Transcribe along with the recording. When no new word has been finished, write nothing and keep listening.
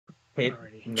hate.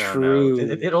 already. No, True.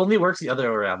 no. It only works the other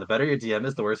way around. The better your DM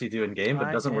is, the worse you do in game, but it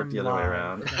I doesn't work am the other way live.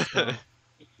 around. Let's go.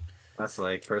 That's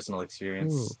like personal Ooh.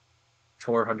 experience.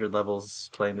 400 levels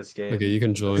playing this game. Okay, you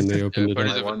can join. They opened it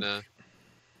party's up. open now.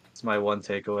 It's my one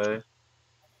takeaway.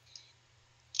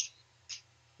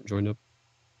 Join up.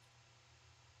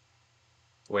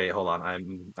 Wait, hold on.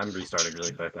 I'm restarting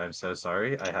really quick. I'm so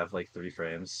sorry. I have like 3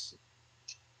 frames.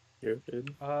 You're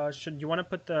good. Should you want to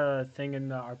put the thing in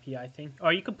the RPI thing? Oh,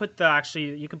 you can put the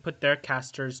you can put their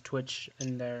casters Twitch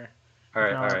in there. All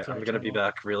right. I'm gonna be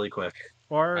back really quick.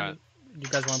 Or you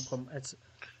guys want to put it's.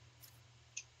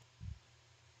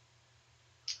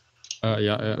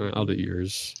 Yeah, I'll do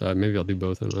yours. Maybe I'll do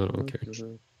both. I don't care.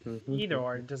 Either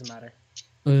or, it doesn't matter.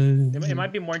 Uh, It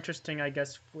might be more interesting, I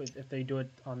guess, if they do it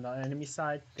on the enemy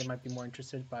side. They might be more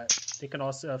interested, but they can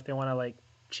also, if they want to like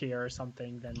cheer or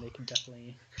something, then they can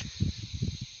definitely,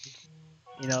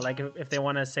 you know, like if they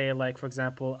want to say like, for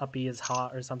example, Uppy is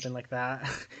hot or something like that.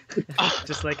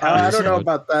 Just like how I don't know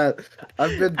about that.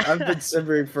 I've been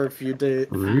simmering for a few days,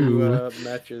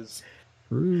 matches.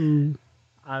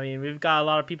 I mean, we've got a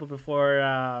lot of people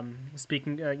before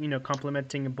speaking, you know,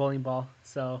 complimenting a bowling ball.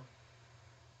 So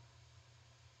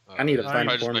I need to find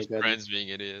just porn my again. friends being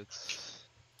idiots.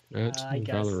 That's I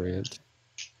guess, Valorant.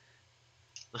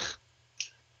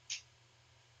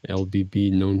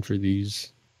 LBB known for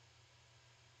these.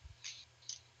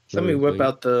 Let me whip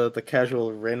out the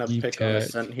casual random pick I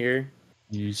ECAC. sent here.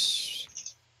 Use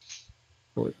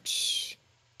sports.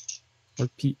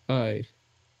 RPI.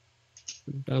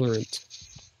 Valorant.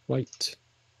 White.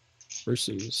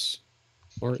 Versus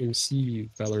RMC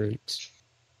Valorant.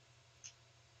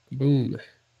 Boom.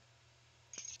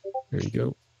 There you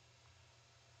go.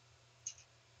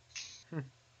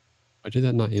 Why did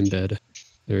that not embed?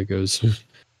 There it goes.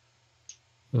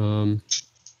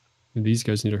 These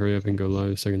guys need to hurry up and go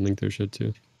live so I can link their shit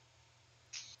too.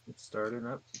 It's starting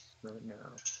up right now.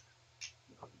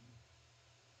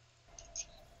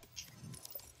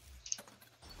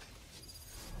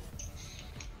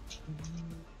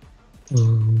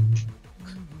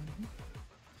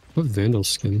 What Vandal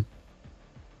skin?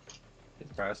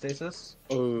 It's Cryostasis?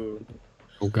 Oh,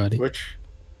 god. Which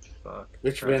Fuck.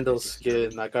 Vandal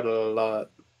skin? I got a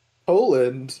lot.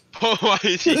 Poland. Oh, why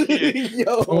is he here?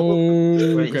 Yo.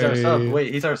 Oh, Wait, he's our sub.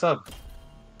 Wait, he's our sub.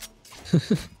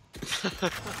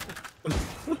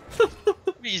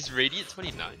 He's Radiant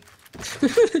 29.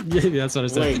 Yeah, that's what I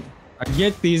said. Wait.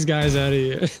 Get these guys out of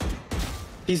here.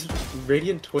 He's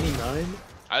Radiant 29?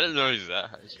 I didn't know he's that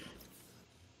high.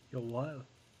 Yo, what?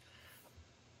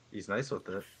 He's nice with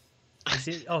it. He's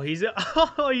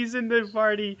in the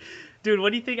party, dude. What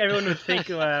do you think everyone would think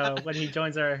when he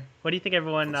joins our? What do you think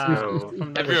everyone?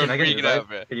 From Everyone freaking out,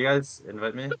 man. Can you guys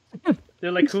invite me?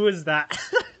 They're like, who is that?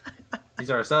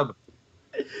 He's our sub.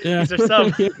 Yeah. He's our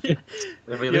sub.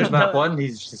 If we lose map 1,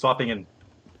 he's swapping in.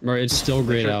 Right, it's still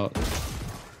grayed out.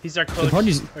 He's our coach.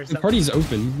 The party's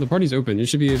open. The party's open. You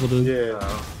should be able to.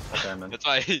 Yeah. Okay, man. That's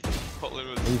why Portland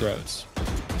was. Congrats.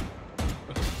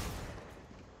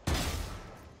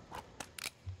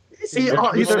 He's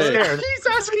so scared. He's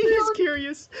asking. He's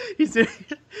curious. He's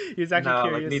actually No,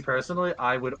 curious. like me personally,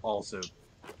 I would also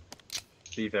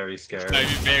be very scared. I'd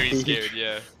be very scared,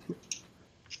 yeah.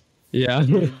 Yeah.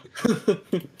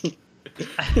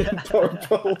 Poor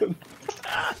Poland.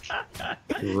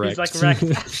 He's like wrecked.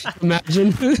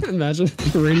 Imagine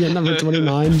Radiant number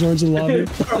 29 joins the lobby.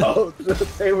 Bro,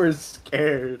 they were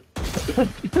scared.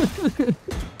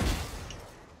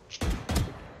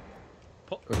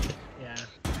 Okay. Yeah.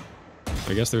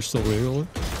 I guess they're still waiting on it.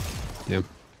 Yeah.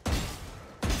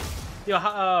 Yo,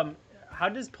 how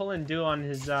does Poland do on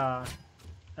his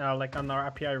like on the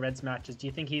RPI Reds matches? Do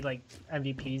you think he like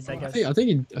MVPs? I guess. I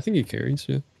think he carries.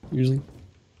 Yeah, usually.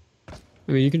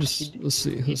 I mean, you can just let's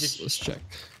see. Let's check.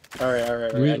 All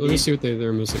right. Let me see what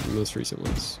their most recent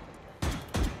ones.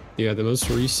 Yeah, the most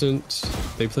recent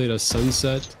they played a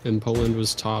sunset and Poland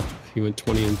was top. He went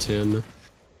 20-10.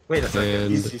 Wait a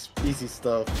second. Easy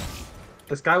stuff.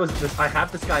 This guy I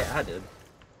have this guy added.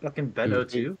 Fucking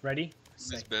Ben02. Ready?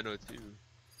 Who's Ben02?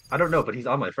 I don't know, but he's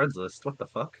on my friends list. What the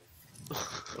fuck?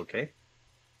 Okay.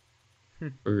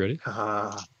 Are we ready?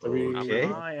 Okay.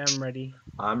 I am ready.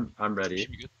 I'm ready.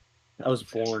 I was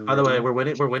born. By the way, we're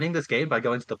winning this game by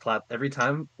going to the plat every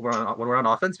time when we're on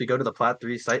offense. We go to the plat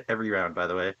 3 site every round. By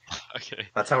the way. Okay.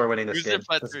 That's how we're winning this Who's game. the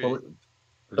plat 3?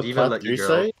 The Viva plat let 3 you girl.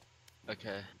 site?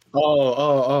 Okay.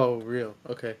 Oh, real.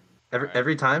 Okay.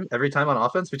 Every time on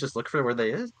offense, we just look for where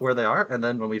they are, and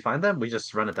then when we find them, we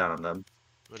just run it down on them.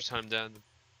 We'll just hunt them down.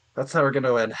 That's how we're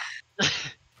gonna win.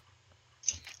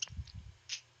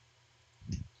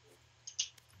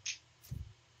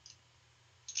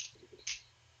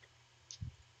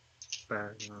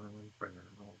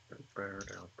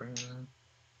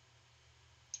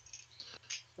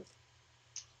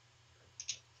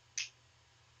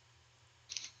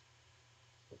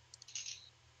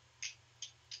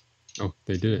 Oh,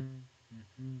 they did it.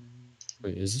 Mm-hmm.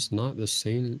 Wait, is this not the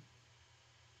same?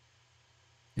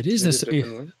 It is Maybe the a different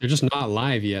same. one? They're just not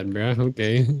live yet, bruh.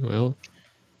 Okay, well.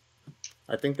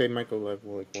 I think they might go live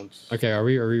like once. Okay, are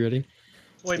we ready?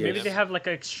 Wait, maybe Yes. they have like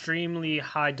an extremely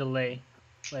high delay.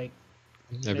 Like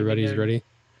Everybody's they're- ready?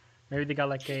 maybe they got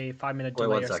like a 5-minute Wait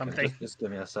delay 1 or second. something. Just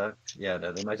give me a sec. Yeah,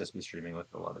 no, they might just be streaming with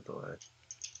a lot of delay.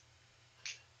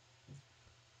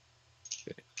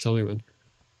 Okay, tell me when.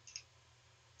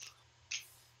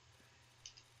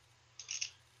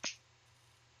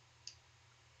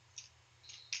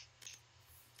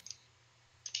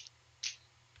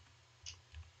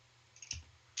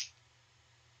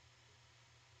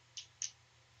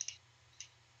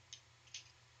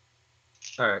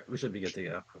 All right, we should be good to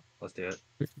go. Let's do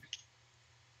it.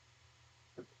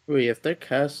 Wait, if they're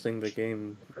casting the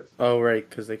game, oh right,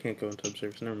 because they can't go into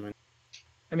observers. Never mind.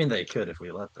 I mean, they could if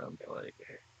we let them, but like.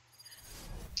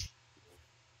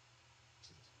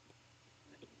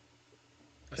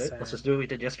 Okay, let's just do what we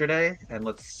did yesterday, and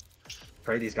let's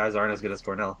pray these guys aren't as good as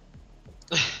Cornell.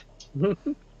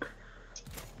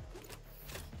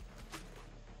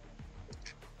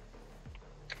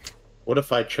 What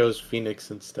if I chose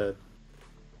Phoenix instead?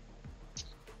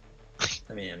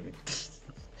 I mean,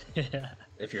 Yeah.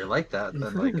 if you're like that,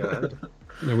 then like go ahead.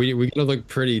 No, we gotta look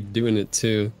pretty doing it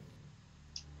too.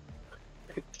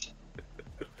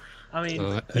 I mean,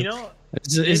 Uh, you know.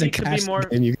 It's Maybe a it could be cast more-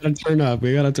 game. You gotta turn up.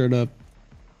 We gotta turn up.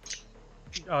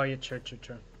 Oh yeah, true.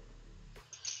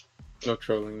 No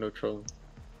trolling, no trolling.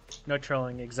 No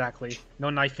trolling, exactly. No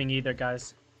knifing either,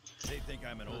 guys. They think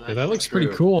I'm an old Yeah, that looks pretty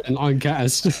True. cool and on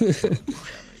cast. Are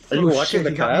you Oh, watching shit, the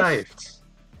he got cast? knifed.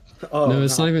 Oh, No,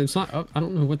 it's not even. It's not. I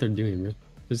don't know what they're doing, man.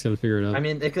 Just gotta figure it out. I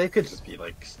mean, they could just be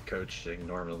like coaching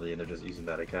normally, and they're just using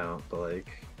that account. But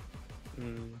like,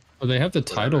 Mm. Oh, they have the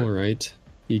title whatever. right.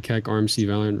 ECAC RMC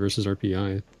Valorant versus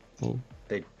RPI. Oh.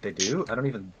 they do. I don't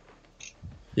even.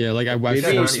 Yeah, like I Maybe-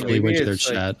 forcefully went to maybe their it's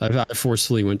like- chat. I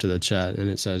forcefully went to the chat, and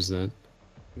it says that.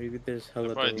 Maybe there's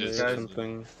hella probably delay did. or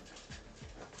something.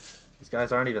 These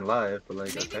guys aren't even live, but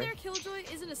like, Maybe okay. their killjoy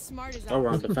isn't as smart as Oh, we're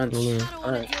on ours. defense. Oh, no. I don't want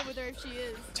Alright. to deal with her if she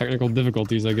is. Technical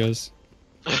difficulties, I guess.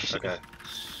 Okay.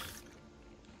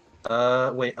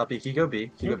 Wait, Uppy, can you go B?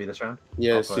 Can you go B this round?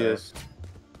 Yes, I'll play. yes.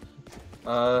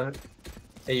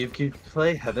 Hey, you can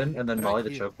play Heaven and then Molly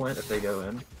the choke point if they go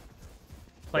in.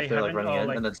 Play If they're like Heaven. running Oh, in,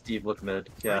 like and then Steve look mid.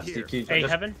 Yeah, Right Steve, here. can you A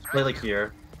just Heaven. play like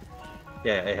here?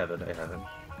 Yeah, A Heaven, A Heaven.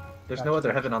 There's no Gotcha.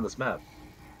 other Heaven on this map.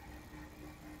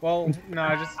 Well, no,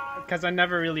 I just because I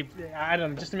never really. I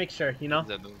don't know, just to make sure, you know.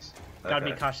 That knows. Gotta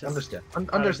be cautious.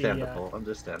 Understandable.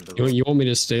 Understandable. You want me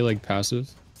to stay like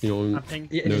passive? You know. I'm ping.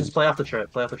 Yeah, No. just play off the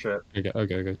trip. Play off the trip.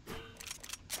 Okay.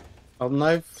 I'll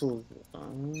knife.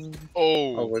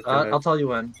 Oh, wait, I'll tell you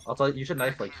when. I'll tell you. You should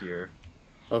knife like here.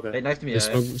 okay. Hey, knife me. Yeah,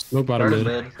 smoke bottom Guard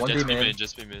mid. mid. One just D be mid. mid,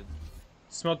 just be mid.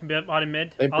 Smoke mid, bottom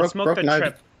mid. They I'll broke- smoke broke the knife.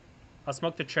 trip. I'll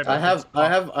smoke the trip. I if have it's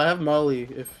pop. I have Molly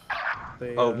if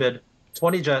they Oh, mid.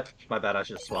 20 jet. My bad. I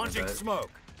should have swung launching jet. smoke.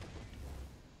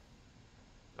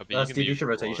 Oh, but you can Steve, be you should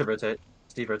rotate. You should one. rotate.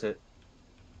 Steve, rotate.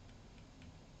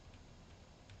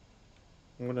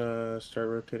 I'm gonna start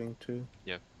rotating too.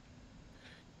 Yeah.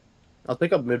 I'll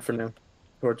pick up mid for now.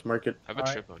 Towards market. Have a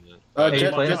Alright. trip on yet. Hey,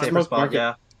 Jet, play in a jet safer smoke spot. market.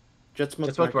 Yeah. Jet smoke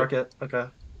Just smoke market. market. Okay.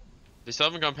 They still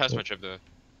haven't gone past my trip though.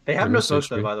 They have Yeah, no no smokes switch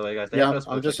though, me. by the way, guys. They Yeah, have no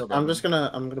smokes. I'm just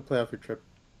gonna play off your trip.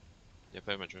 Yeah,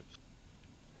 play my trip.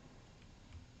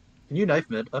 Can you knife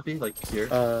mid, Uppy? Like here?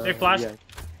 They flash. Yeah.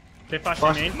 They flash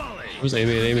Flash. main. I was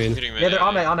aiming. Hitting Yeah, they're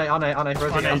on A, on A, on A, on A.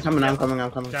 Rotate. A.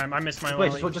 I'm coming. Damn, I missed my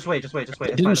Wait, volley. just wait. They It's fine, it's fine,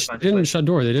 didn't, just they didn't wait. shut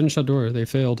door. They didn't shut door. They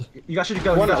failed. You guys should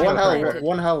go. One you guys should go, hell, correct.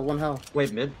 one hell.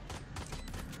 Wait, mid.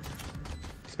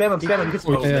 Spam him. You can Oh,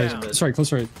 smoke. yeah, Spam mid. close right,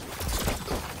 close right.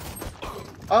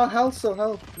 Oh hell, so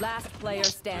hell. Last player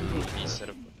standing. He set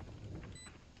up.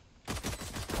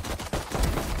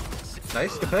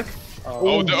 Nice, good pick.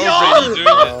 Oh, they're already doing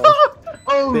it.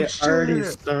 Oh, They shit. already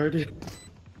started.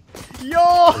 Yo!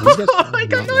 I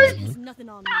got knife. There's nothing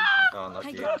on me. Oh, I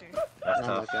unlucky. got her. That's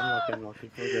I'm tough.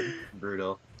 lucky. We're good.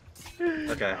 Brutal.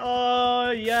 Okay.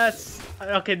 Oh yes.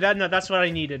 Okay, that's what I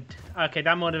needed. Okay,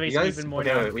 that motivates You me guys, even more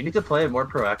okay, now. wait, we need to play more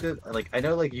proactive. Like, I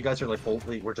know, like, you guys are like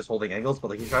we're just holding angles, but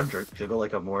like, you try to jiggle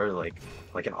like a more like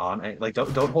an on, like don't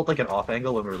hold like an off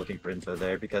angle when we're looking for info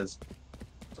there because,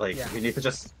 like, Yeah. we need to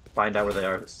just find out where they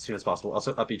are as soon as possible.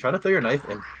 Also, Uppy, try to throw your knife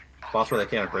and boss where they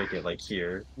can't break it, like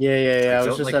here. Yeah. I was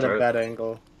Don't, just like, at a throw- bad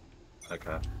angle.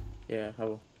 Okay. Yeah, I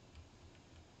will.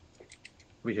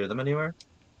 We hear them anywhere?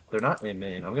 They're not in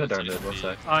main. I'm gonna dart mid. One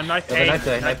sec. Knife Yeah, A. knife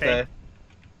day. Knife day.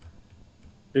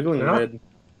 You're going They're not- mid.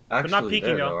 Actually, not peeking,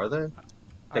 there, though. are they? I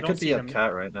They don't could see be up them.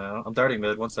 cat right now. I'm darting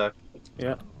mid. One sec.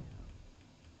 Yeah.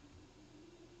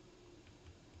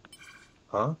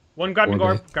 Huh? One grabbing Orb A.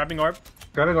 orb. Grabbing orb.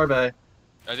 Grabbing orb A.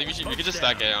 I think we could just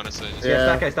stack A, honestly. Yeah, Yeah.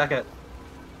 stack it, stack it.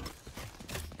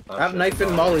 Oh, I have shit. knife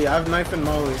and molly. I have knife and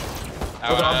molly.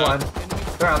 Out, I'm out. blind.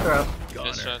 They're out, they're out.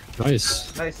 Yes, shot.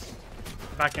 Nice. Nice.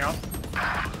 Backing out.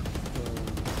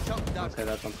 Okay,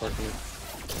 that's unfortunate.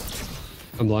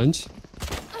 I'm blind.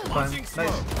 Fine. Nice.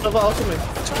 Silva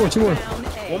ultimate. Two more. Round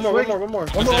A. One more. One more.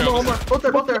 Both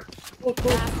there, both there.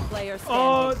 Last player standing.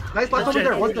 Oh, Nice, last one Legit.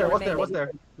 there. One's there, one's there, one's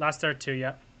there. last there too.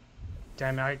 Yep.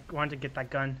 Damn it! I wanted to get that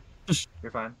gun.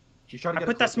 You're fine. She's trying to I get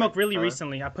put a that clip, smoke like, really Tyler.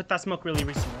 recently. I put that smoke really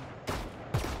recently.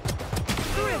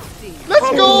 Thrifty. Let's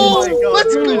Oh my God.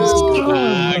 Let's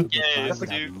go! Okay, That's like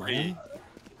dude, free.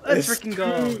 Let's freaking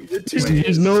go!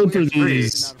 He's known for It's free.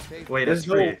 these. Wait, There's it's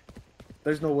free.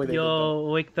 There's no way they did that. Yo,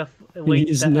 wake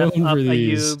He's the known F up, for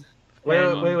these. Ayub. Wait,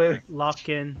 and wait. Lock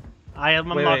in. I'm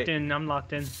Wait, locked wait. in. I'm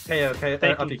locked in. Okay,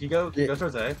 Thank you. Abby, go Yeah.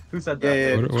 towards A. Who said Yeah,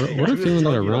 that? yeah. What a feeling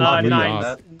that I run really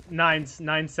off.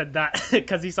 Nines said that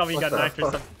because he saw me What got the knifed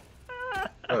or fuck? something.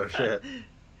 Oh shit.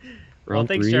 Well, Round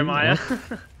thanks, three, Jeremiah.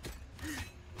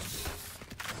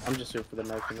 I'm just here for the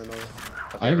knife and the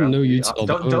knife. I have no util,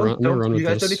 but I'm gonna run You with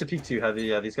guys don't this. need to peek too heavy.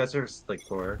 Yeah, these guys are like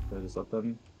poor. So just let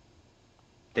them.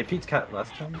 They peeked cat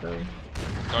last time though.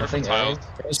 Started from Nothing tile.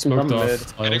 I smoked I'm off. mid.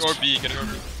 Getting tiles. or B, getting or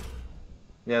B.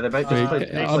 Yeah, they might just play. Wait,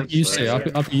 just, up like, you slow. stay,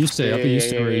 up you stay, up you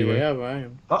stay where you were. Yeah, I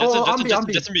am. Oh, I'm B, I'm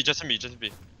B. Just in B, just in B, just in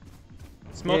B.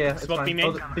 Smoke, Yeah, it's smoke fine. me, mate.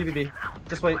 Oh, BBB.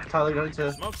 Just wait, Tyler. You don't need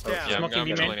to. Yeah, I'm Smoking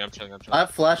B, chilling, man. I'm chilling. I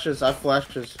have flashes. I have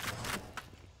flashes.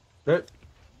 There.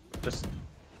 Just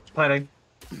planning.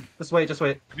 Just wait.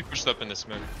 We pushed up in this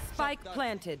smoke. Spike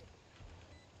planted.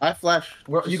 I have flash.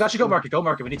 You guys should go market. Go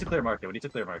market. We need to clear market.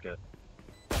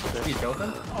 Please go with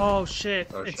them. Oh shit!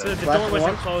 Oh, It's shit. the Last door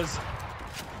wasn't one. closed.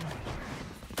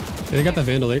 Yeah, they got that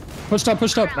vandalate.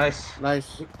 Pushed up. Nice.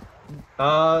 Nice. You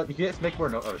guys make more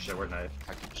no. Oh shit, we're knife.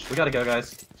 We gotta go,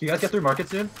 guys. Can you guys get through market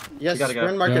soon? Yes, gotta go. we're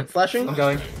in market. Yeah. Flashing. I'm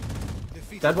going.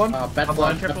 Dead one. Bad I'm flash.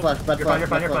 blind. Bad flash. Bad You're flash.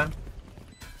 fine. You're bad fine.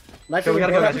 flash. Knife Okay, we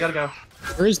and gotta go, guys. grab. We gotta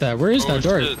go. Where is that? Where is that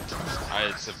dart? Shit.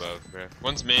 It's above, bro.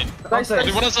 One's main. Nice.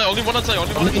 Only one outside, only one outside.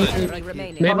 Enemy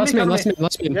remaining. Man, last me,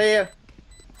 man. Yeah, yeah.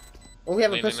 Oh, we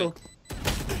have a Lane, pistol.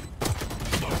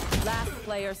 Last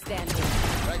player standing.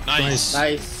 Nice.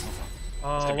 Nice.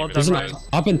 Oh, gonna well be done, Doesn't Ryan.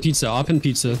 up in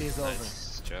pizza.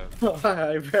 Nice job.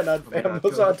 I ran out of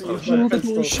ammo, so I had to use Oh, my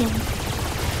pistol.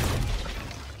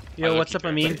 Yo, I what's keep up, it.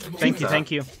 Amin?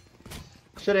 Thank you.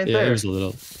 Shit ain't Yeah, there. it was a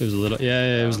little.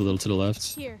 Yeah, it was a little to the left.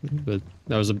 Here. But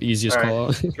that was the easiest Alright. call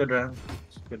out.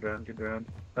 Good round.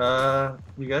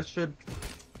 You guys should.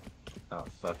 Oh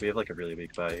fuck, we have like a really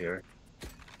weak buy here.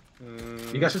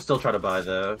 You guys should still try to buy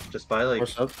though. Just buy like.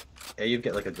 What's up? Yeah, you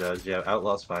get like a judge. Yeah,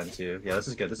 outlaw's fine too. Yeah, this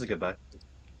is good. This is a good buy.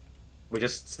 You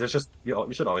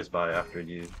should always buy after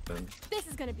you, This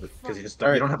is gonna be because fun. you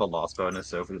Alright. don't have a loss bonus.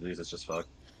 So if we lose, it's just fuck.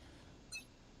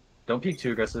 Don't peek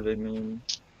too aggressive. I mean,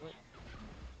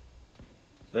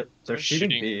 they're shooting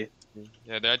B.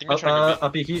 Yeah, I think they're trying to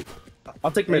Up peek.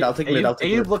 I'll take mid. I'll take mid. I'll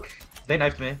take mid. Look, they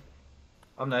knifed me.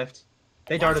 I'm knifed.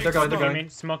 They darted. They're going.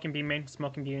 Smoking B main.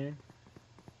 Smoking B main.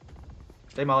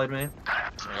 They mollied me.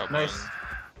 Oh, Nice.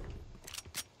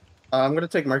 I'm gonna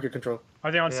take market control.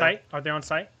 Are they on Yeah. site? Are they on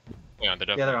site? Yeah, they're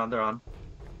Yeah, definitely. they're on.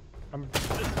 I'm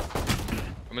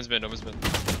Almost been.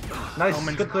 Nice.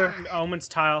 Omen's, Good clear. Omen's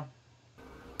tile.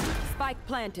 Spike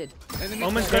planted.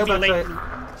 Omen's Go gonna be late.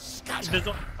 backside. There's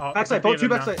Backside. three Both of two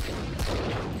them now.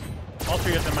 backside. All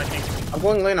three of them, I think. I'm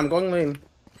going lane.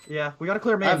 Yeah, we gotta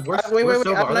clear main. I've- Where's wait,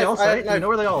 so I've far? Are they all knife, I have site? Do you knife. know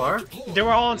where they all are? They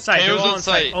were all on site. They were Tails all on on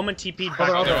site. site. Omen TP'd Oh, back.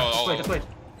 they're all they're there. all- Just wait. Just wait.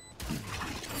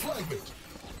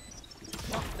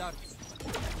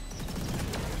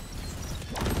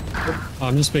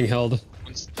 I'm just being held.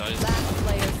 One's dice. Last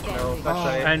player No, standing.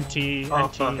 backside. NT. Oh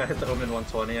NT. fuck! I hit the Omen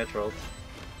 120. I trolled.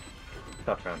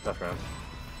 Tough round.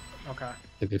 Okay.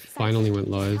 They finally went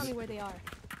Tell me live. where they are.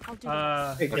 I'll do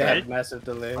that. Yeah, Okay. massive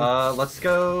delay. Let's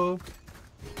go.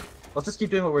 Let's just keep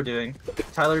doing what we're doing.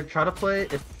 Tyler, try to play.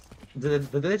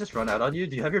 Did they just run out on you?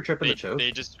 Do you have your trip in the choke?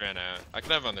 They just ran out. I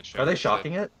could have on the choke. Are they but-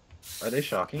 shocking it? Are they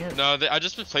shocking it? No, I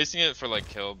just been placing it for like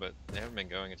kill, but they haven't been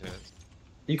going into it.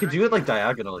 You could do it like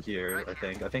diagonal here.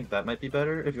 I think that might be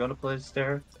better if you want to play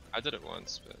stair. I did it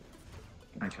once, but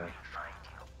Okay.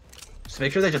 Just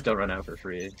make sure they just don't run out for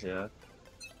free. Yeah.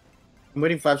 I'm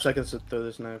waiting 5 seconds to throw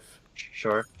this knife.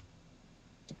 Sure.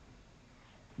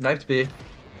 Knife B.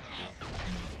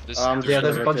 this. Yeah,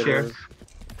 there's a bunch here.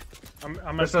 I'm They're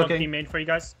gonna smoke smoking. B main for you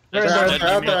guys. They're Dead, out dead, there,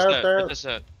 out dead, there, out dead, there. dead,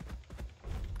 dead.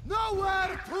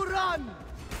 Nowhere to run.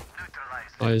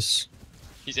 Nice.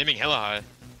 He's aiming hella high.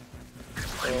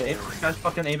 This guy's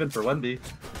fucking aiming for 1B.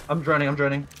 I'm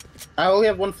droning. I only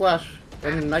have one flash.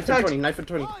 And knife and Tagged. 20, knife and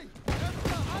 20. Reloading.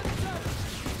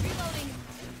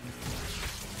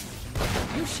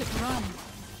 You should run.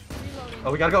 Reloading.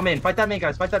 Oh, we gotta go main. Fight that main,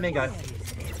 guys. Fight that main guy.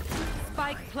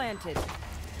 Spike planted.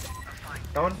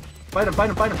 That one. Fight him.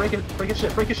 Break his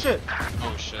shit.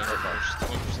 Oh shit.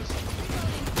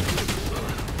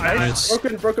 Nice.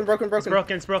 Broken.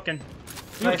 It's broken.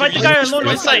 You Nice. fight the guy on low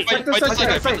Fight sight. Fight the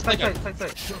second guy.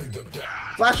 Sight.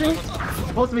 Flashing.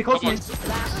 Close to me.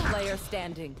 Last player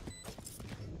standing.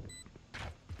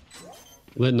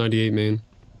 Lit 98 main.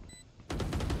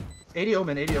 80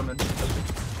 omen.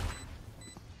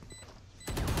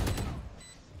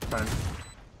 Fine.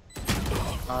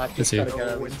 I Good just save. gotta get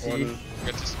out of this one.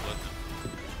 Got to split.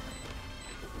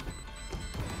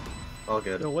 All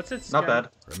good. Yo, what's it? Not bad.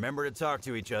 Remember to talk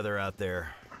to each other out there.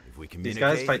 If we These communicate,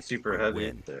 guys fight super we heavy.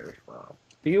 win. There. Wow.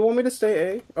 Do you want me to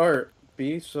stay A or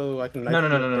B so I can? No.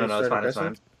 start It's fine.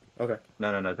 aggressing? Okay.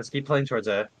 No. Just keep playing towards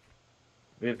A.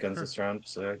 We have guns this round,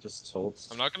 so just hold.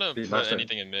 I'm not gonna Be put master.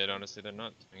 anything in mid, honestly. They're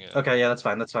not doing it. Okay, yeah, that's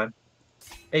fine.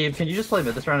 Hey, can you just play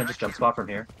mid this round and just jump spot from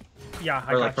here? Yeah,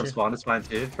 I Or like got from you. spawn is fine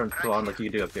too. From spawn, like you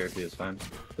can do up here too, is fine.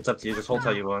 It's up to you. Just hold how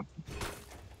you want.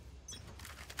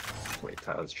 Wait,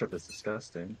 Tyler's trip is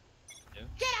disgusting.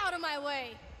 Get out of my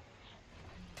way.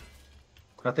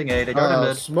 Nothing A. They guarded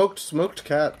mid. Smoked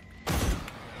cat.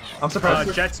 I'm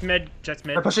surprised. Jets mid.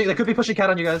 They're pushing. They could be pushing cat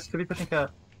on you guys. Could be pushing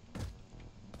cat.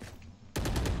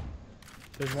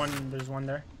 There's one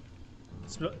there.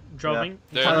 Droving.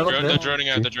 They're Tyler, look mid. droning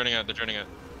out. They're droning out.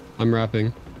 I'm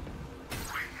wrapping.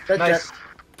 Nice.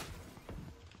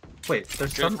 Wait,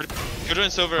 there's some. Good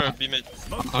and silver. Be mid.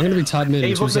 I'm gonna be top mid A,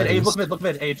 in 2 look mid. A, seconds. look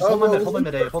mid. A, just hold my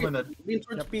mid. A, hold my mid. Lean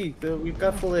towards B. We've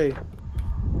got full A.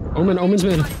 Omen's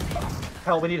mid.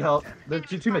 Help, we need help. There's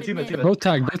two mid. Both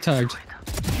tagged.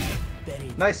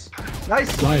 Nice.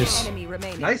 Nice. Enemy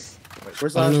remaining. Nice.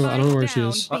 Where's I last? don't know where she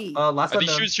is. B. Last I one think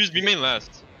down. choose B main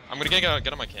last. I'm gonna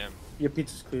get on my cam. Your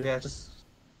pizza's clear. Yeah, just.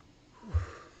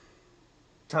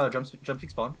 Tyler, jump peek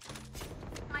spawn.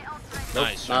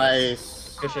 Nice.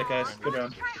 Nice. Good shit, guys. Good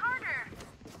round.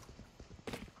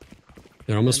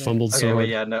 They almost fumbled Okay, so wait,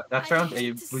 hard. yeah, no, next I round,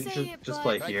 hate we to should say it, just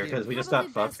but play here, because we just one got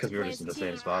of the fucked, best because we were just in the same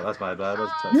players spot. That's my bad. That was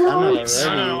tough. I'm not No,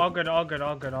 ready.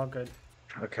 all good.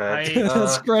 Okay.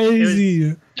 That's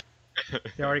crazy.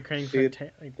 They're already creating for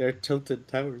Dude. They're tilted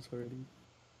towers already.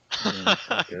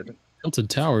 Good. Tilted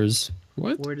towers.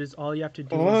 What? Word is all you have to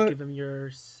do What? is give them your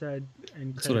said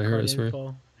and That's what I credit heard, card I swear.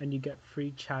 info, and you get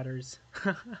free chatters.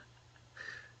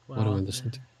 What am I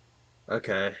listening to?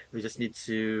 Okay, we just need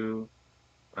to...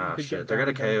 Ah, could shit. get They're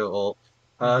gonna down, KO ult.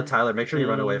 Mhm. Tyler, make sure you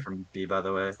run away from B, by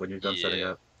the way, when you're done setting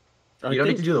Yeah. up. You don't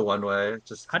need to do the one way.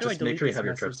 Just How do I make delete sure you this have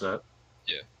your message? trips up.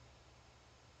 Yeah.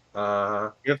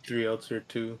 You have 3 ults or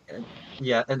 2.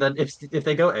 Yeah, and then if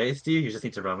they go A, Steve, you just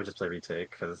need to run. We just play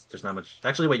retake, because there's not much...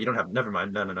 Actually, wait, you don't have... Never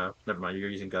mind. No. Never mind. You're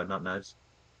using gun, not knives.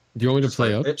 Do you want me to Just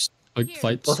play like- up? Like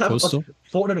fight Let's have postal?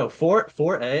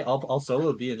 4A. I'll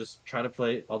solo B and just try to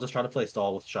play. I'll just try to play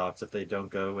stall with shots if they don't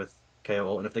go with KO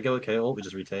ult, and if they go with KO ult, we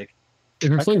just retake. If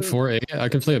we're I playing can- 4A, I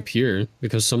can play up here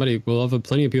because somebody will have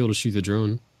plenty of people to shoot the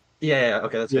drone. Yeah.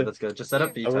 Okay, that's Yeah. good. That's good. Just set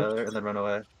up B, I will. Tyler, and then run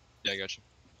away. Yeah, I got you.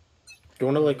 Do you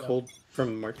want to like hold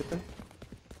from market then?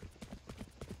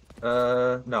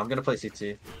 No, I'm gonna play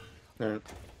CT. No.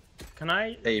 Can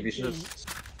I? Hey, we should just.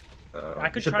 I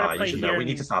you could should try to buy. play You should know. here We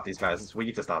need and- to stop these guys. We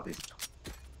need to stop these.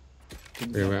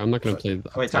 Wait, I'm not gonna play. Wait,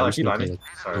 I'm Tyler, just keep gonna by play me.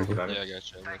 Sorry, keep by me. Yeah, I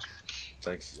got you.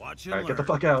 Thanks. Watch All and right, get the learn.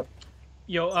 fuck out.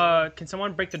 Yo, can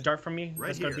someone break the dart from me? Right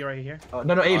That's gonna here. be right here.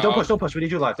 No, Abe, don't push. We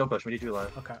need you live. Don't push. We need you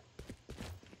live. Okay.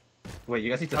 Wait, you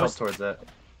guys need to I help was- towards that.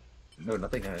 No,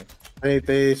 nothing. Hey,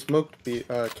 They smoked the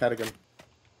cat again.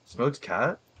 smoked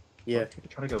cat. Yeah.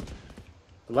 Trying to go.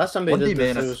 The last time they One did D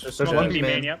this, man, it was just there's Smoke one one B B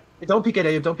main. main. Yep. Hey, don't peek it,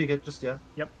 Abe. Don't peek it. Just yeah.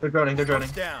 Yep. They're droning.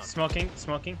 Down. Smoking.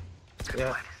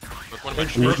 Yeah. Look, one of my Trip,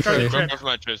 trips. trip, Go trip. for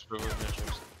my trips, bro. Go for my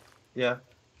trips. Yeah.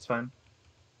 It's fine.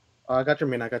 I got your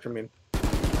main.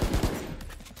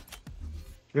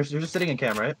 You're just sitting in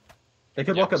cam, right? They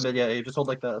could Yeah. walk up mid. Yeah, Abe. Just hold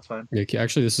like that. That's fine. Yeah,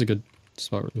 actually, this is a good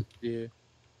spot. Right now. Yeah.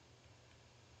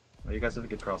 Oh, you guys have a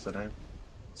good cross in, eh?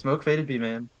 Smoke faded B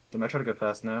man. They might try to go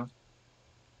fast now.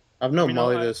 I have no You know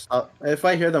molly what? to stop. If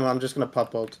I hear them, I'm just gonna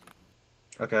pop ult.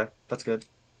 Okay, that's good.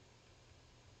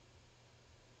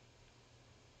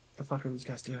 What the fuck are these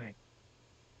guys doing?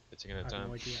 It's taking a I have no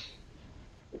time. idea.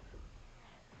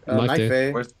 Knife Knife A.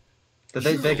 A. Where's Did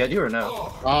they get you or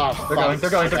no? Ah, They're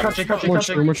going, they're crunching. More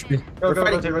tree, more tree. Go, We're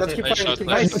fighting. rotate, Let's keep rotate. fighting.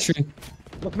 Nice Nice. shot. Tree.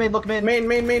 Look main, look main.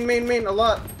 Main, a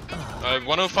lot.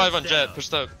 105 on Jet.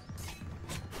 Pushed up.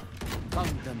 Spike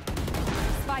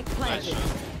Nice planted.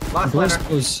 shot. Last Close, liner.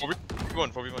 close.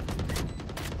 4v1, 4v1.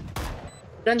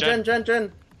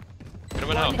 Jen. Hit him in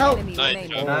One help. Help. enemy Nice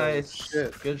remaining. job. Nice.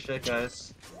 Shit. Good shit,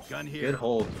 guys. Gun here. Good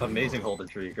hold. Amazing hold and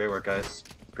tree. Great work, guys.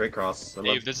 Great cross. I love,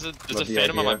 Dave, there's a love the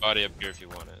phantom on my idea. body up here if you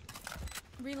want it.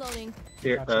 Reloading.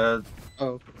 Here,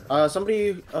 Gotcha. Somebody,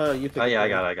 you think. oh yeah, I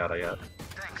got it.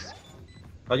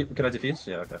 Oh, can I defuse?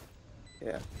 Yeah, okay.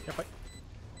 Yeah. That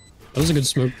was a good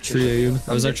smoke tree, Ayub.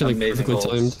 I was actually Amazing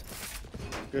perfectly holes. timed.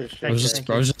 Good shit. I was Thank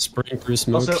you. just spraying through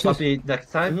smoke. Also, Puppy,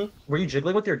 next time, Mhm. were you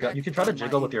jiggling with your gun? You can try to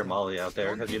jiggle with your molly out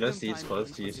there, because you know Steve's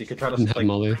close to you, so you could try to, Didn't have like...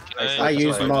 Molly. I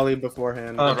used Molly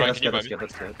beforehand. Oh, okay, Ryan, that's can you good, buy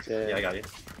that's good. Yeah. Yeah, I got you.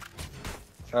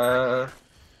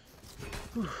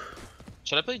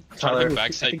 Should I play Tyler, Tyler I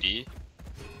backside think- B?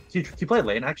 Do you play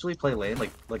lane, actually? Play lane,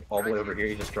 like all the way over here,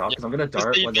 you just drop, because I'm gonna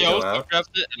dart when they go always out. draft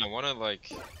it, and I wanna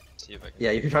like see if I can.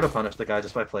 Yeah, you can try to punish the guy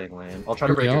just by playing lane. I'll try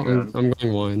to break Yeah, your ground. I'm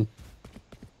going wine.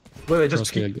 Wait,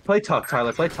 just Trust me, play tuck,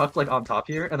 Tyler. Play tuck, like, on top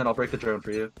here, and then I'll break the drone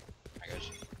for you. I got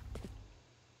you.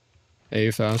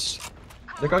 A fast.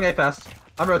 They're going A fast.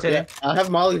 I'm rotating. Yeah, I have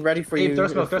Molly ready for Eve, you. throw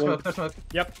smoke, throw if smoke, throw smoke.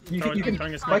 Yep. You throwing, can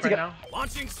throwing a fight smoke right together. now.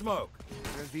 Launching smoke.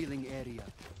 Revealing area.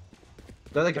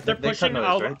 They're like, If they're they cut pushing,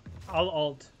 noise, right? I'll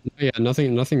ult. Yeah,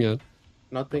 nothing yet.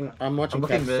 Nothing. I'm watching I'm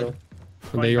looking Cat mid. still.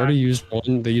 They Going already back. used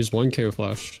one. They used one KO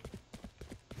flash.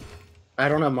 I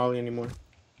don't have Molly anymore.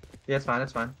 Yeah, it's fine,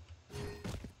 it's fine.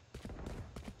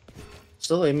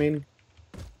 Still aiming.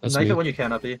 That's Knife me. it when you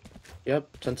can, Uppy.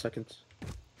 Yep, 10 seconds.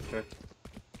 Sure.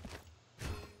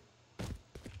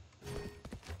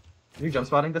 Are you jump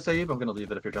spotting this, Ayub? I'm gonna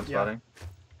leave it if you're jump Yeah. spotting.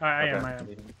 I Okay.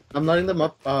 am. I'm letting them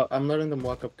up. I'm letting them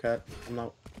walk up Cat. I'm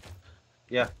not.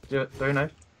 Yeah, do it. Throw your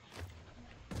knife.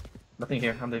 Nothing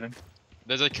here. I'm leaving.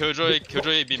 There's a Killjoy B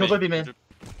Killjoy B main.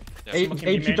 Yeah. Hey, Smoking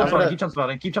hey, B keep main. jump spotting. I'm Keep jump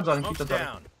spotting. Keep jump spotting. Keep Smoke's jump spotting.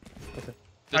 down.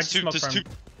 There's I two. smoke There's from-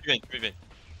 two. B main.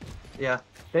 Yeah.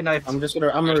 They knifed. I'm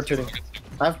rotating.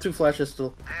 I have 2 flashes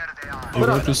still. They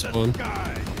went through spawn.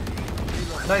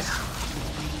 Nice.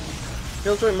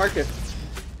 Killjoy market.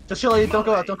 Just chill, Ayub. Don't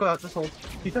go out. Don't go out. Just hold.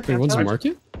 Keep it. Wait, one's a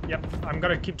market? Yep. I'm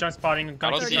gonna keep jump spotting. I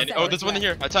Gonna don't see keep- any. Oh, there's one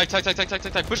here. Attack.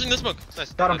 Pushing the smoke.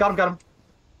 Nice. Got him.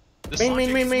 This Main.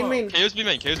 KO's B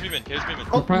main.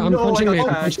 Oh, I'm no, punching I got main. I'm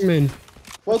tagged. punching main.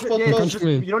 Both. Yeah, Punch just,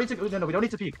 me. you don't need to. No, we don't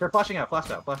need to peek. They're flashing out. Flashed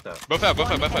out. Both out.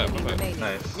 One enemy remaining.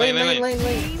 Nice. Lane.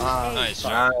 Lane. Nice.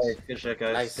 Nice. Good shit,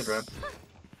 guys. Nice. Good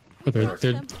round.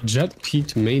 Their jet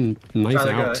peeked main knife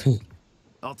Tyler, go out.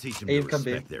 I'll teach them Abe, to come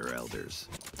B. respect their elders.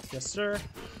 Yes, sir.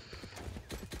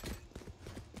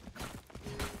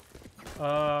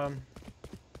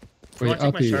 Wait, wanna take my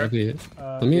Uppy, shirt? Uppy.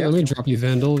 Uh, Let me drop you,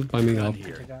 Vandal. Buy me up.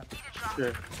 take that.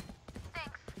 Sure.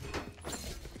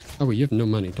 Oh wait, you have no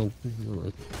money. Don't. Never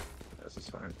mind. This is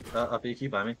fine. Uppy,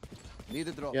 keep by me. Need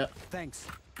a drop. Yeah. Thanks.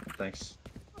 Thanks.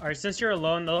 Alright, since you're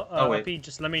alone, though, Oh, wait. Uppy,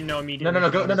 just let me know immediately.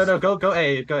 No, go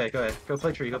A. Go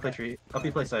play tree. Uppy,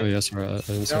 play Oh side. yeah, sorry. I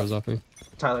didn't see I was upping.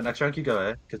 Tyler, next round you go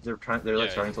A, because they're like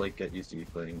Yeah, starting to like get used to you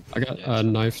playing. I got Yeah,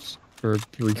 knifed or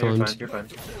You're reconned. fine. You're fine.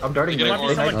 I'm darting You're mid. getting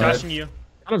Might be more- someone Uh, dashing you.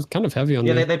 Kind of heavy on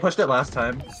Yeah, me. they pushed it last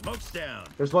time. Smoke's down.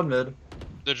 There's one mid.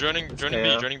 They're joining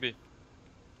KO. B.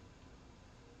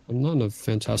 I'm not in a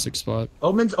fantastic spot.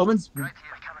 Omen's.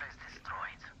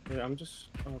 Yeah, I'm just.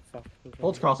 Oh fuck.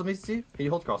 Hold cross with me, Steve. Can you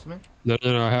hold cross with me?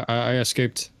 No. I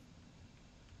escaped.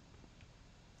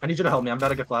 I need you to help me. I'm about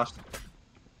to get flashed.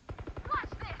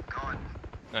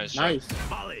 Nice. shot. Nice.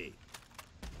 Molly.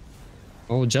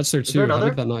 Oh, Jet's there Is there too. How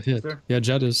another? did that not hit? Is there? Yeah,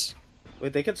 Jet is.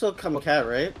 Wait, they can still come Cat,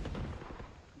 right?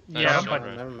 Nice Yeah, shot, but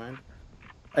right. Never mind.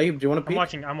 Ayub, do you want to I'm peek?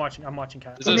 watching. I'm watching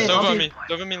cat. There's a Come in, Sova I'll on be- me.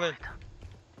 Sova me lane.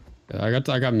 Yeah,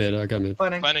 I got mid.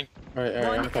 Planning. Planning. Alright,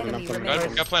 One I'm coming. enemy Got remaining.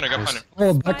 planner. Got planner.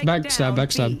 Oh, Spike down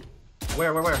backstab. B.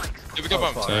 Where? Here we go, Oh,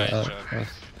 bomb. fuck. Nice Uh, shot.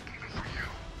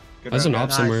 Good That's an round, op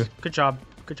guys. somewhere. Good job,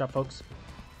 folks.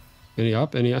 Any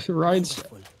up? Any rides?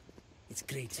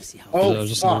 Oh, I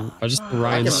just fuck. I just I can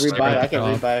rides.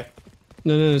 rebuy.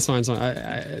 No, it's fine.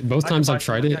 Both times I've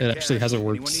tried it, it actually hasn't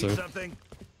worked. Anyone So need something?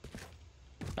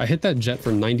 I hit that jet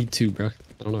for 92, bro.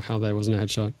 I don't know how that wasn't a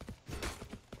headshot.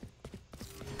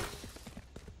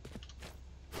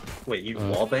 Wait, you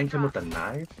wall banged him with the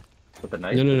knife? With the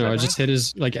knife? No. I just hit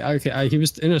his he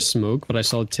was in a smoke, but I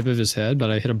saw the tip of his head,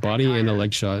 but I hit a body and a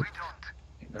leg shot.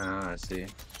 Ah, I see.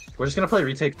 We're just gonna play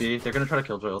retake B. They're gonna try to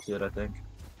kill Joel it, I think.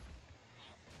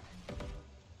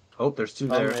 Oh, there's two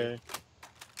there. Okay.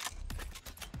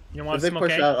 You If want they to smoke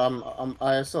push A? out,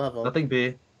 I still have a. Nothing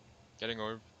B. Getting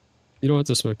orb. You don't have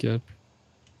to smoke yet.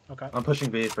 Okay. I'm pushing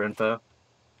B for info.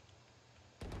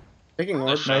 Taking orb.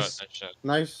 Nice shot. Nice. Nice shot.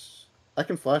 Nice. I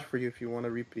can flash for you if you want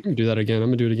to repeat. I can do that again. I'm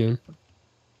gonna do it again.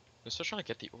 They're still trying to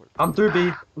get the orb. I'm through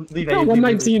B. Leave A. No, leave,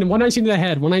 119, 119 in the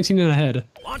head, 119 in the head.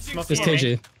 Launching It's Yeah,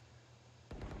 KJ.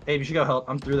 Hey, you should go help.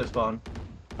 I'm through their spawn.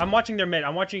 I'm watching their mid.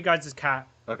 I'm watching you guys' cat.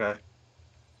 Okay.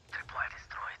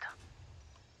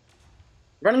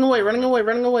 Running away, running away,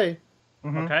 running away.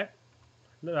 Mhm. Okay.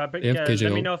 But, They have KJ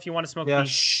let me ult. know if you want to smoke Yeah. B.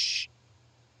 Shh.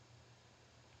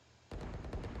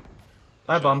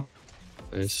 Hi, bum.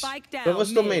 Nice. Spike down. Silva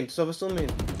still mid. main. Silva still main.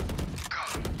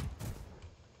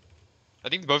 I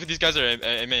think both of these guys are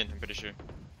A main, I'm pretty sure.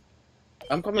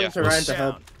 I'm coming Yeah. to Ryan to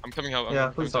help. I'm coming help. I'm Yeah,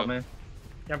 coming please to help me.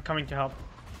 Yeah, I'm coming to help.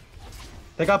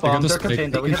 They got They got bombs. this They're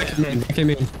contained though. We have it contained. They came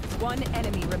in. One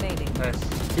enemy remaining.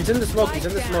 Nice. He's in the smoke. He's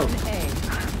Spike in the smoke. down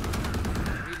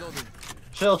A. Reloading.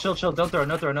 Chill, chill, chill. Don't throw.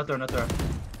 No throw. No throw. No throw.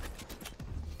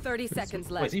 30 seconds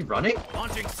Wait, left. is he running?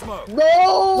 Launching smoke.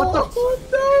 No! What the?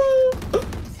 No!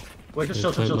 Wait, just Yeah,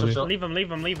 chill, chill, chill, money. chill, chill. Leave him,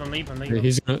 leave him, leave him, leave him, leave Yeah, him.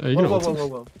 he's gonna. Are you Whoa, gonna whoa, ult whoa,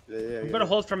 him? whoa, whoa. Yeah, I'm gonna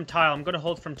hold from tile. I'm gonna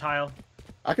hold from tile.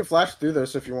 I can flash through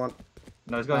this if you want.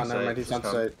 No, he's Oh, going never side. mind. He's on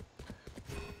Just come. site.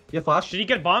 You have flash? Did he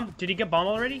get bomb? Did he get bomb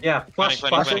already? Yeah, flash,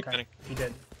 Planning, flash. planning, He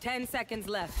did. 10 seconds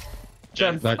left.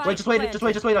 Jen, Back. wait, just wait, just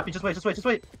wait, just wait, Uppy, just wait, just wait, just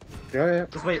wait. Yeah, yeah.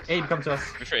 Just wait, Abe, come to us.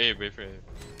 Wait for A, wait for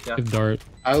A. Give dart.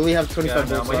 I only have Yeah, 25 no, I'm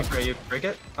bullets waiting left. for you. Break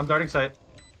it. I'm darting sight.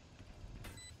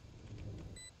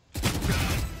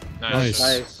 Nice.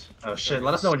 Nice. Oh shit,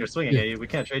 let us know when you're swinging, Yeah. Abe. We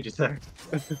can't trade you there.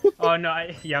 Oh no,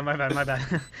 yeah, my bad, my bad.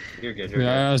 You're good, you're good.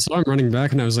 Yeah, I saw him running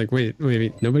back, and I was like, wait,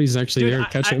 nobody's actually there.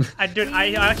 Catch him. Dude,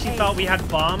 I actually thought we had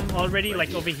bomb already,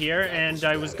 like over here, and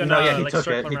I was gonna No, yeah, he like took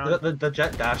it. circle around. The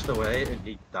jet dashed away and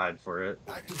he died for it.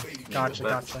 Gotcha,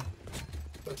 gotcha.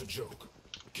 That's a joke.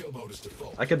 Kill mode is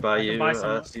default. I could buy can you, buy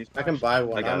some. Steve. I can buy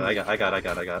one. I got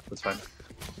it. That's fine.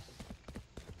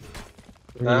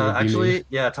 Really Actually,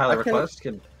 yeah, Tyler I can- request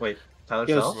can wait. Tyler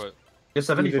Yes. sell. What? You have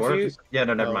 74. Steve, if Yeah,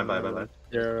 no, never mind. Bye.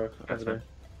 You're That's over there.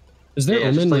 Is there Yeah,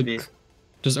 just Omen play like? B.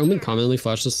 Does Omen commonly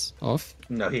flash this off?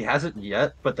 No, he hasn't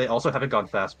yet, but they also haven't gone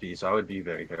fast B, so I would be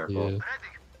very careful. Yeah.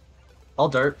 I'll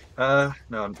dart.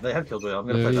 No, they have killed Will. I'm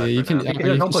gonna No, play yeah, that. you for can- now. yeah, you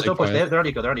Don't can push, stay don't push. quiet. They're on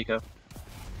eco. They're on eco.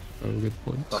 Oh, good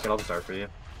point. Fuck it, I'll just start for you.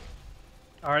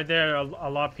 Are there a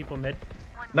lot of people mid?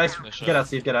 Nice. Nice shot. Get out,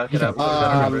 Steve. Get out. Get out.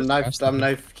 I'm knifed. I'm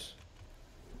knifed.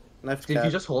 Knifed Steve, if you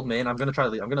cat. just hold main, I'm gonna try to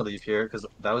leave. I'm gonna leave here because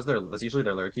that's usually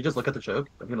their lurk. You just look at the choke.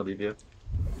 I'm gonna leave you.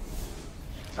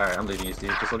 All right, I'm leaving you,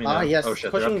 Steve. Just let me know. Ah, yes. Oh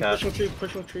shit, they're Pushing, up cat.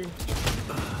 pushing tree.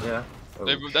 Yeah. Oh,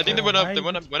 I think they went up. They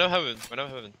went up heaven. Went up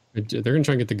heaven. They're gonna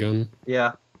try and get the gun.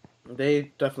 yeah.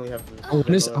 They definitely have. Oh,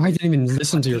 I didn't even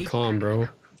listen to your comm, bro.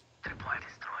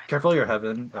 Careful your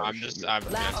heaven. Oh, I'm shit. just.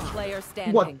 Last player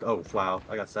standing. What? Oh wow,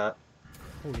 I got sat.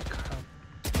 Holy crap.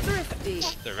 Thrifty.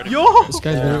 They're ready. Yo!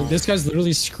 This guy's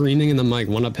literally screaming in the mic,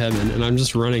 one up heaven, and I'm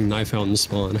just running knife out and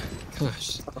spawn.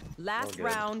 Gosh. Last good.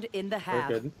 round in the We're half.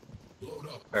 good. All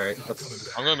right,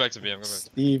 let's. I'm going back to B. I'm going back.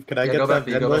 Steve, could I Yeah, get go that back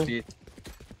B. Go Vandal? back B.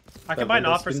 I can That buy an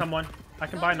Vandal off for skin? someone. I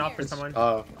can buy an off for someone.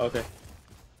 Oh, okay.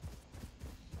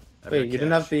 I've Wait, got you didn't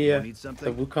cash. have the You need the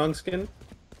something? Wukong skin?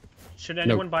 Should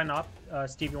anyone buy an off?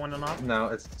 Steve, you want an off? No,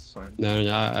 it's fine.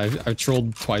 No, I've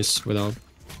trolled twice without.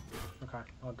 Okay,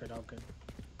 all good, all good.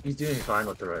 He's doing fine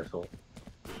with the rifle.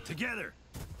 Together.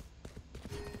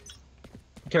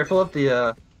 Careful of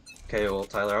the KO ult,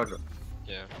 Tyler. I would...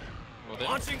 Yeah. Well, they,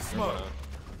 Launching smoke.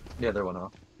 Yeah, they're one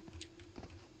off.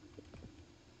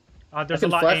 I There's a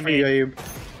can lot flash A for you. Are main. you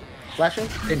flashing?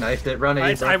 They knifed it. Run A.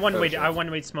 I bro. one Oh, way. shit. I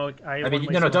one way smoke. I mean,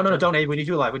 no, don't A. We need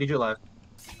you alive. We need you alive.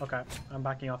 Okay, I'm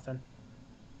backing off then.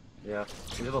 Yeah,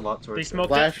 we have a lot towards. They you. smoked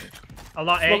Flash. a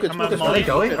lot. Smoke A. it, I'm smoke a it, Are molly. they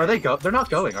going? Are they go? They're not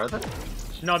going, are they?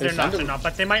 No, they're They not. sounded- They're not.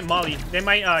 But they might molly. They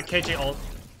might KJ ult.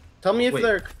 Tell me if Wait.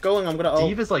 they're going. I'm gonna ult.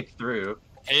 Steve is like through.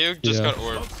 Ayuk just Yeah. got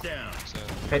orb. Smoke's down. So.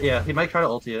 Hey, yeah, he might try to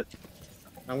ulti it.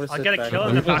 I'm gonna I'll sit get a back. kill I'm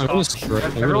and then back gonna off. stay right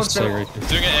Everyone's here.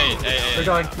 Doing it A. They're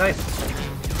going. Nice.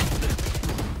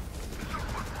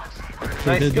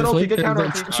 Nice. They- Good they ulti. flanked Good it, counter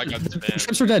but ulti. I got this man.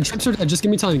 Trips are dead. Trips are dead. Just give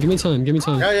me time. Give me time. Give me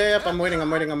time. Yeah, yeah, yeah. I'm waiting. I'm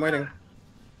waiting. I'm waiting.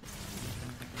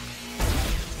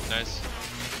 Nice.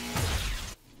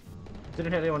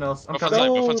 Didn't hit anyone else. I'm Both on coming. side,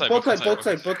 No, both on side, both both on side, side, both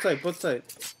side, both both side, both side.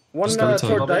 One Just give me time.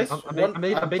 sword I'm dice. baiting- I'm One.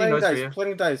 baiting- I'm I'm baiting playing noise for dice. you.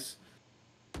 Playing dice.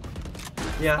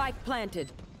 Yeah, Spike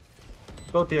planted.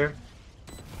 both here.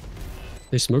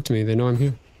 They smoked me. They know I'm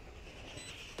here.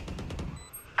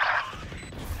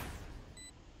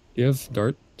 Do you have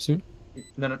dart soon?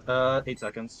 No, 8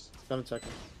 seconds. 7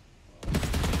 seconds.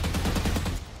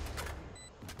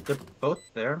 They're both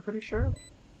there, I'm pretty sure.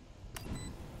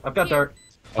 I've got dart.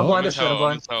 I'm Oh, blind as shit. I'm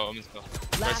blind.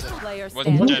 Last player Both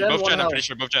standing. gen, Gen, both one gen, I'm health. pretty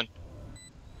sure, both gen.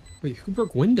 Wait, who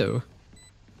broke window?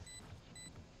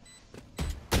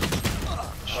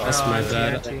 That's my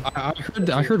bad. TNT.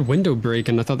 I heard window break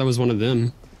and I thought that was one of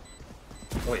them.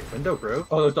 Oh, wait, window broke?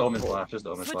 Oh, there's the Omen Flash. There's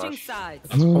the Omen Switching Flash.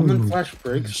 sides. Omen Flash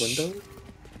breaks window?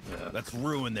 Yeah. Let's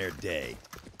ruin their day.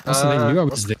 Also, they knew I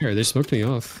was there. They smoked me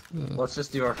off. Let's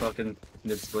just do our fucking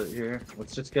mid split here.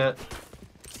 Let's just get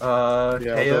Yeah,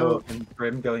 KO and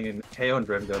Brim going in. KO and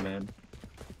Brim go man.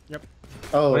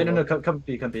 Oh, Wait, no, come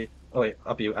B, come B. Oh wait,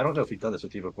 up B. I don't know if we've done this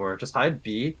with you before. Just hide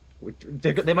B.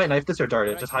 They might knife this or dart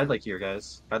it. Just hide like here,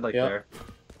 guys. Hide like Yeah. there.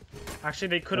 Actually,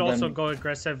 they could And also then- go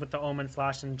aggressive with the Omen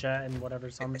Flash and Jet and whatever.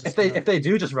 So I'm just If they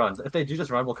do just run. If they do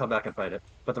just run, we'll come back and fight it.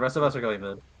 But the rest of us are going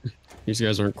mid. These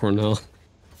guys aren't Cornell.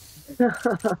 Yeah.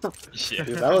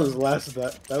 Dude, that was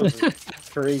that was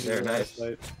crazy. Very last nice.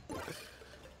 night.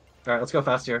 All right, let's go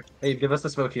fast here. Hey, give us the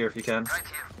smoke here if you can.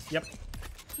 Yep.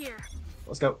 Here.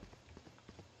 Let's go.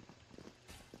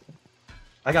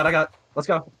 I got. Let's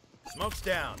go. Smoke's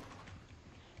down.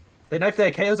 They knifed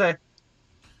A. KO's A.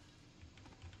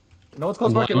 No one's close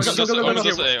I'm market. blind. Let's go. Omen's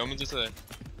just A, Omen's just A.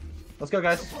 Let's go,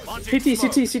 guys. Launching CT,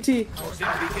 smoke. CT.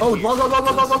 Oh,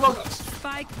 long.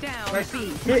 Spike down. Nice.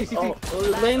 B. Hey, CT. Oh,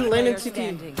 lane Player in CT.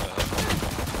 standing.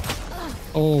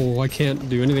 Oh, I can't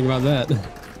do anything about that.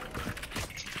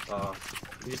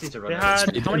 You just need to run. They it.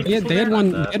 had how many They people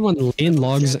had there? one lane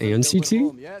logs and CT.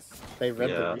 They read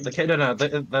Yeah, the the K. No.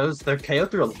 They're KO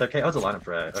through. Their KO's a lineup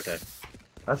for A. Okay,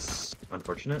 that's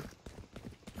unfortunate.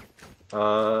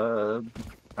 All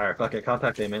right, fuck it.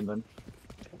 Contact A main then.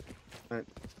 Alright.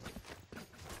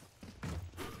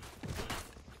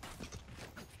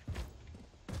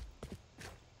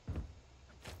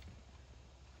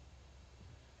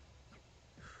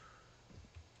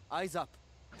 Eyes up.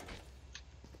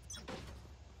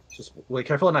 Just wait.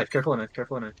 Careful of knife. Careful of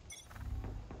knife.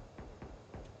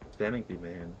 Spamming B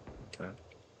man. Okay.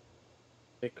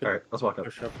 They could All right, let's walk up.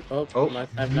 push up. Oh, Oh. nice.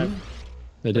 I've not.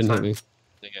 They didn't hit fine. me.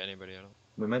 Didn't get anybody at all.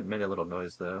 We made a little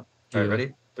noise though. All Yeah. right,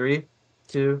 ready? 3,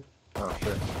 2. Oh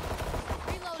shit.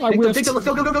 I Reloading. Take it, let's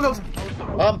go.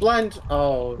 Oh, I'm blind.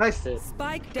 Oh, Nice. shit.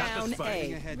 Spike down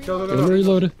A. Go. Let me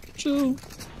reload. Chill.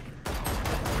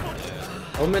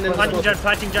 Omen and Planting Jet,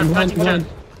 planting Jet, I'm blind, planting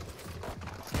Jet.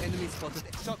 blind. Enemy spotted.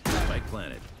 Shock. Spike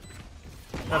planet.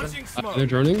 Launching smoke. They're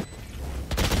droning.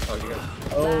 Oh, you guys.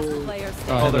 Last Oh, player Oh,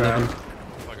 standing. they're heaven, out. heaven.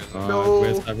 Fuck is it? No.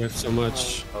 I whiffed so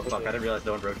much. Oh fuck! I didn't realize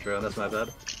no one broke drone. That's my bad.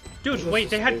 Dude, wait,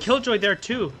 they had Killjoy there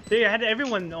too. They had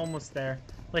everyone almost there.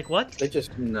 Like what? they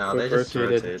just No, they just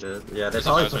rotated. Yeah, they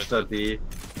probably pushed up B.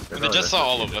 They just saw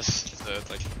all of us, so it's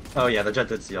like... Oh yeah, the Jet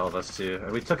did see all of us too.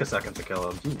 And we took a second to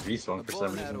kill him. He reswung for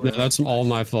some reason. Yeah, that's all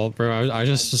my fault, bro. I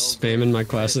just spamming my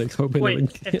classic, hoping it Wait,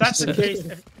 would if that's the case,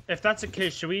 if that's the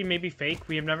case, should we maybe fake?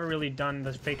 We have never really done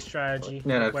the fake strategy.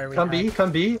 No, where we come have- B,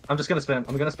 come B. I'm gonna spam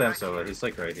Sova. He's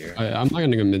like right here. I'm not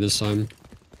gonna go mid this time.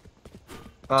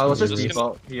 Let's just Just-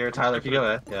 default here. Tyler, if you go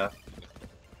A, yeah.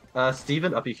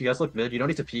 Steven, up, you guys look mid. You don't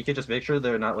need to peek it. Just make sure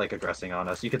they're not like aggressing on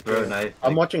us. You could throw a knife.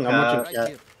 I'm watching. I'm watching. Right Yeah.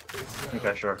 here.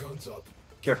 Okay, sure.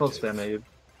 Careful of spam, Ayub.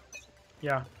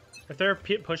 Yeah. If they're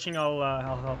pushing, I'll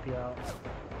help you out.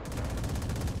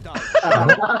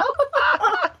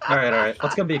 All right.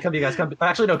 Let's come B, guys. Come B.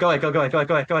 Actually, no. Go ahead. Yeah, Start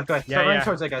running yeah.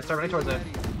 towards A, guys. Start running towards A.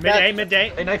 Midday,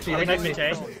 midday. They knifed me. Are They we knifed me.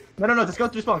 midday? No. Just go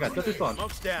through spawn, guys. Go through spawn.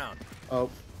 Smoke's down. Oh,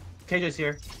 KJ's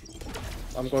here.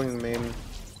 I'm going main.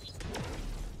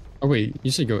 Oh wait,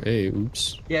 you said go A.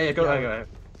 Oops. Yeah. Go ahead.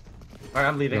 All right,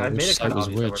 I'm leaving. Yeah, I made which it kind side of was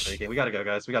obvious that we're which? faking. We gotta go,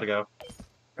 guys. We gotta go.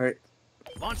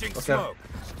 Launching Let's go. smoke.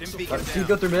 Stim beacon Steve, go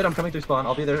down. through mid. I'm coming through spawn.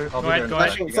 I'll be there. I'll be ahead, there. go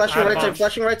ahead. You guys- Flashing right bomb.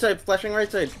 side. Flashing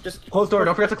right side. Just Close door.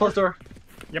 Don't forget to close door.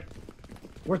 Yep.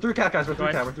 We're through cat, guys. We're through Go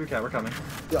ahead. cat. We're through cat. We're coming.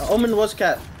 Omen was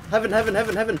cat.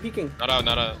 Heaven, peeking. Not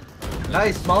out.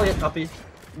 Nice. Molly it, Uppy.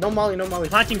 No molly.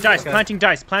 Planting dice, Okay. planting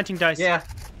dice. Yeah.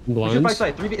 We should Blinds.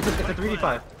 fight side. 3v. It's a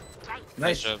 3v5. Nice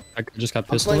Nice. job. I just got I'm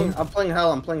pistol. playing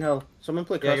hell. Someone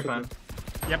play Yeah, cross you're with fine.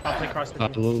 me. Yep, I'll play cross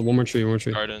with you. One more tree.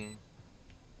 Garden.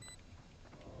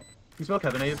 You smoke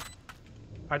heaven, Ayub.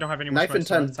 I don't have any more Knife and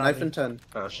smokes, 10. so Knife sadly. and 10.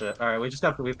 Oh shit. All right,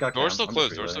 we've got. Door's still cam. I'm closed,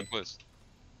 just door's still reloading. closed.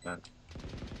 Man.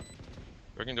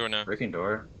 Breaking door now. Breaking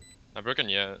door. Not broken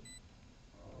yet.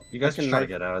 You guys can should try to knife-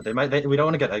 get out. We don't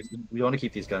want to get. We want to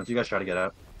keep these guns. You guys try to get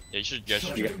out. Yeah, you should get...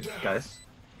 Guys.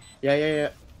 Yeah.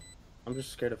 I'm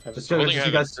just scared of heaven. Just go. Holding You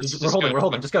heaven. guys. Just We're holding. go. We're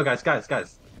holding. Just go, guys.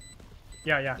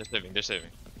 Yeah. They're saving.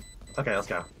 Okay, let's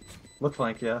go. Look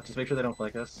flank. Yeah. Just make sure they don't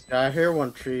flank us. Yeah, I hear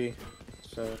one tree,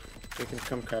 so they can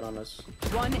come cut on us.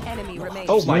 One enemy remaining.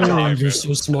 Oh my god. You're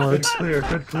so smart.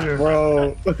 Good clear.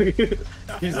 Bro.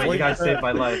 He's like, you guys saved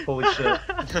my life. Holy shit.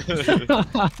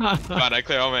 Fine, I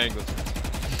clear all my angles.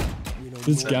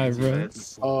 This guy, bro.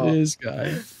 Oh, This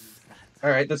guy. All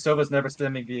right, the Sova's never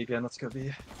stemming B again. Let's go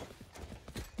B.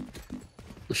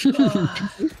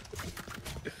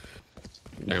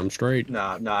 Damn straight.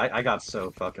 Nah, I got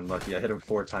so fucking lucky. I hit him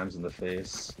 4 times in the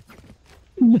face.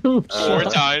 No. 4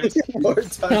 times. 4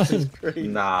 times is crazy.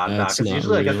 Nah, That's because not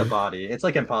usually I get the real. body. It's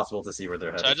like impossible to see where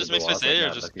their head Should I is. just in the mix walls, face A like, or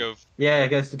nah, just lucky. go? Yeah, I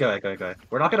guess go ahead.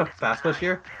 We're not gonna fast push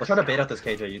here. Let's try to bait out this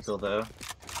KJ util though.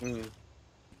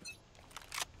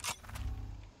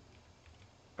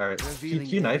 Alright, can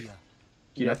you knife? Can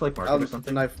you knife like market or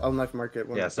something? I'll knife market.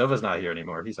 Yeah, Sova's not here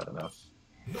anymore. He's had enough.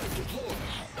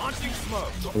 Launching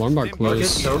smoke. Alarm bot Okay,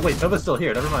 close. so wait, Sova's still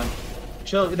here. Never mind.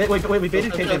 Chill. Wait, we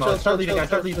baited KJ mod. Start leaving, guys.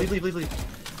 Start leave.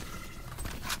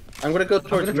 I'm gonna go I'm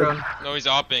towards gonna mid. drone. No, he's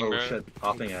opping, Oh bro. shit,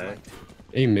 offing A.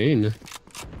 A main.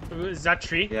 Is that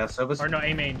tree? Yeah, Sova's. Or no,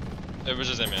 A main. It was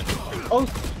just a man. Oh,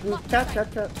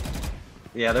 cat.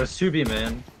 Yeah, there's 2B,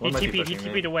 man. He One might be TP'd, he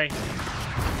pushing TP'd me. away.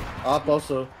 Op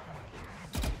also.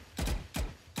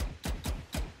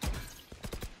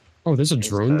 Oh, there's a He's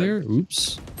drone dead. there?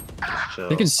 Oops. Chill.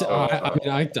 They can see. Oh, I mean,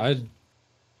 I died.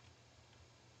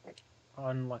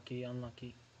 Unlucky.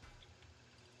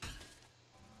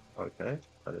 Okay,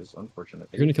 that is unfortunate.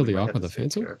 You're gonna kill the We might op have with to a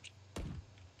save phantom?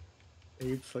 here.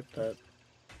 You fuck that.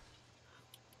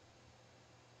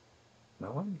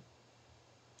 No one?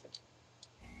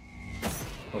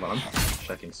 Hold on.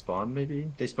 Checking spawn,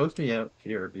 maybe? They supposed me out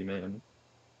here, B man.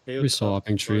 We saw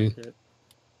opping tree.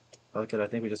 Okay, I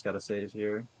think we just gotta save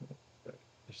here.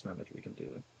 There's not much we can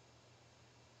do.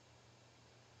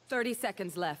 30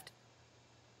 seconds left.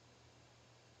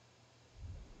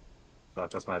 Fuck,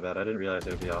 that's my bad. I didn't realize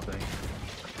it would be offing.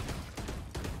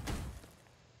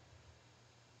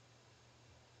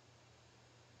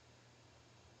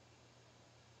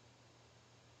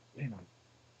 Damn.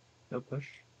 No push.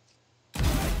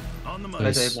 On the money.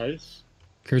 Nice. Nice.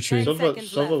 Clear tree. Ten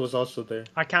seconds Sova left. was also there.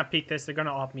 I can't peek this. They're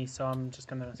gonna op me, so I'm just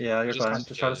gonna. Yeah, you're Just fine. have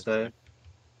Just try to to- stay.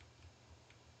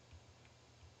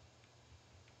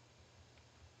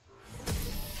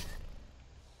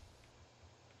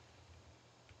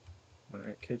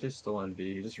 Alright, KJ's still on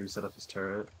B. He just reset up his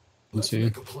turret. Let's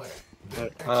see.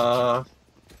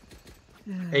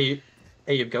 Hey,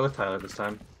 you go with Tyler this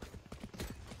time.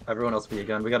 Everyone else be a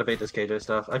gun. We gotta bait this KJ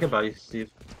stuff. I can buy you, Steve.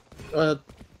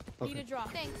 Need a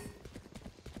drop. Thanks.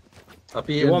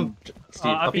 Uppy You and want-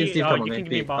 Steve. Uppy and Steve come on you me. can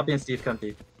give me a bomb. Uppy and Steve come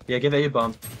B. Yeah, give A a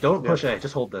bomb. Don't Yeah. push A.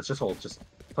 Just hold this. Just hold. Just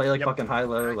play like Yep. fucking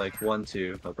high-low, like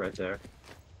 1-2 up right there.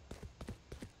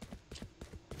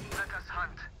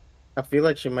 I feel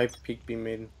like she might peek B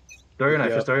main. Throw your knife.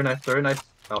 Yeah. Just throw your knife. Throw your knife.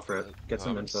 Out for it. Get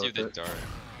some info. See with if they it. dart.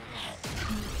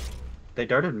 They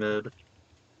darted mid. I'm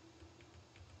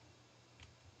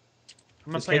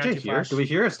gonna Is play KJ here? anti-flash. Do we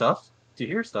hear his stuff? Do you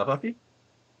hear his stuff, Uppy?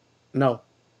 No.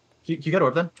 You get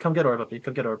orb then? Come get orb, Uppy.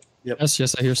 Come get orb.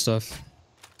 Yes, I hear stuff.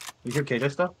 You hear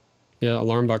KJ stuff? Yeah,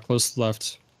 alarm bot close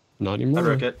left. Not I anymore.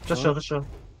 broke it. Just chill.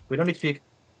 We don't need to peek.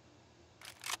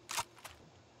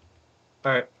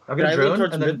 Alright, I'm Can gonna I lean drone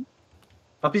towards and then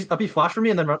Uppy flash for me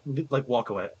and then like walk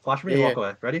away. Flash for me and Yeah, walk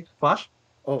away. Ready? Flash?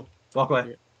 Oh. Walk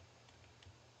away.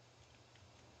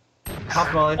 Yeah. Hop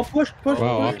volley. Oh, push. Wow,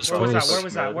 Oh, op's Where was that? close.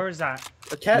 Where was that?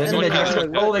 A cat Mid, and mid, One mid. tiles.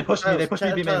 Oh, they pushed me. They pushed me.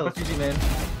 Tiles, B man. tiles. Pushed me, B man.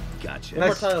 Gotcha.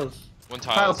 Nice. Tiles. One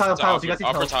Tiles, tiles. tiles. You guys see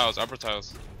Upper tiles.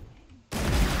 tiles.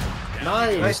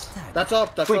 Nice. Nice. That's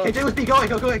up. That's Wait, up. KJ was B. Go.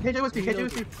 KJ was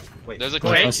B. Wait. There's a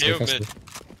Go K faster, KO mid. faster.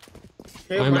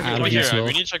 Okay, I'm market. out Over of here. heal.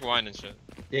 We need to check wine and shit.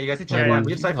 Yeah, you guys need to Yeah, check yeah. one.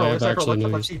 We have Cypher. I We have have Cypher. actually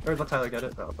Let no Steve or let Tyler get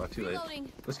it. Oh fuck, too late.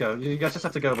 Reloading. Let's go. You guys just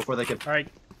have to go before they can All right.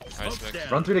 Nice, Smoke's Nick. down.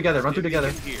 run through together. Run through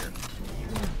together. Here.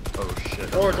 Oh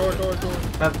shit. Door.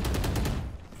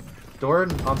 Door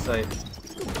on site.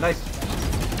 Nice.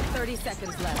 30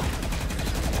 seconds left.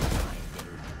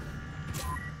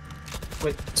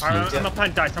 Wait. Alright, I'm Yeah.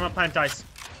 gonna plant dice.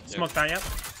 Smoke that, yep.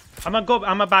 I'm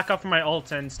gonna back up for my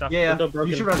ult and stuff. Yeah, Window you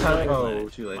broken. should run Tyler. Window Oh,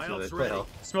 too late. My ult's Play ready. hell.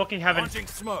 Smoking heaven. Launching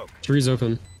smoke. Tree's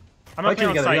open. I'm gonna Fight tree play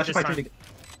on together. You site have to this fight tree time.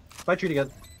 together. Fight tree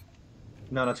together.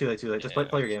 No, not too late. Just play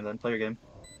your game then. Play your game.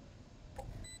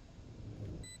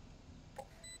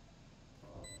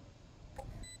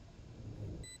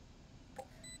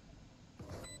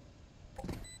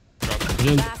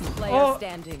 Again. Last player Oh.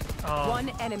 standing. Oh. One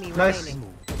enemy Nice.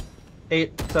 remaining.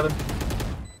 8, 7.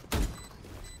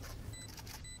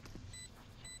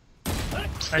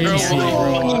 I know.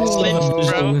 Easy,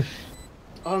 bro.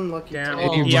 Unlucky. Damn.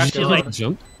 Oh, He actually, like-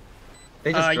 jump.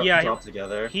 They just yeah, dropped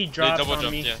together. He They dropped double on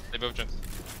jumped. me. Yeah, they both jumped.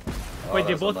 Oh, Wait, that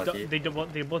they was both unlucky.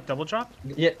 they both double drop?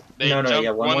 Yeah. They No, jumped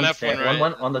yeah. One left, one right.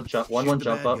 One on the jump. One Shoot the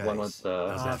jump bad up. One guys. was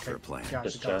How's that okay. for a plan? Gotcha,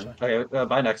 just gen. gotcha. Okay,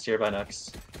 buy next here. Buy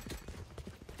next.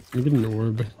 You get an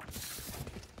orb.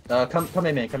 Come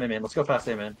in, man. Let's go fast,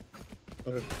 man.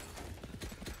 Okay.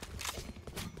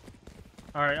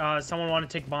 All right. Someone want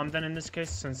to take bomb then in this case,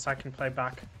 since I can play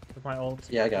back with my ult.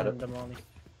 Yeah, I got and it. the molly.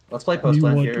 Let's play post You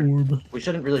plant want here. orb. We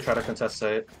shouldn't really try to contest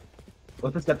site.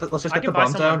 Let's just I get can the buy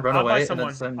bomb someone. down, run I'll away, buy and someone.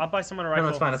 then send. I'll buy someone a No, rifle no,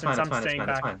 it's fine. It's since fine. It's I'm fine. It's staying fine.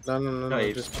 It's back. fine. No, No,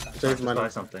 you just just save money. buy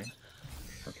something.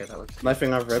 Okay, that works.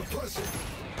 Knifing off rip.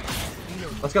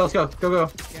 Let's go. Let's go. Go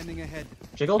go. Scanning ahead.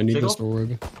 Jiggle. I need Jiggle. this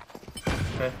orb.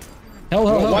 Okay. Hell,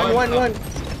 hell, hell. One.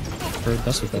 Or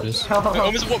that's what that is. Hell, hell, hell.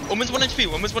 Almost 1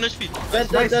 HP. Almost 1 HP.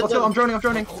 Dead, Nice. Let's go. I'm dead.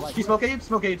 droning. You smoke aid.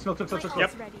 Smoke.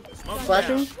 Yep.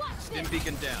 Flashing. Stim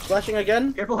beacon down. Flashing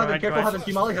again. Careful Go heaven. ahead, Careful go ahead. heaven. Can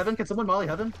you molly heaven? Can someone molly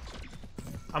heaven?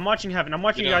 I'm watching heaven. I'm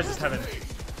watching you Yeah. guys' heaven.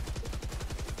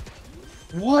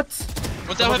 What?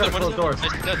 What's that heaven? What is Close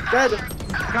that? Nice, dead. Dead.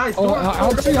 Guys. Oh, door,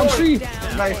 out door, tree, door. out tree.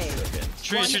 Nice.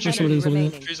 Tree. Just what it is, what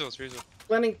it is. Trees.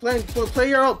 Planning. Play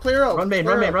your ult. Run main.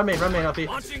 LP.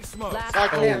 Launching smoke. Last I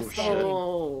player can't. standing.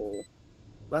 Oh.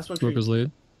 Last one. Smoke was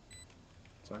laid.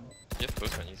 Yep,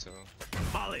 both on you, so.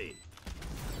 Molly.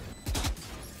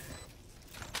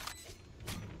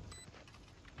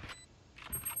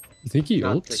 You think he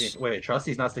Not ults? sticking. Wait, trust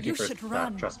he's not sticking You for should that.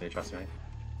 run. Trust me.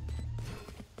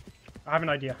 I have an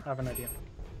idea.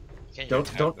 Can't Don't.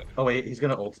 even tap them. Oh wait, he's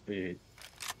gonna ult. He's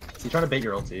trying to bait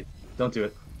your ulti. Don't do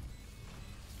it.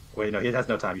 Wait, no, he has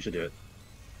no time. You should do it.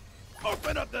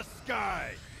 Open up the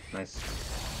sky. Nice.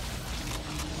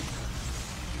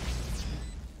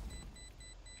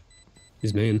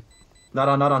 He's main. Not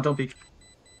on. Don't peek.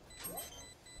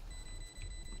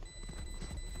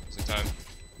 Some time.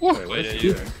 Wait, what Wait, is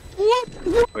you- he doing?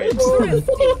 Wait.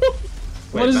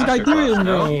 What is this guy doing,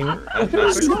 bro? What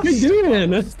is this guy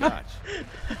doing? Scotch.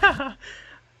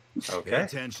 Pay Okay.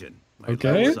 attention. Might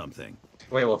Okay. learn something.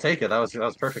 Wait, we'll take it. That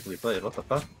was perfectly played. What the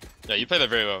fuck? Yeah, you played that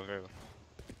very well.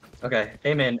 Okay,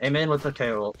 amen with the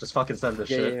KO. Just fucking send this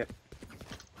shit. Yeah.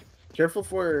 Careful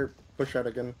for push out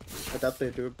again. I doubt they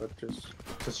do it, but just.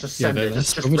 Just Yeah, send it.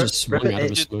 that's Just Omen rip, just rip swung it. out of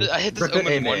his Dude, smoke. I hit this Rip it,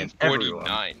 Omen amen, everyone.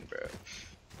 149, bro.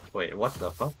 Wait, what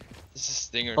the fuck? This is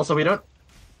Stinger. Also, we don't.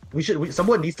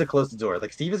 Someone needs to close the door.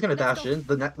 Like Steve is gonna dash in.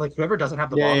 Like whoever doesn't have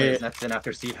the Yeah, bomb yeah, is next in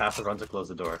after Steve has to run to close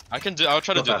the door. I'll try to Go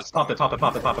do fast. this. Pop it.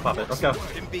 Let's go.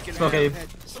 Stim beacon Smoke Abe. ahead.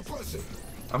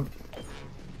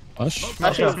 Hush.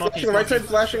 Flashing, Smoky. right side.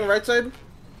 Flashing right side.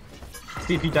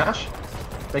 Steve, you dash.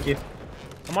 Thank you.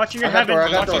 I'm watching your I got heaven. door, I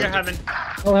I'm got watching door. your heaven.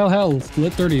 Hell.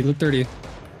 Lit 30, lit 30.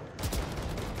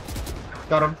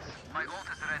 Got him.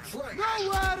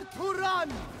 Nowhere to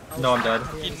run. No, I'm dead.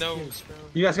 He knows, bro.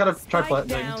 You guys gotta try Spike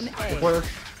things down A. before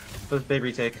the big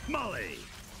retake. Molly.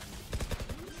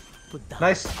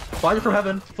 Nice. Flying from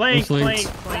heaven. Flank.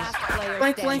 Flanked. Last player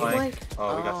Flank. standing. Flank.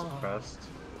 Oh, we got suppressed.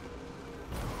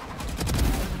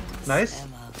 Nice.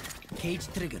 Cage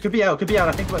triggered. Could be out.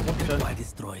 I think like 1%. Why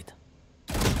destroyed?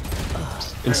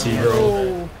 And see,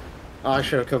 bro. Oh, I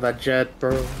should have killed that jet,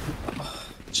 bro.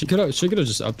 She could have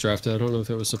just updrafted. I don't know if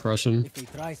it was suppression. If they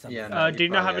try something. Yeah. No, Do you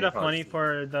not have enough probably- money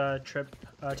for the trip,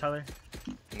 Tyler?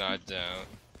 No, I don't.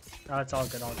 Oh, it's all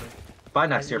good. Buy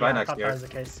next year. Yeah, Buy I next thought that year. was the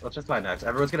case. Let's just buy next.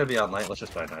 Everyone's gonna be on light. Let's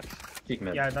just buy next. Peek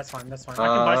mid. Yeah, that's fine. I can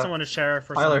buy someone to share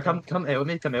for Tyler, something. come A with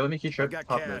me. Come A with me. Keep I trip. got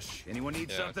Pop mid. cash. Anyone need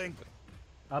Yeah. something?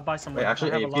 I'll buy someone. Wait,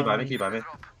 actually, I have A, a can lot you of buy me? money. Can you buy me?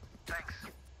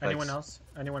 Anyone Thanks.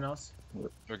 else?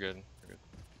 We're good.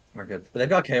 We're good. But they've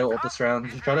got KO ult this round.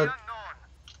 Just try to.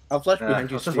 I'll flash behind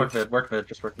you, Let's just Steve. work mid.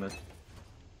 Just work mid.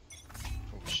 Oh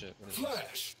shit. What is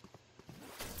this?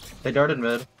 They darted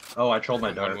mid. Oh, I trolled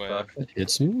my dart. One way. Fuck. That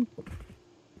hits me?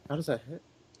 How does that hit?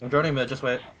 I'm droning mid. Just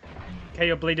wait.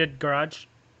 KO bleeded garage.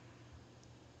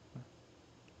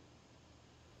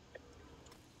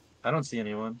 I don't see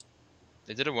anyone.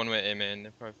 They did a one-way A main.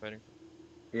 They're probably fighting.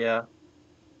 Yeah.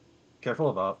 Careful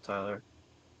about Tyler.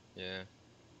 Yeah.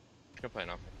 Go play an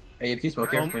offense. Hey, keep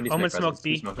smoke here. We need to Omen make smoke presence.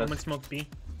 B. Keep smoke that. Omen smoke B.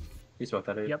 Keep smoke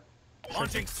that. Yep.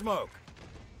 Launching smoke.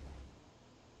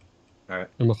 All right.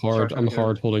 I'm Short hard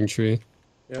term holding tree.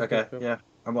 Yeah, Okay. Yeah.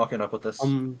 I'm walking up with this.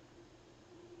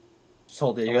 Just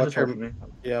hold it. You I'll guys watch are holding me.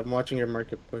 Yeah, I'm watching your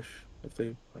market push. If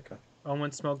they. Okay.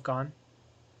 Omen smoke gone.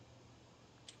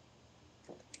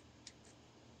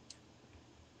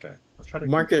 Okay. Let's try to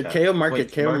Market, keep KO market,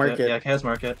 Wait, KO market. Yeah, KO's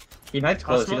market. He knifed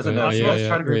close. He smoke- doesn't Yeah, know. yeah, Smoke's yeah,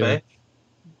 trying to group yeah. A.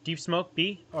 Deep smoke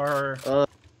B or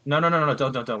No.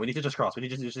 Don't. We need to just cross. We need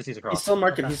to just need to He's cross. still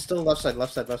market. Okay. He's still left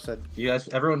side. You guys,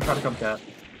 everyone try to come cat.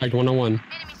 Like 1-on-1.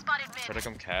 Try to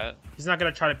come cat. he's not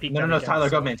gonna try to peek. No. them again, Tyler,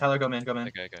 so- go main. Tyler, go main.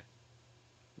 Okay.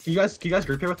 Can you guys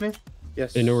group here with me?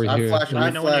 Yes. They know we're I here. Flash, I I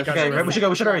know when you flash. guys Okay, are we should go.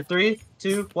 We should hurry. 3,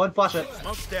 2, 1. Flash it.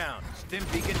 Smoke's down. Stim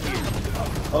beacon here.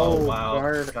 Oh, wow.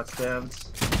 guard. Got stemmed.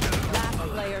 Last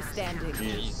player standing.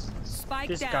 Jeez. Spike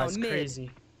This down guy's mid. crazy.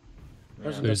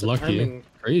 That's There's the lucky. timing.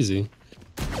 Crazy.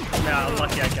 Yeah,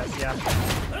 lucky I guess.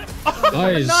 Yeah.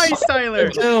 Nice. Nice, Tyler.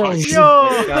 Kills.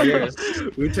 Yo. Got yours.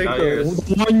 We take Got those.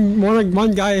 yours.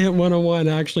 One guy hit 101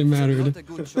 actually mattered. Not a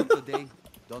good shot today.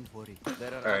 Don't worry.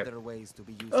 There are Alright. other ways to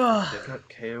be used. They've got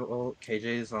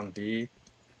KJ's on B.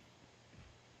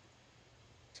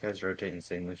 This guy's rotating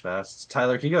insanely fast.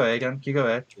 Tyler, can you go A again? Can you go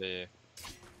A? Yeah.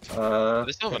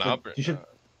 They still have an outbreak.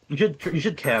 You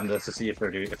should cam this to see if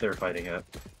they're fighting it.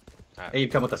 Alright.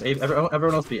 Abe, come with us. Abe,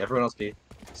 everyone else B. Everyone else B.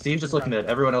 Steve, just look mid.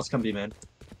 Everyone else come B mid.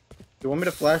 You want me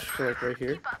to flash to like right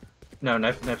here? No,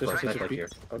 knife Just in like case you right peek? here.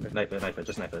 Okay. Knife it,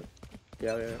 just knife it.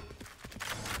 Yeah, yeah.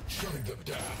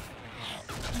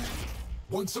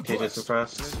 KJ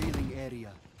suppressed. Revealing area.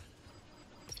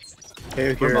 KO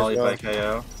We're here as mollied by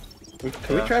well. KO.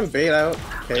 Can we try and bait out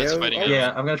It's KO? fighting Oh, out. Yeah,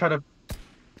 I'm gonna try to.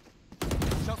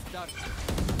 Shot down.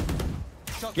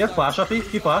 Shot You have down. flash up, you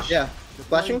flash? Yeah.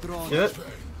 Flashing? Drone. Do it. Do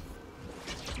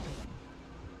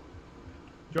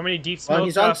you want me to deep Oh, smoke?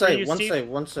 he's on for site. you, One Steve? site.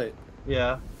 One site.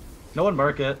 Yeah. No one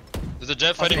mark it. There's a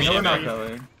jet fighting Okay, me. no, we're not man.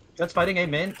 going. That's fighting A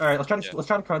main. All right, let's try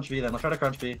to crunch B then. Let's try to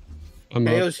crunch B. I'm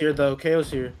up. KO's here though.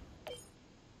 KO's here.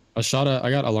 I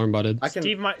got alarm butted. I can.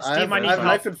 Steve might I have, need I have help.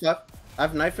 knife and 5. I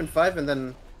have knife and 5, and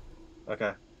then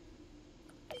Okay.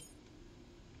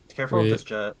 Careful with Wait. this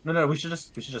jet. No, we should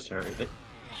just hurry.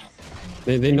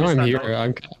 They know I'm Just here.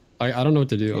 not I don't know what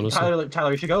to do honestly.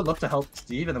 Tyler, you should go look to help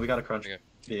Steve, and then we gotta crunch Okay.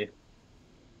 B.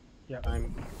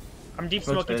 I'm deep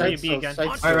Smoke's smoking fading. to you B again.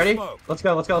 Sights All right, ready? Smoke. Let's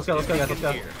go, guys. Let's go.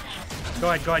 Go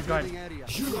ahead. Revealing area.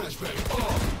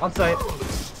 On site.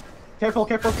 Careful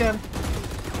again.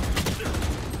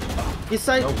 he's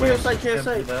sight. No KO way. sight. KO Can't do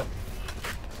sight. that.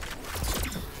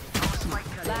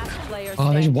 Last player Oh,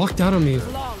 they standing. walked out on me.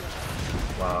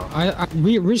 Flawless. Wow.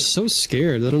 We're so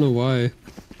scared. I don't know why.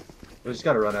 We just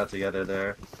gotta run out together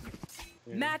there.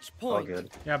 Match All point. good.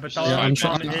 Yeah, but the Yeah, only I'm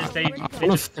problem trying. is they I want to just fit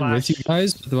with flash. you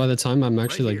guys, but by the time I'm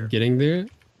actually here. like getting there,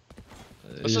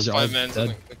 Let's just you're all 5 man.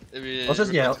 dead. Let's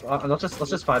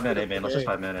just 5-man A main. Let's just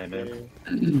 5-man A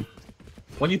main.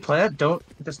 When you plant, don't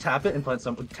just tap it and plant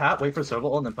some. Tap, wait for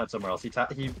Sobel, and then plant somewhere else. He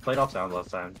played off sound last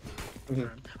time. I'm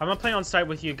gonna play on site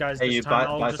with you guys Hey, this you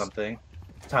time. buy something.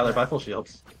 Tyler, buy full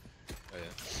shields. Oh, yeah.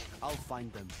 I'll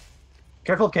find them.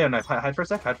 Careful of KO knife. Hide for a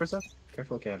sec.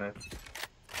 Careful of KO knife.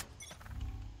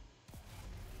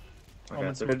 Okay,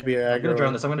 Almost so Could be I'm gonna drone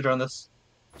aggro. this. I'm gonna drone this.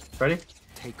 Ready?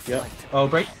 Take Yep. flight. Oh,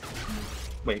 break.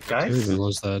 Wait, Who guys. even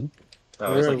was that?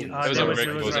 Oh, it's like It It was there was-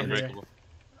 unbreakable. It was right here. unbreakable.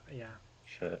 Yeah.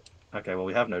 shit. Okay, well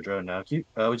we have no drone now. We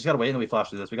just gotta wait and then we flash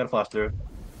through this. We gotta flash through.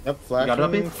 Yep. You Flashing. got it,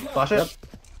 Uppy? Flash it.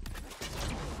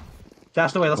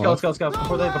 Dash away. Let's go.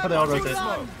 Before they all rotate.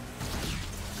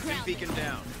 Stim beacon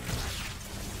down.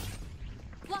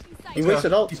 Blocking sight. He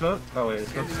wasted ult. You smoke? Oh wait,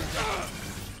 it's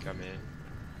Got me.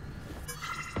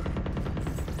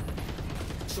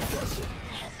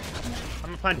 I'm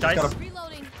gonna plant dice. gotta-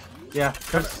 Reloading. yeah.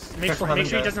 Make sure he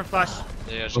doesn't flash.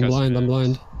 Yeah, just I'm got blind. some- I'm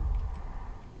blind.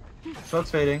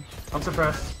 Smoke's fading. I'm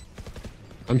suppressed.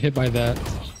 I'm hit by that.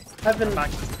 Heaven. Back.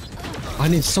 I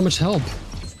need so much help.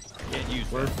 Can't use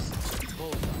that.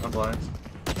 Whoops. I'm blind.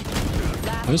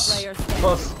 Last Nice. player standing.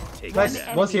 Close. Take Nice.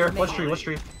 that. One's here. One's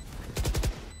tree.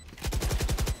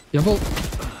 Yeah, well,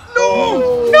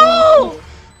 No!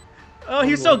 Oh,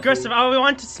 he's so aggressive. Oh, we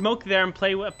want to smoke there and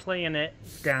play in it.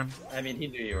 Damn. I mean, he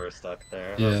knew you were stuck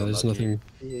there. yeah, That's there's unlucky.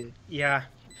 nothing. Yeah.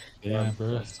 Yeah,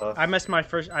 bro. That's tough. I missed my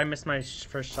first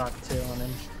shot too on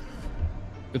him.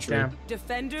 Good try. Damn.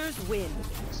 Defenders win.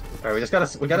 All right,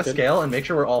 we gotta scale and make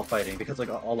sure we're all fighting because like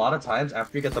a lot of times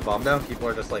after you get the bomb down, people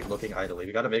are just like looking idly.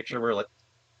 We gotta make sure we're like,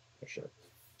 oh shit,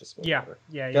 just Yeah. whatever.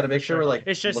 Yeah. Gotta for make sure we're like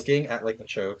It's just looking at like the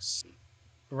chokes.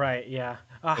 right. Yeah.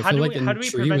 I How feel do like we in how do we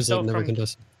tree prevent was like though never from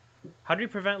contested. how do we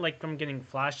prevent like from getting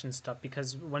flash and stuff?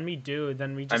 Because when we do,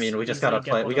 then we just I mean, we just easily gotta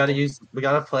get play. vulnerable. We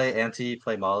gotta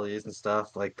play mollies and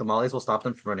stuff. Like the mollies will stop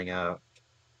them from running out.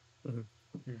 Mhm.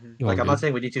 Like Oh, I'm not good.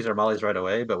 saying we need to use our mollies right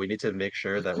away, but we need to make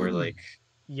sure that we're like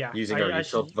Yeah. using our I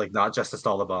refill, should, like not just to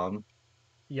stall the bomb.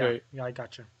 yeah. Right. Yeah. I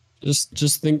gotcha.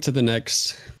 Just think to the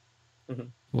next. Mhm.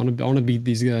 I wanna beat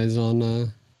these guys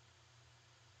on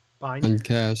Bind.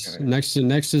 cast. Alright.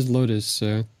 Next is Lotus.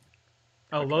 So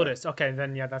Oh, Lotus. Okay,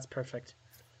 then yeah, that's perfect.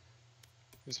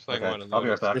 Who's playing Okay, one in I'll be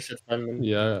right back. This is 5 minutes.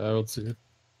 yeah, I will see.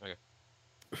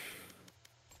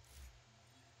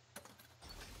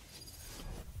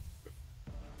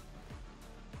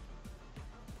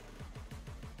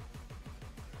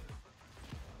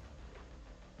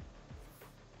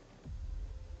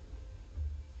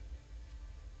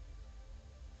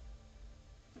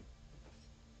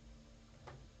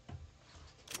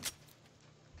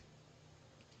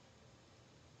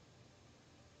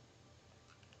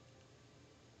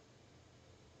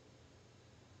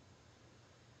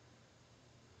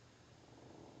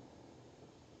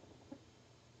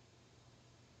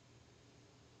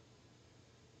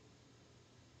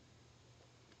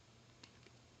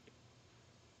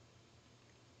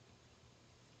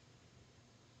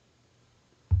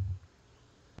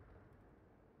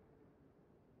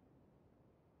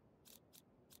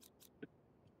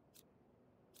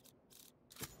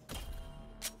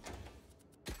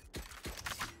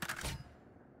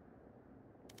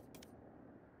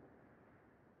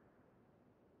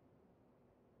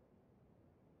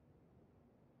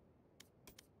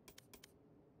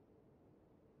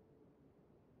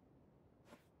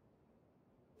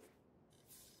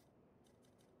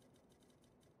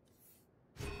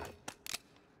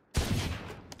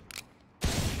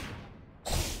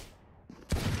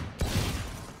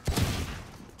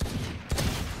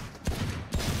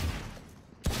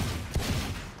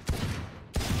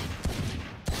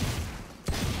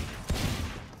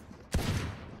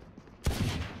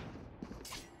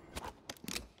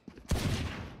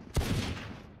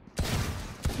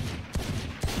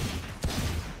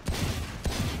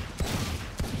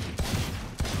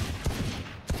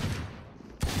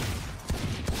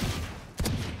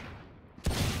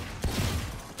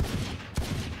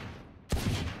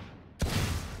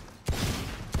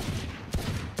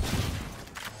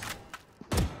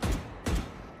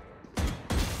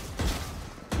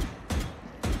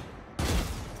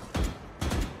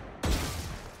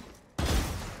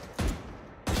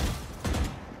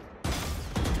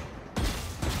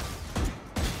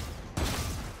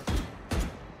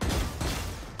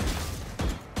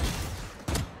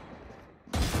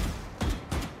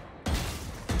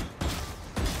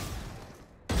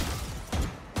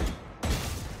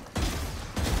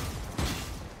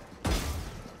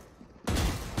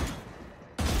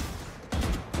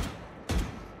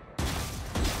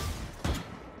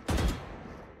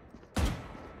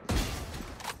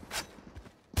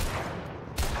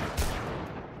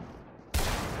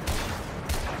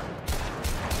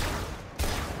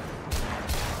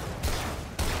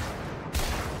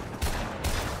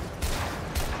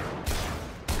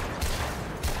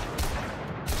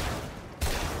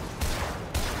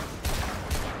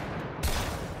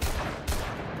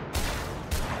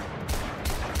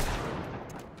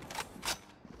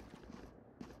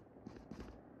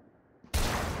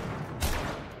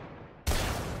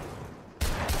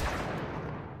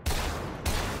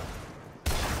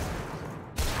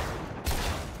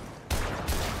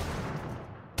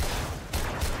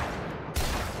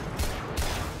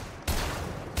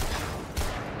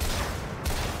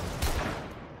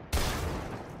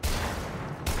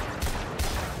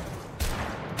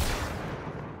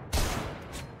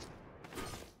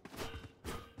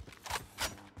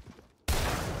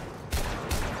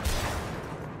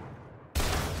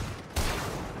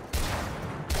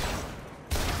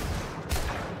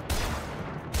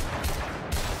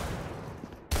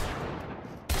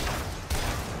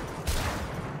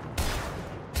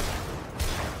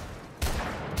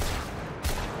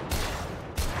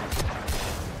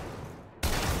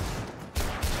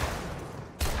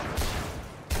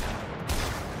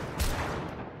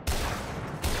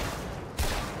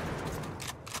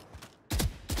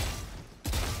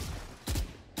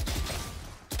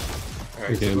 All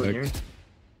right, Okay, so I'm here.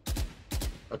 back.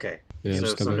 Okay. Yeah, so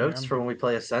just got some back. notes for when we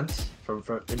play Ascent from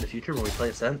in the future when we play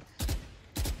Ascent.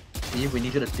 B, we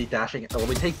need you to be dashing. When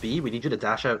we take B, we need you to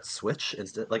dash out switch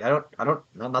instead. Like I'm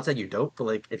not saying you don't, but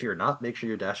like if you're not, make sure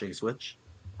you're dashing switch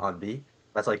on B.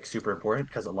 That's like super important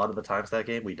because a lot of the times that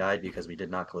game we died because we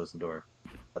did not close the door.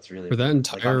 That's really For that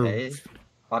important. Like entire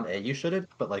on A you shouldn't,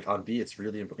 but like on B it's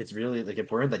really like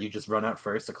important that you just run out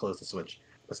first to close the switch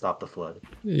to stop the flood.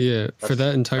 yeah, for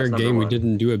that entire That's number game we one.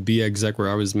 didn't do a B exec where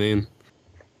I was main.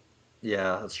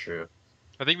 Yeah, that's true.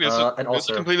 I think we also, And we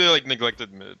also also completely like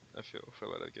neglected mid. I feel for a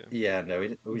lot of the game. yeah, no,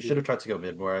 we should have tried to go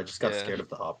mid more. I just got Yeah. scared of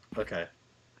the op. Okay.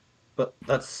 But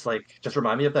that's like, just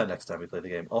remind me of that next time we play the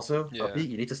game. Also, Yeah.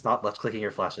 you need to stop left clicking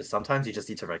your flashes. Sometimes you just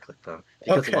need to right click them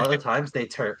because a lot of the times they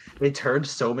turned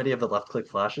so many of the left click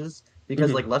flashes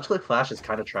because like left click flash is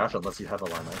kind of trash unless you have a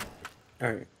lineup.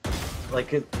 Alright. Like,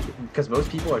 because most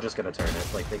people are just gonna turn it.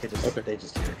 Like they could just they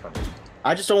just hear it coming.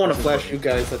 I just don't want to That's flash you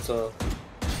guys, that's all.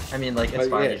 I mean, like it's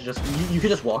fine. Yeah. You can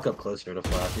just walk up closer to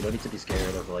flash. You don't need to be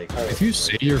scared of like. If you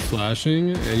say you're flashing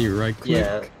and you right click,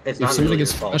 yeah, it's if not somebody really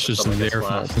gets your fault flashed, if it's someone gets their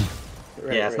flashed. fault.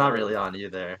 Right, Yeah, it's not right. really on you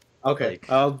there. Okay, Like,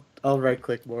 I'll right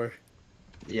click more.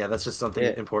 yeah, that's just something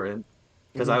Yeah. important.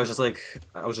 Because I was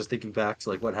just thinking back to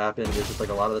like what happened. It's just like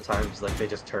a lot of the times like they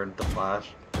just turned the flash,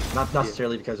 not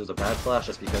necessarily because it was a bad flash,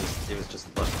 just because it was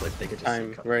just left click. They could just see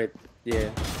it coming. Right, yeah.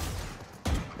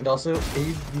 And also,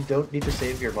 you don't need to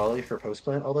save your volley for post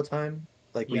plant all the time.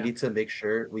 Like we Yeah. need to make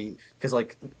sure because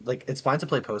like it's fine to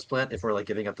play post plant if we're like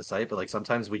giving up the site, but like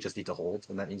sometimes we just need to hold,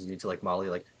 and that means you need to like molly.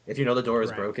 Like if you know the door is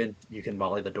Right. broken, you can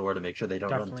molly the door to make sure they don't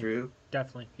run Definitely. through.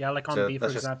 Definitely. Yeah, like on So B, for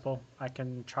that's just- example, I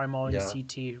can try mauling Yeah.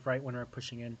 CT right when we're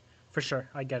pushing in. For sure,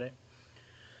 I get it.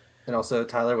 And also,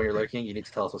 Tyler, when you're lurking, you need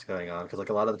to tell us what's going on because like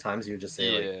a lot of the times you would just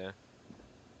say like. Yeah.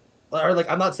 Or like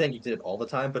I'm not saying you did it all the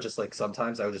time, but just like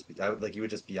sometimes I would like you would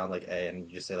just be on like A and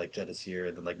you just say like Jet is here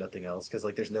and then like nothing else because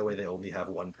like there's no way they only have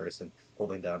one person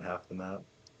holding down half the map.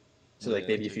 So like Yeah,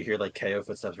 maybe if you hear like KO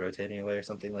footsteps rotating away or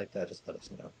something like that, just let us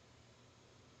know.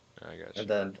 I got you. And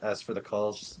then as for the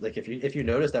calls, just like if you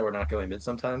notice that we're not going mid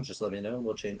sometimes, just let me know and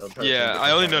we'll change. I'll try to Yeah, change it I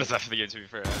to only Tyler. noticed after the game, to be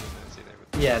fair. I didn't see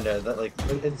that. Yeah, no, that like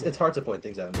it's hard to point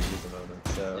things out in the heat of the moment,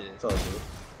 so Yeah. it's all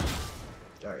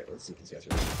good. All right, let's see if these guys are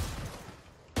ready.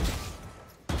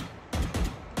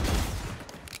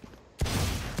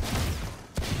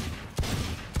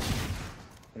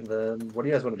 And then, what do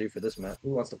you guys want to do for this map?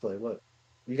 Who wants to play what?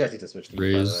 You guys need to switch teams, by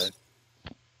the Raise.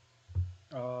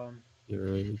 way. You're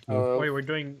right. Wait, we're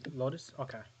doing Lotus?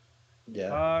 Okay.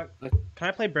 Yeah, Can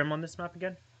I play Brim on this map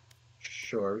again?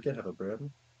 sure, we can have a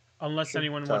brim. Unless Sure.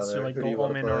 anyone wants to Tyler, like who do you go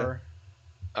wanna Omen play? or...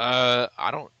 I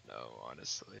don't know,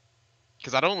 honestly.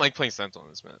 Because I don't like playing Sentinel on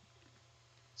this map.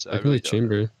 So I really play don't.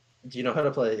 chamber. Do you know how to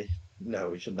play? No,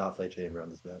 we should not play chamber on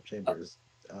this map. Chamber is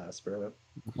ass, bro.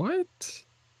 What?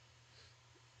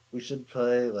 We should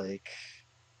play like.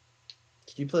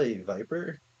 Can you play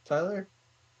Viper, Tyler?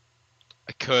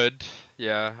 I could.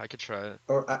 Yeah, I could try it.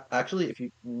 Or actually, if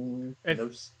you.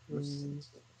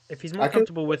 If he's more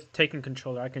comfortable with taking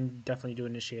controller, I can definitely do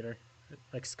Initiator.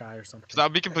 Like Sky or something. Because I'll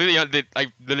be completely I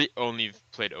literally only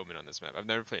played Omen on this map. I've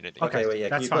never played anything. Okay, wait, yeah.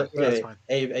 That's Can you fine. play, That's wait, fine.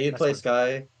 A, you That's play fine.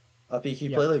 Sky. Uppy, can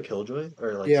you Yeah. play like Killjoy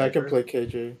or like? Yeah, I can Cypher? play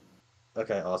KJ.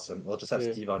 Okay, awesome. We'll just have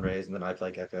Yeah. Steve on Rays and then I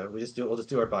play Gecko. We'll just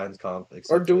do our binds comp. Or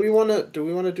except do we with-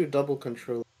 wanna do double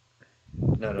control?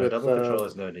 No, with, double control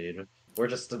is no need. We're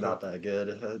just not that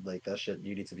good. Like that shit,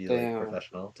 you need to be like Damn.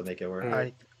 professional to make it work.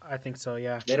 Alright. I think so,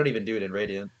 yeah. They don't even do it in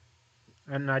Radiant.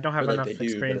 And I don't have Or, like, enough they do, but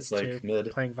experience it's, like, to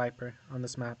mid. playing Viper on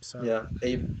this map, so... Yeah,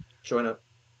 Abe, join up.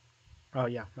 Oh,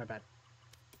 yeah, my bad.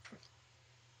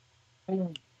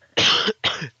 All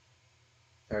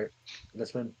right,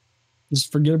 let's win.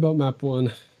 Just forget about map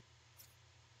 1.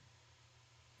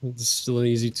 It's still an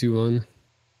easy 2-1.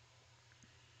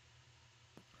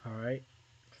 Alright.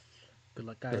 Good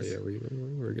luck, Oh guys. yeah,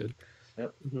 we're good.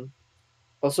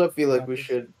 Also, I feel like we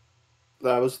should.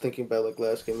 I was thinking about like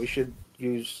last game. We should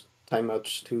use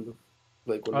timeouts too.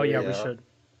 Like when Oh, yeah, we Yeah. should.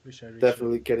 We should.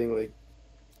 definitely getting like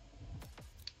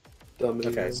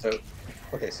dominated.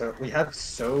 Okay, so we have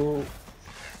so.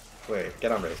 Wait,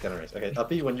 get on race. Okay,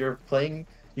 Uppy, when you're playing,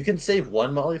 you can save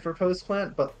one molly for post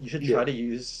plant, but you should try to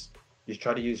use. You should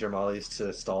try to use your mollies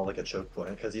to stall like a choke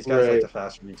point because these guys like Right. to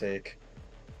fast retake.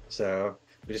 So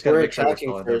we just gotta We're make sure we're attacking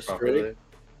stalling them first, properly. right?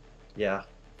 Yeah.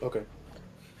 Okay.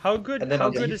 How good? And then How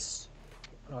on good the- is?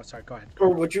 Oh, sorry. Go ahead. Or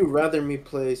would you rather me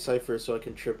play Cypher so I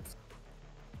can trip?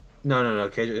 No.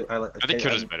 KJ, I think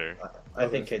Killjoy's better. I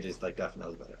think KJ's like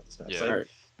definitely better at this match. Yeah. So,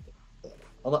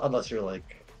 Alright. unless you're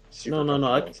like super No.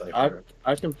 comfortable in Cypher.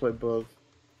 I can play both.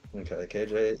 Okay,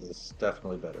 KJ is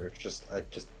definitely better. I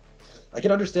I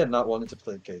can understand not wanting to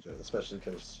play KJ, especially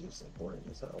because she's like boring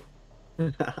as hell.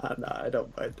 Nah, I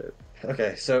don't mind it.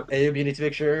 Okay, so Ayub, you need to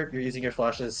make sure you're using your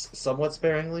flashes somewhat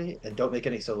sparingly, and don't make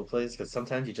any solo plays, because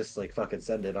sometimes you just like fucking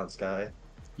send it on Sky.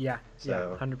 Yeah,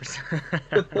 So-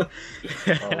 100%.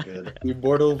 All good.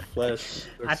 Immortal flash.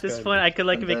 At this point, I could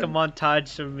like make a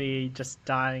montage of me just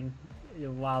dying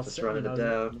while Just running it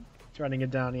down. running it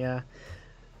down. Yeah,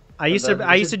 I And used then to we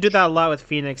I used to should- do that a lot with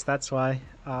Phoenix. That's why.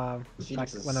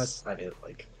 Phoenix Back when I was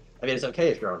I mean, it's okay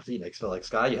if you're on Phoenix, but like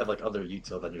Sky, you have like other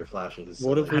util than your flashes.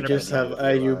 What if we like, just have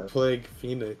depending on IU your playing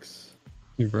Phoenix?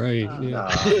 You're right. Uh, Yeah. Nah,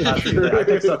 I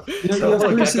think so. Yeah, Solo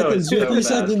 30 Gecko seconds. is so 30 bad,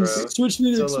 seconds. bro. Switch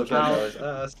Phoenix. Solo Gecko is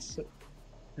ass.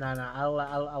 No,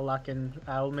 I'll lock in.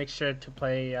 I'll make sure to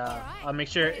play. I'll make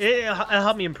sure it'll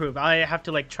help me improve. I have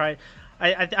to like try.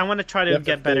 I want to try to have to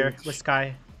get better think. with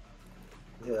Sky.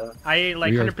 Yeah. I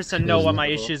like We are 100% know what my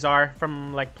terrible. issues are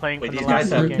from like playing Wait, from these the last guys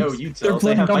few have games. no util. They're They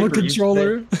playing have double Viper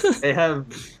controller. They have.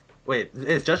 Wait,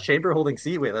 is just Chamber holding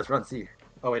C? Wait, let's run C.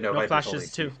 Oh wait, no, No Viper's flashes, holding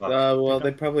C. too. Fuck. Well,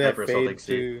 they probably have Viper's holding fade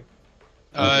C. too.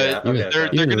 Yeah, okay, They're- They're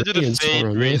okay. gonna do the Even fade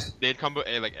Sauron, raid, man. they'd combo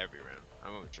A like every round.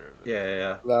 I'm not sure. But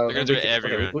Yeah. Well, They're gonna do it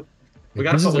every Okay, round. we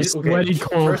gotta This is focus. a sweaty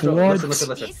comp, First, what?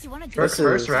 listen. Yes, you wanna do First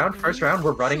This is- round,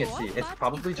 we're running at C. It's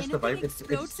probably just the Viper. It's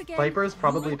Vipers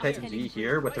probably playing B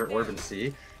here with their orb in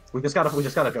C. We just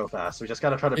gotta go fast. We just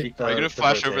gotta try to beat the. Are you gonna the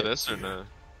flash rotate. over this or no?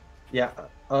 Yeah.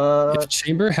 If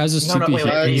Chamber has a no, CP wait,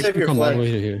 here, wait, you save can your come all the flash.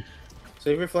 way to here.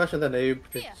 Save your flash and then AU.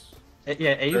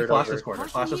 Yeah, AU Third flash over. this corner.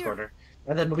 Flash Flash this here. corner.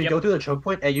 And then when we Yep. go through the choke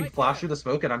point, AU flash through the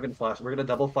smoke, and I'm gonna flash. We're gonna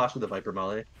double flash through the Viper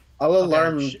molly. I'll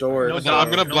alarm sh- doors. no No, I'm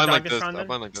gonna No blind dog like this this. round I'll then?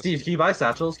 blind like this. Steve, can you buy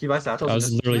satchels? Can you buy satchels? I was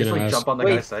And literally just gonna like, ask. jump on the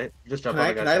Wait. guy's site. Just jump Can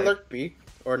on I the guy's site. lurk B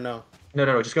or no?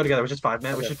 No, just go together. We're just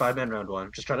 5-man. We Okay. should 5-man round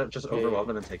one. Just try to overwhelm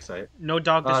them and take site. No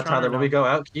dog this round. Tyler, or when no? we go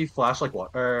out, can you flash like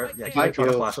what? Or yeah, can you try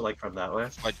to flash it like from that way?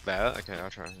 Like that? Okay, I'll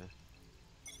try.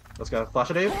 Let's go. Flash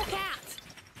it, Dave.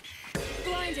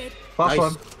 Blinded. Flash Nice.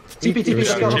 one. TP, let's go,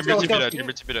 let's go, Chamber let's TP go. that,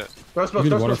 Chamber TP that. Throw smoke, You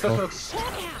throw can smoke, throw waterfall. smoke.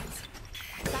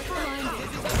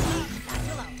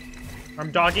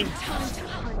 I'm dogging.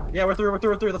 Yeah, we're through,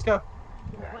 let's go.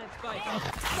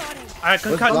 Alright,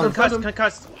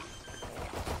 concussed.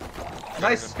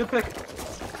 Nice, good pick.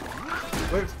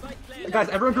 Wait, guys,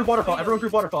 everyone group waterfall, everyone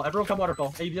come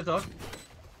waterfall. Hey, you get dog?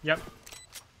 Yep.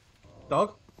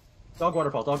 Dog? Dog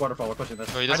waterfall, we're pushing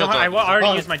this. No, he I doesn't know. I have already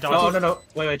Oh, used my dog. No.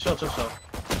 Wait, chill.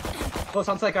 Close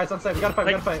on site, guys, on site. We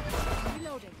gotta fight.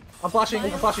 I'm flashing,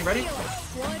 ready?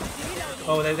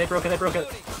 Oh, they broke it.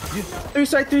 You, Three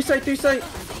site.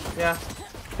 yeah.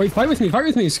 Wait, fight with me,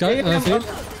 Sky. Fade.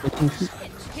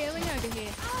 Healing over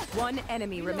here. One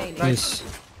enemy remaining. Nice.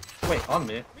 Wait, on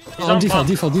me. He's Oh, on default.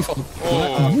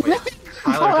 Oh, Wait,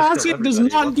 Tyler just killed does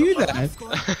everybody. not do that.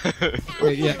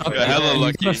 Wait, yeah, Uppy, Yeah, hella you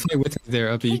lucky. gotta fight with me there,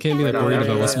 Uppy. You can't be that Yeah, worried yeah,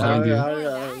 about what's yeah, behind you.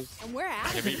 And we're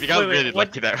out. Yeah, we got Wait, really what-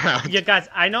 lucky that round. Yeah, guys,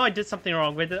 I know I did something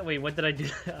wrong. Wait, what did I do?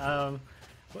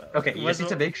 Okay, you was- just need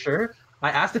to make sure. I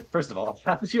asked if, first of all,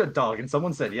 if you had dog, and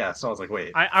someone said yes, so I was like,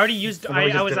 wait. I already used. And then we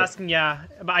I just was did it. asking, yeah,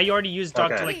 but I already used dog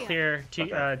to Okay. like clear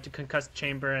Okay. to concuss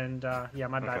chamber and yeah,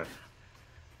 my bad. Okay.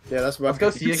 Yeah, that's Let's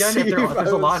go see again. If there's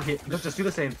a lot here, just do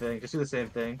the same thing.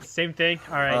 Same thing.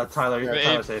 All right. Tyler, Yeah.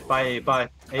 Tyler, say bye. A Bye.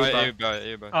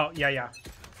 bye. Oh yeah.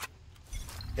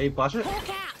 Hey, flash it.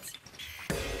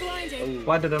 Blinded.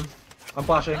 Blinded him. I'm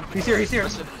flashing. He's here. He's still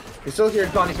here.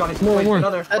 He's gone. More, Wait, more.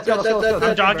 another. Let's go.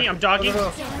 I'm jogging.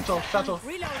 Satchel.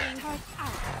 Reloading.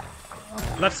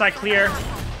 Left side clear.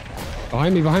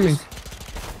 Behind me. He's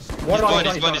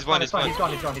gone. He's blind. He's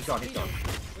gone.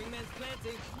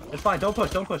 It's fine. Don't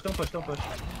push. Can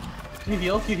you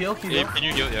heal? Yeah, can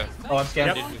you heal? Yeah. Oh, I'm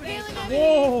scanned. Yep.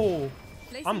 Whoa!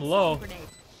 I'm low.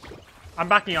 I'm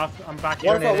backing off.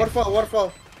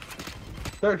 Waterfall.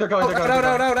 They're going.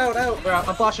 Out.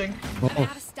 I'm flashing. Oh,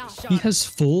 Gotta stop. he has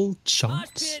full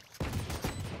shots.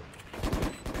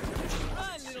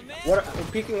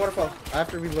 Peeking waterfall. I have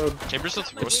to reload. Chamber's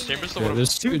still Yeah,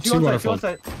 there's two Two on waterfall.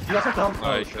 site. You guys have to help.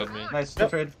 Oh, he killed me. Nice. Good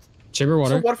trade. Chamber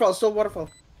water. Still waterfall.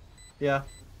 Yeah.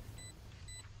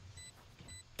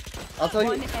 I'll tell you.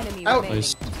 One enemy Out. remaining.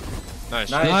 Nice. Nice.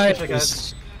 Nice. Good shit,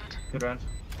 guys. Nice. Good round.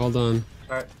 Well done.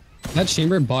 Alright. That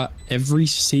chamber bought every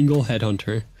single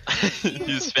headhunter.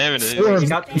 He's spamming it. Four He's You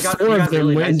got Four of them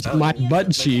really went nice into my values.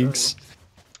 butt cheeks.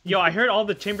 Yo, I heard all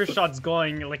the chamber shots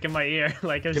going like in my ear.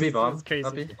 Like it was, Give me it bomb. was crazy.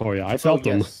 Uppy. Oh yeah, I felt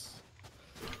them. Yes.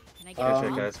 Can I Good get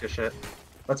shit, guys. Good shit.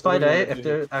 Let's fight A. If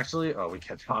they're actually, oh, we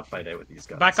cannot fight A with these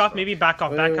guys. Back off, so- maybe back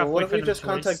off. Back off. What Wait if for we them just to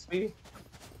race. contact B?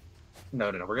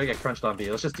 No. We're gonna get crunched on B.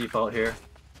 Let's just default here.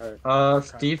 Alright.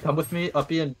 Steve, come with me.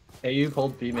 Uppy and AU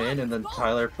hold B main, and then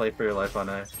Tyler play for your life on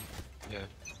A.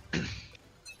 Yeah.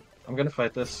 I'm gonna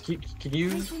fight this. Can you?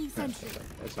 Placing sentry.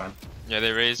 It's fine. Yeah,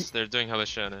 they raised. They're doing hella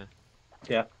shit.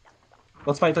 Yeah.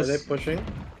 Let's fight Are they this. pushing?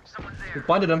 We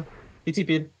blinded him. He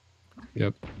TP'd.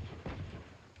 Yep.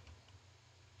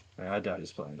 Yeah, I doubt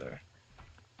he's playing there.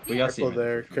 We got Careful Steven.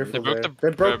 there. Careful They broke there. the-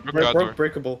 They broke, broke they God door. broke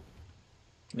breakable.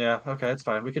 Yeah, okay, it's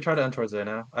fine. We can try to end towards A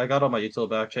now. I got all my util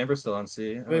back. Chamber's still on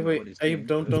C. I don't know Wait, what he's Abe,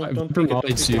 doing. don't Viper peek it, mollied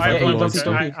don't C, peek it. I, Viper Hey, I'm, don't mollied be-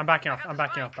 C. I'm backing off. I'm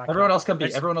backing off. Everyone else can be.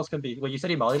 Nice. Everyone else can be. Wait, you said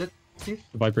he mollied it, Steve?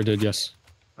 Viper did, yes.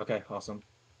 Okay, awesome.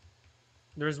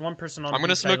 There was one person on. I'm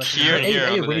gonna B side smoke looking here at and me. here.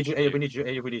 Hey, on we the need you. next Hey, view. we need you.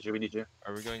 Hey, we need you. We need you.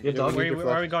 Are we going? Yeah, dog.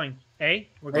 Where are we going? A?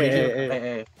 We're going Hey, to. hey,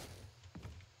 Hey,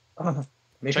 hey.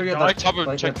 Make sure Check you top, have top,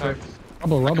 that. check top.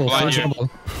 Rubble, rubble, blind first you. rubble.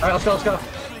 All right, let's go. Let's go.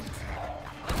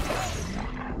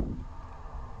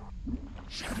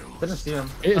 Didn't see him.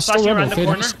 It's I thought still you were rubble, around the fade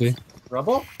corner. actually.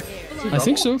 Rubble? I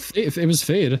think so. If it was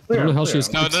fade. I don't know how she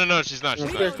Clear, was. clear. No, she's not. She's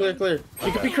Clear, not. clear, clear.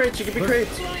 She could be crates, she could be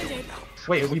crates.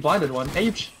 Wait, we blinded one.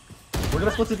 H. We're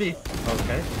gonna split to B.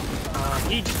 Okay.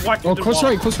 He just walked Oh, through the close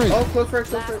wall. right, close right. Oh, close right,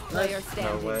 close Last right. player Nice. No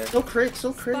standing. way. So crate,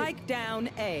 so crate. Spike down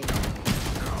A.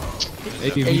 Hey,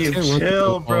 Hey, you you can't run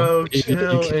chill, the bro. ball. Hey,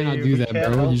 Chill. you cannot Abe. do We that, can't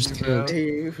bro. help You just bro. can't.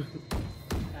 Hey,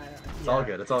 It's all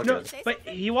good. It's all No, good. but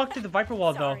he walked through the Viper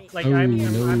wall though. Like Oh, I'm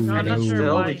no, not no. sure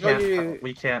Still, why.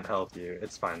 we can't help you.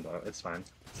 It's fine though. It's fine.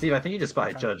 Steve, I think you just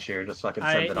buy Judge here. Just fucking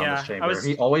send it on yeah, this I chamber. was-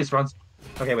 He always runs.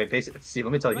 Okay, wait. Basically, Steve,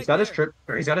 let me tell you. He's got his trip,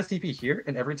 or he's got his TP here,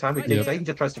 and every time we take that, he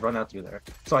just tries to run out through there.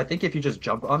 So I think if you just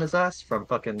jump on his ass from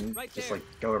fucking just like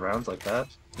go around like that,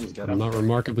 he's good. I'm not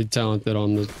remarkably talented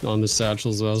on the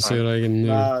satchels, so I'll see what I can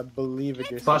do. believe it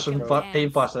yourself. Flash him. bro.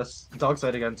 Aim flash this. Dog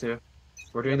side again too.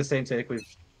 We're doing the same take. We've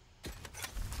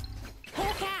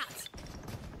Hawk out.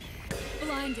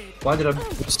 Blinded. blinded him.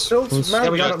 Still Close. smack. Yeah,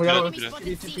 we got him. We got him. Enemy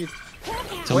spotted C.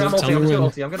 Hawk out. Tell Wait, me, I'm ulti. tell I'm me gonna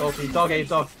when. ulti. I'm gonna ulti. Dog, Abe,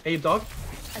 dog. Abe, dog.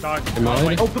 Dog. Am I?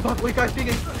 Wait, oh, wait, guys,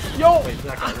 peeking. Yo! Wait,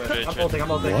 that guy. Wait, I'm ulting.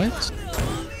 I'm ulting. What?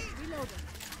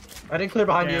 I didn't clear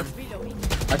behind Damn. you.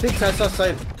 I think Tessa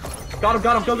side. Got him.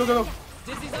 Got him. Go, go, go, go.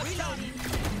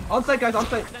 On site, guys. On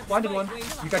site. Blinded one.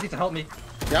 You guys need to help me.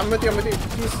 Yeah, I'm with you, I'm with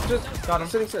you. He's just Got him.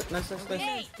 sitting set. Nice, nice,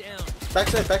 nice.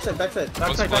 Backside, backside, backside.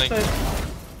 Backside, flank?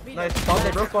 backside. Nice. Bomb,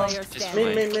 they broke bomb. Player Just standing.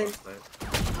 Main, main, main.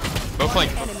 Both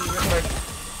flank. Enemy remaining.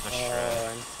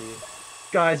 Oh, I see.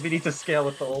 Guys, we need to scale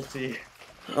with the ulti.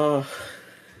 Oh,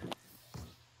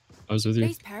 I was with you.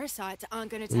 These parasites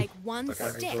aren't going to take one Okay,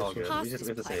 step it's all good. past We just this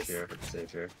get to save place. here. We have to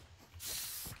save here.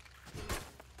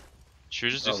 Should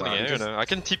we just do Oh, something wow, A or just- no? I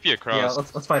can TP across. Yeah,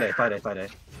 let's fight A. Fight A. Fight A.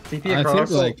 TP I across.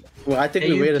 think like well, I think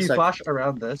Hey, we you, wait a you sec. flash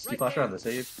around this. You flash around this,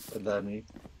 Abe, and then.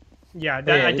 Yeah,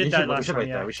 that, Yeah, I you did should- that we last should time. wait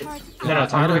there. Yeah. We should. Target. No, no, I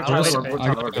Tyler, gotta Tyler, be we're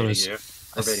honest, baiting honest. you. I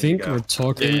We're baiting think you, go. we're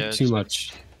talking Yeah, too just-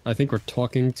 much. I think we're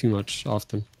talking too much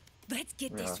often. Let's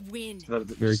get Yeah. this win. Very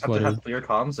Just have to have cluttered. clear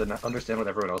comms and understand what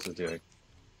everyone else is doing.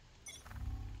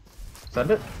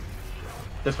 Send it.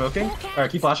 They're smoking.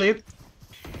 Alright, keep flashing it.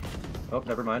 Oh,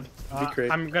 never mind.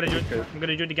 great. I'm gonna do it. I'm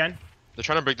gonna do it again. They're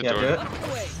trying to break the Yeah, door. do it.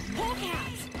 Hawk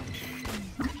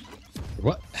out.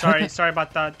 What? Sorry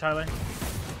about that, Tyler.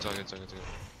 It's all good, it's all good, it's all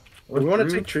We good. want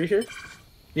to take tree here.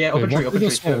 Yeah, open Wait, tree, walk open through tree.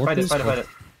 this wall, walk Fight through it, fight it,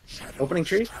 this fight it. Opening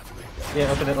tree.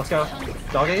 Yeah, open it. Let's go.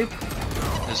 Dog Abe.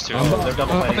 There's two. Oh, they're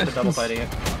double fighting it. They're double fighting it.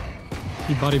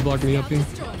 He body blocked me up here.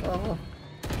 Oh,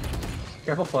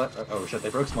 Careful, flat. Oh shit, they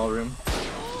broke small room.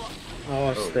 oh,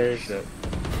 Oh stairs. shit.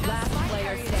 Last player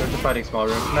They're just standing. fighting small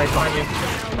room. Nice behind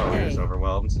you. Oh, he was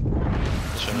overwhelmed.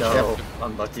 Shit. No,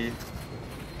 unlucky.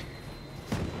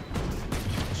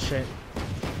 Shit.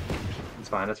 It's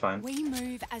fine. It's fine. We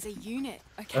move as a unit,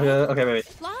 okay? Okay,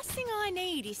 wait. Last thing I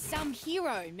need is some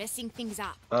hero messing things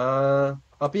up.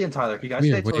 Uppy and Tyler, can you guys We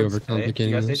stay are way towards A? overcomplicating Can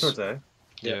you guys stay this. towards A?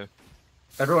 Yeah.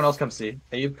 Everyone else come C.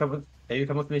 Hey, you come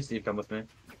with me. Steve, come with me.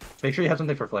 Make sure you have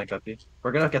something for flank, Uppy.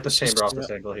 We're gonna get this chamber off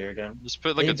this angle here again. Just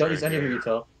put like a Abe, don't turret use any of here. your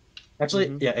util.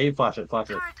 Actually, yeah, Abe, flash it, flash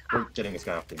it. We're getting this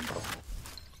guy off the intel.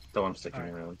 Don't want him sticking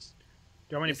Alright. around. Do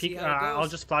you want me to peek? I'll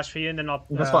just flash for you, and then I'll.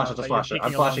 Just flash it, just let you flash it. peek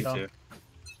I'm along, flashing though. too.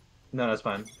 No, it's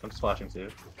fine. I'm just flashing too.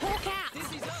 Hawk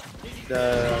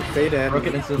out. Fade Broke it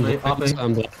and instantly. Opping.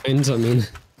 I'm blind, I mean.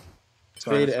 It's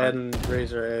fine, fade it's fine. and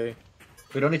razor A.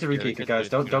 We don't need to Yeah, repeat we it, can guys.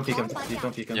 do it. Don't peek him. Steve,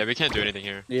 don't peek him. Yeah, we can't do anything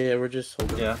here. Yeah, we're just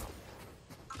holding. Yeah.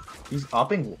 He's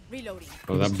opping Reloading.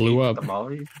 Oh, that blew up. the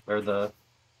Molly or the.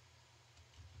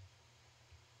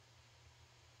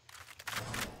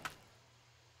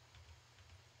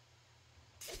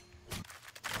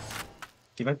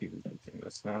 He might be rethinking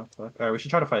this now. Alright, we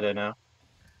should try to fight A now.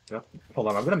 Yep. Hold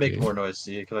on, I'm gonna make Okay. more noise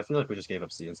C because I feel like we just gave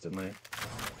up C instantly.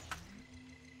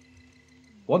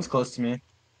 One's close to me.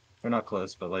 They're not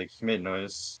close, but like he made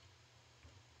noise.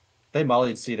 They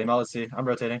mollied C. They mollied C. I'm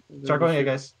rotating. Start going A,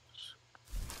 guys.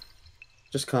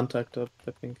 Just contact up,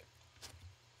 I think.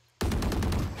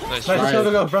 Nice. Nice,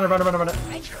 let's go. Run it.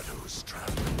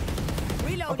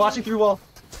 Reloading. I'm flashing through wall.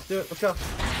 Do it, let's go.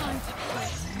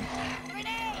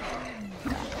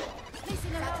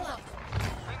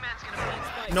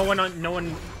 No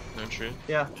one. No tree.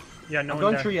 Yeah. Yeah, no I'm one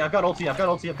going there. tree. I've got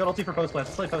ulti for post plants.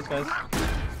 Let's play post, guys.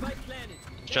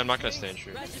 Actually, I'm not gonna stay in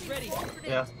tree.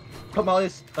 Yeah. Put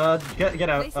mollies. Get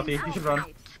out, Uppy. You should run.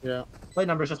 Yeah. Play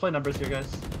numbers. Just play numbers here, guys.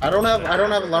 I don't have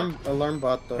alarm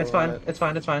bot though. It's fine. It's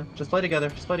fine. Just play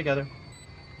together.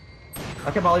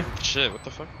 I can molly. Shit, what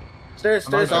the fuck? Stairs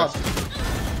I'm on off.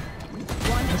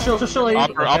 Just chill.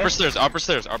 Upper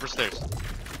stairs.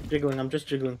 I'm just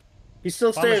jiggling. He's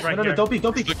still Bomber's stairs. right No, here. don't be. He's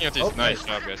looking at these. Oh, Nice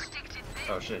job, guys.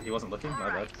 Oh shit, he wasn't looking. My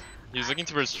bad. He was looking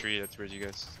towards tree. Towards you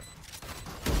guys.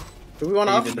 Do we want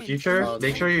Steve, off? in the future,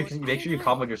 make sure you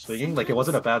calm when you're swinging. Like it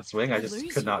wasn't a bad swing. I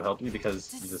just could not help you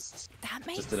because you just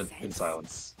did it in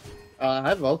silence. I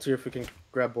have ulti if we can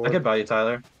grab board. I can buy you,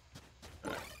 Tyler.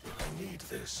 Can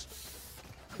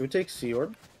we take C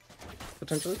orb?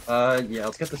 Potentially? Yeah,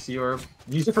 let's get the C orb.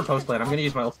 Use it for post plan. I'm gonna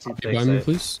use my ult to take Buy me, save.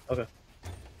 please.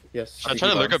 Yes. Should I try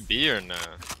to look up B or nah?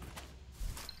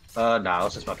 Nah,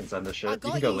 let's just fucking send this shit.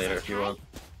 You can go later if you want.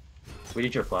 We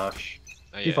need your flash.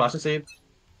 Oh, Can you flash the save?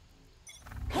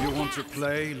 You want to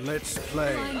play? Let's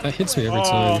play. That hits me every Oh,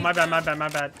 time. my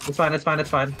bad. It's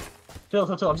fine. Chill.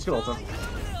 I'm just gonna ult him.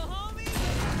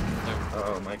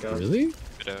 Oh my god. Really?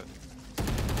 Yeah.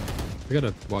 I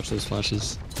gotta watch those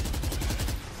flashes.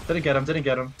 Didn't get him. I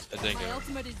think. My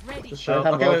ultimate is ready. Just chill. I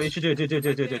have Okay, ult. wait, you should do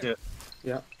it.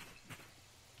 Yeah. I'm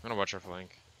gonna watch our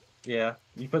flank. Yeah.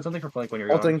 You put something for flank when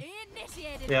you're Ulting. going.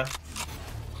 Initiated. Yeah.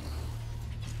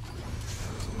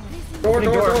 Door.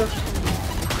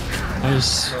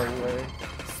 Nice. No way.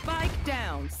 Spike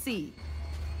down. C.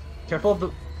 Careful of the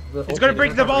It's ult gonna you break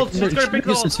don't the have vault. break- It's gonna break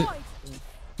the Yes, vault.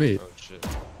 Wait, Oh shit.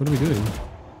 what are we doing?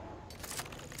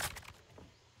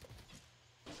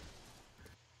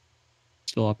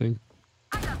 Still hopping.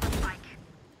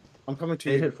 I'm coming to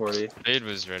Eight you. hit 40. Fade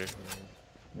was ready for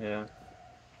me. Yeah.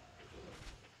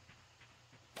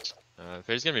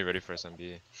 Fade's gonna be ready for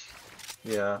SMB.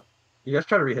 Yeah. You guys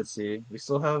try to re-hit C. We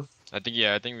still have. I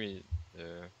think we. Yeah.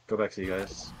 Go back to you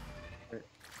guys.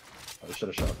 I should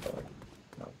have shot that.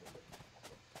 No.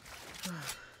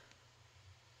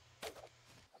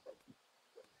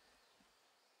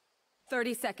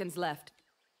 30 seconds left.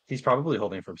 He's probably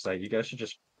holding from sight. You guys should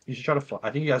just. You should try to.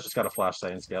 I think you guys just gotta flash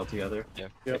sight and scale together. Yeah.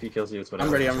 Yep. If he kills you, it's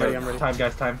whatever. I'm ready. Time,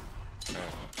 guys. Time.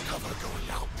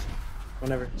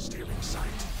 Whenever.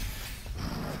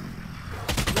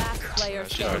 Last player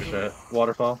shit. Oh standing. shit.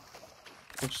 Waterfall.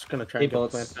 I'm just gonna try 8 and get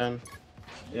bullets. plant down.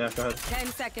 Yeah. Go ahead. 10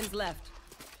 seconds left.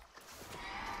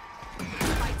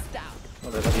 Lights down.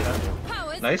 Oh, they let you have.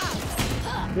 Powers Nice.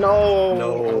 up. No.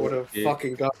 No. I would have Yeah.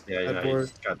 fucking got Yeah. that Yeah. You board.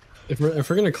 just got. If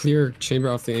we're gonna clear chamber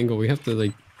off the angle, we have to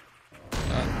like.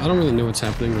 I don't really know what's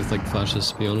happening with like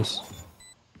flashes, to be honest.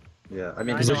 Yeah. I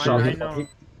mean, I he's know, just shot. I know.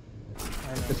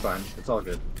 It's fine. It's all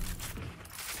good.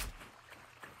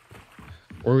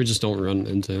 Or we just don't run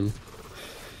into him.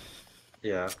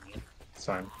 Yeah. It's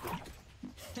fine.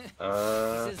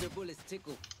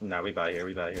 Nah, we buy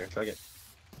here. Fuck it.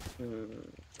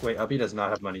 Wait, Uppy does not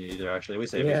have money either, actually. We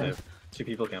save, Yeah. we save. 2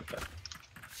 people can't pay.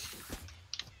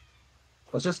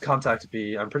 Let's just contact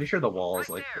B. I'm pretty sure the wall is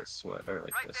like this way, or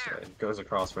like this way. It goes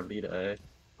across from B to A.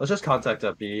 Let's just contact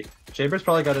up B. Chamber's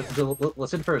probably got to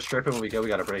listen for a strip, and when we go, we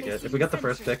gotta break it. If we get the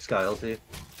first pick, Sky ulti.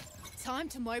 Time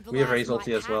to mobilize. We have Raze my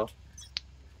ulti as pack. well.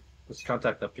 Let's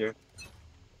contact up here.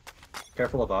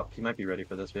 Careful of Up. He might be ready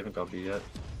for this. We haven't got B yet.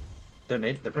 They're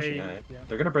pushing A. Yeah.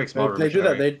 They're gonna break small room. They do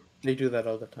that. machinery. They do that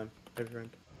all the time. Every round.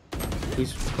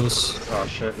 He's Close. Oh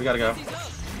shit, we gotta go.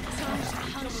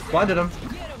 Blinded him.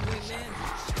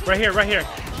 Right here. You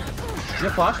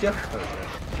have flash? Yeah. Oh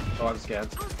shit. Oh, I'm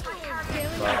scanned.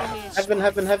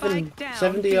 heaven. Spike down.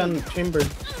 70 on chamber.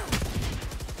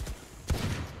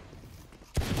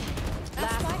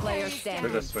 Last player They're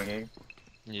standing. just swinging.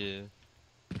 Yeah.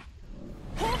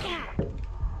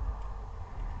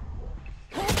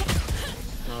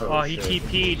 Oh, he shit.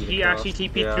 TP'd. He actually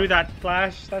TP'd Yeah. through that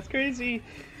flash. That's crazy.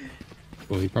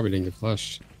 Well, he probably didn't get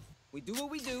flashed. We do what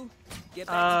we do. Get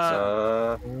Okay.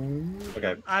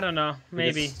 I don't know.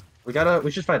 Maybe. We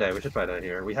should fight A. We should fight A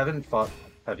here. We haven't fought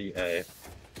heavy A.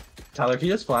 Tyler, can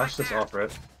you just flash this off,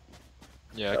 right?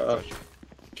 Yeah. I can touch.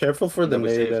 Careful for the Then we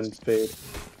nade saved. and fade.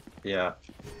 Yeah.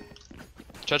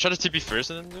 Should I try to TP first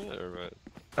and then do it, or what?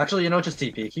 Actually, you know, just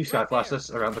TP. Keep Sky flash this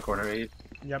around the corner. Yep.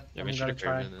 Yeah, I'm we should gonna have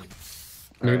try. and then.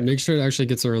 Alright. Make sure it actually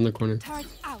gets around the corner. Turret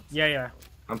out. Yeah.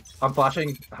 I'm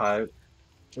flashing high.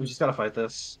 We just gotta fight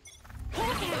this.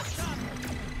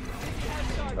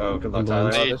 Oh, good luck, I'm blind.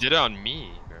 Tyler. They did it on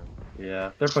me, bro.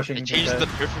 Yeah, they're pushing. They changed okay. the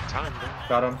perfect time, bro.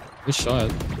 Got him. Good shot.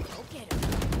 Go get him.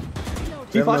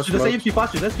 Keep no watching this, smoke. Abe. Keep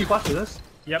watching this. Keep watching this.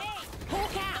 Yep.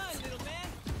 Hawk out.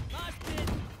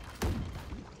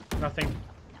 Nothing.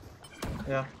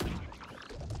 Yeah.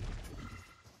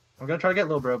 I'm gonna try to get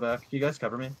Lil Bro back. Can you guys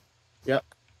cover me? Can Yep.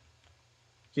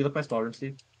 you look my small room,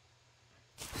 Steve?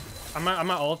 I'm at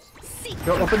ult.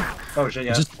 Go open. Oh shit,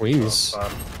 yeah. Just wings. Oh,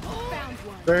 Found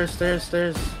one.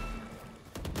 Stairs.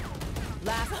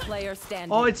 Last player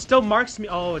standing. Oh, it still marks me.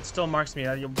 Oh, it still marks me.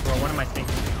 Bro, what am I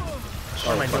thinking?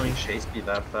 What am I doing? Chase me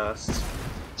that fast.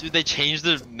 Dude, they changed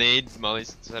the nade molly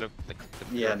instead of like.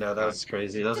 The Yeah, no, that was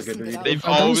crazy. That was a good read. They've That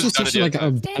was always just done such it. like a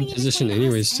Standing bad position between us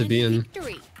anyways to and be in.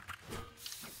 victory.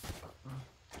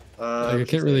 Like, I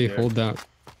can't really hold that.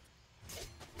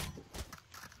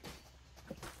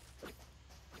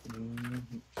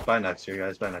 Buy next year,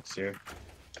 guys. Buy next year.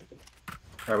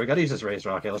 Alright, we gotta use this raise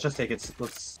rocket. Let's just take it.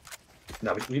 Let's.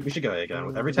 No, we should go A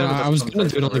again. Every time. I was gonna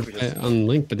do it on, we just... on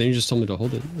Link, but then you just told me to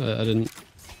hold it. I didn't.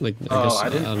 Like, I guess, I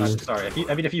didn't. I don't know. I'm sorry. If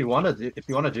you want to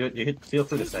do it, you feel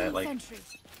free to say it. Like,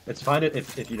 Infantry. it's fine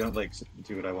if you don't like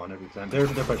do what I want every time. They're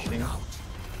pushing.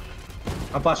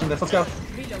 I'm flashing this. Let's go.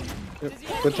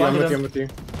 With you, I'm with you.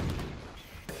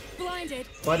 Blinded.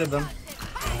 Blinded them.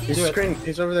 He's Do it. screen.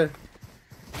 He's over there.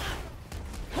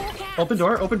 Hawk out. Open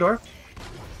door. Open door.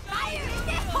 Fire in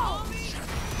the hole.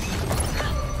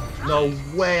 No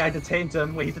way. I detained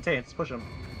him. Wait, he's detained. Let's push him.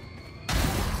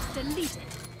 Deleted.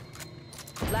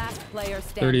 Last player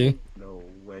standing. 30. No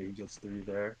way. He gets 3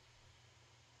 there.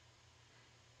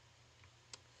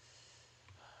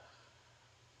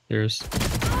 There's.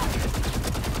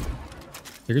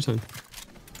 Take your time.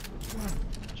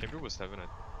 Chamber was 7.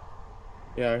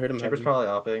 Yeah, I heard him. Chamber's heavy. probably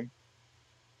opping.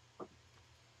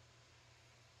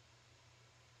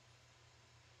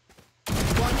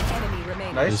 One enemy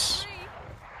remaining. Nice.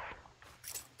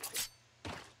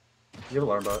 You have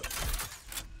alarm bot.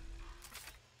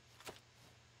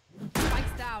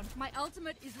 Spikes down. My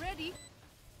ultimate is ready.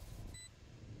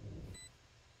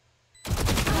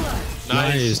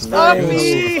 Nice. Nice.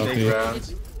 Big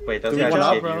round. Wait, those Do we guys one just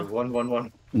up, gave bro? you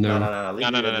 1-1-1. No. No. Leave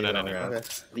No, me no, alone, no, leave no, me no, alone. Okay.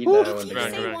 Leave Woo. that one to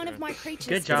Right, me. Say right, one of right. my creatures.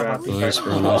 Good job. Round. Nice,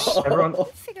 bro. Nice. Everyone, We'll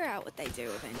figure out what they do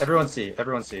eventually. everyone see.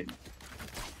 Everyone see.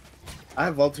 I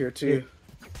have vault here too.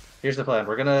 Here's the plan.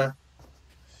 We're gonna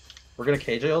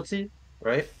KJ ulti,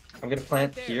 right? I'm gonna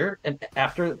plant here, and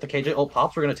after the KJ ult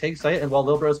pops, we're gonna take site, and while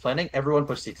Lil Bro's planning, everyone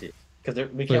push CT.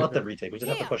 Because we can't let them retake. We just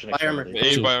have to push an Fire armor.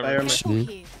 extremity. Hey, Fire armor. Careful Mhm.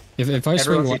 here. If I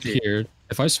swing Everyone wide CT. here,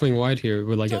 if I swing wide here,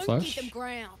 will I get Don't flash? give them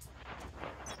ground.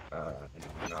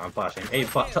 No, I'm flashing. Hey,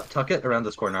 tuck it around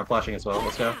this corner. I'm flashing as well.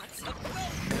 Let's go.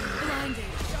 Blinded.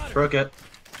 Broke it.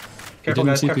 Careful, didn't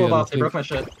guys. TP, Careful I don't about. They broke my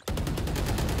shit.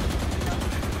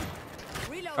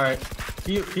 Reload. All right.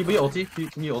 Can you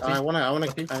ulti? Can you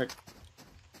ulti? I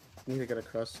need to get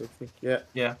across quickly. Yeah.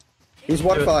 Yeah. He's Do it.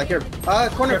 waterfall here.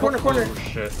 Corner. Oh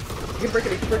shit. You can break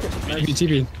it. Nice.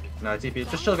 TP. No, TP.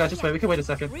 Just chill, guys. Just wait. We can wait a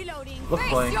second. Reloading. Look Face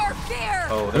playing. your fear.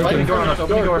 Oh, they're opening door on us.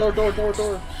 Opening door.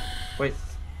 Door. Wait.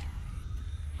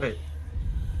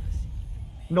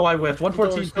 No, I whiffed.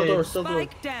 114 Still door.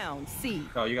 Spike down. C.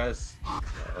 Oh, you guys.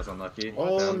 That was unlucky.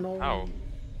 Oh Down. no. Ow.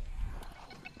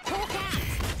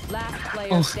 Last player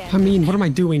Oh, standing. I mean, what am I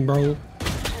doing, bro?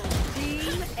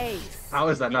 Team Ace. How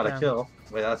is that not a Yeah. kill?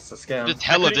 Wait, that's a scam. Just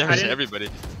hella I didn't- damage to everybody.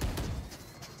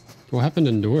 What happened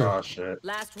in door? Oh shit.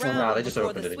 Last Well, round. nah, they just before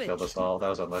opened the it and switch. killed us all. That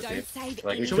was unlucky. Don't save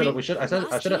Like we anything. should. I should have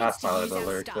Last asked chance to Tyler use to our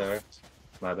lurk stuff. there.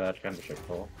 My bad. Kind of shit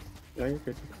full. No, you're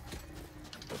good.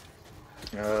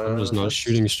 I'm just not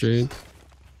shooting straight.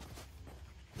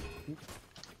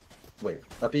 Wait,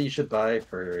 Uppy, you should buy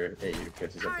for AU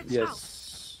because he's up.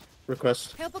 Yes.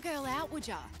 Request. Help a girl out, would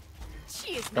ya?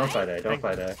 Cheers, Don't mate. fight A. Don't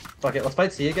fight A. Fuck it. Let's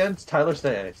fight C again. Tyler,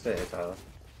 stay A. Stay A, Tyler.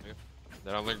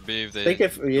 Then I'll like B if they. I think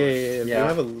if yeah. If you Yeah.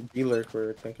 have a B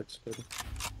lurker, I think it's good.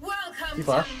 Welcome You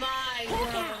flash? my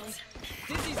world.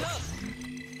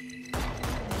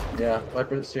 Yeah,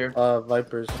 Viper's here.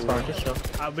 Vipers. It's fine. Just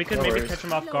chill. We could No maybe worries. catch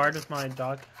him off guard with my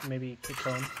dog. Maybe could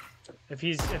kill him. If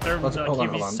they're Hold like, on, if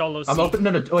hold he's on. solo I'm C.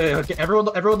 opening a. Wait, okay. Everyone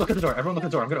look at the door. Everyone look at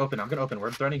the door. I'm gonna open.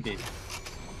 We're threatening B.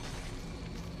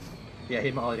 Yeah, he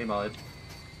mollied.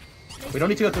 We don't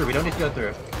need to go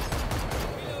through.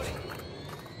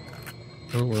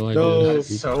 Oh, well, I No. That did.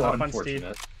 is so Up on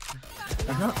unfortunate.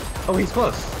 Oh, he's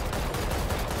close.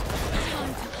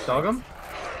 Dog him?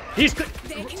 He's They're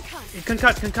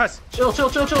concussed. concussed. Chill.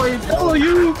 Oh,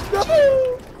 you! No!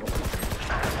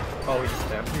 Oh, he just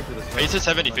stabbed me through this. Phase is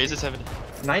 70. Phase is 70.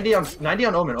 90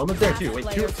 on Omen. Omen's there too. Wait,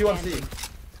 two on C.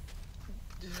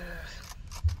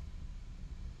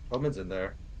 Omen's in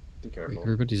there. Be careful.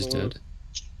 Everybody's dead.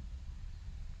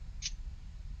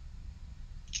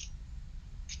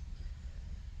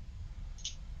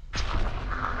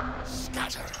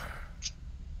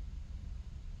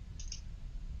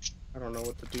 know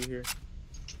what to do here.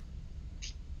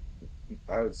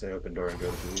 I would say open door and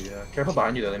go to B. Yeah. Careful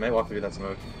behind you though. They might walk through that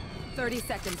smoke. 30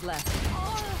 seconds left.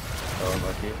 Oh,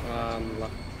 unlucky.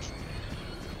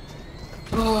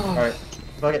 Oh. All right.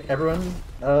 Fuck it. Everyone,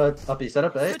 up B. Set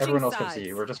up A. Switching Everyone else come sides.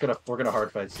 C. We're gonna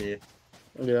hard fight C.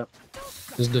 Yeah.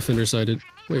 This defender sided.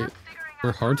 Wait,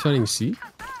 we're hard fighting C?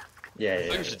 Yeah, I yeah.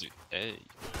 think yeah. we should do A.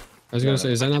 I was gonna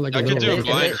say, is that not like a I could little do a Wait,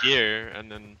 blind wait. here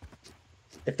and then.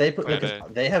 If they put, Fight because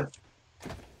A. they have.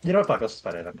 You know what? Fuck. Let's just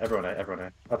fight it then. Everyone A. Everyone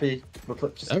A. Up B. We'll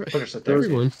put just Every- put your sit there.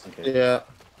 everyone. Just in case. Yeah.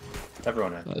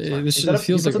 Everyone A. It's fine. This You set up-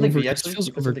 feels you like put something over, B, this actually? feels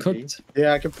You put something B? overcooked.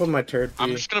 Yeah, I can put my turret. I'm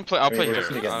B. just gonna play. I'll I mean, play we're here. just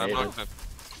gonna get I'm not nated. gonna.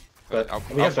 But I'll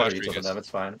we have flash better for you reach on guys. them. It's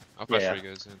fine. I'll flash Yeah, for you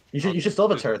guys. in. You should still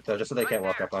have a turret though, just so they can't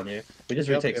walk up on you. We just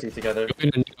Yep, retake yep. C together. Go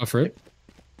ahead and off it.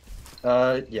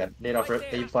 Yeah, nade off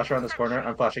it. You flash around this corner.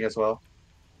 I'm flashing as well.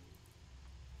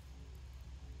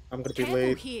 I'm gonna be Careful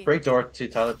late. here. Break door to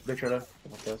Tyler. Make sure to.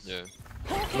 Yeah.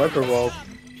 Viper wall.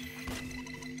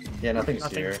 Yeah, nothing's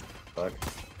Nothing. here. Fuck.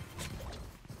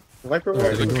 Viper wall.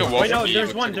 Alright, We can Wait, walk no, B,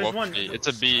 there's we one, can there's walk one. B. It's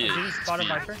a B. Did you It's spot a B.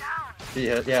 Viper? B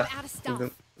hit. Yeah. Out of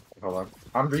stuff. Hold on.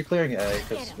 I'm re-clearing A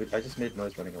because I just made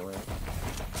noise running away.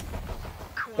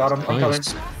 Got him. I'm coming.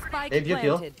 Nice. Spike Dave, you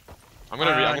heal? planted. I'm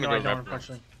gonna No, I go don't, Viper.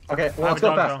 unfortunately. Okay, well, I let's have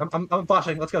go a fast. dog, I'm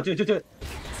flashing. Let's go. Do it.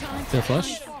 Yeah,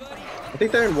 flash? I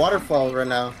think they're in waterfall right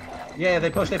now. Yeah, they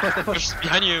push. Push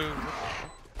behind you.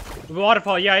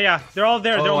 Waterfall, yeah. They're all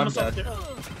there. Oh, They're I'm almost up dead. there.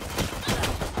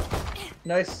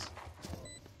 Nice.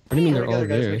 What do you mean Clear they're all together,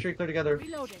 guys. there? Make sure you clear together.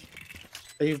 Reloading.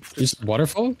 They just, Just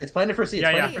waterfall? It's planted for C. It's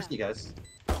Yeah, planted yeah. for C, guys.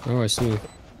 Oh, I see.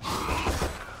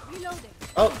 Reloading.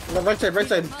 oh, no, right side.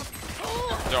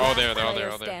 They're all there. They're all there.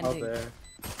 Player All there. Out standing. there.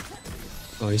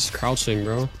 Oh, he's crouching,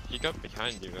 bro. He got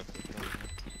behind you.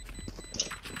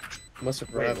 Must have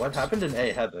Wait, wrapped. what happened in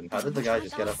A heaven? How did the guy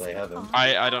just get up A heaven?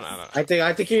 I don't. I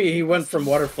think he went from You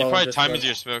waterfall. probably just time went- into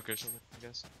your smoke or something. I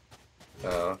guess.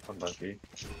 I'm lucky.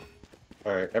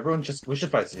 Alright, everyone we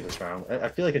should fight C this round. I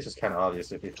feel like it's just kind of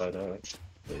obvious if we fight A.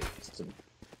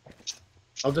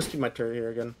 I'll just keep my turret here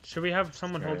again. Should we have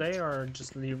someone hold A or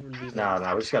just leave it?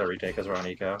 Nah, we just gotta retake because we're on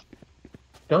eco.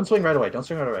 Don't swing right away.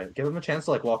 Give him a chance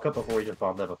to like walk up before we just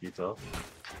bomb them up util.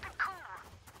 How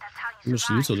much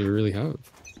util do we really have?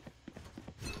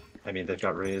 I mean, they've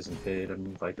got Rays and Fade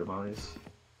and Viper Mollies.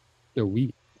 No,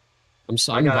 we. I'm I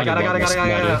sorry. got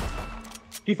it.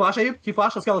 He flash at you? He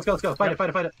flash? Let's go. Fight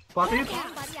it. Flash at you?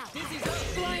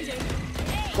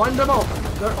 Blind them all.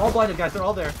 They're all blinded, guys. They're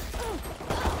all there.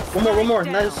 One more.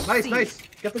 Nice. Nice.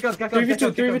 Get the guns.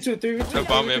 3v2. No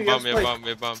bomb. We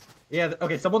have bomb. Yeah,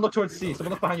 okay, someone look towards C.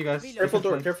 Someone look behind you guys. Careful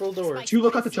door. Two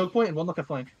look at the choke point and one look at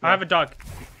flank. I have a dog.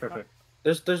 Perfect.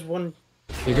 There's one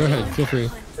Yeah, go ahead. Feel free.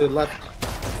 to the left.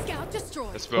 Scout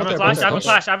destroyed. Let's I have go. a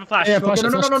flash. I have a flash. Yeah, No, flash, no,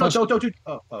 flash. don't.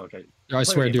 Oh, okay. I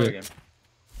swear, Play do the it. game.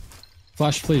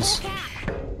 Flash, please.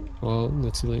 Well,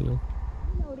 that's too late now.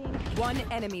 One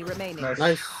enemy remaining. Nice.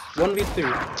 Nice. 1v2.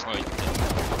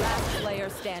 Oh, Last player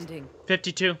standing.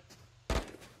 52.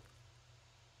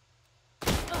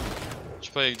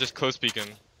 should play just close beacon.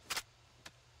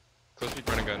 Close peek,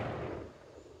 run a gun.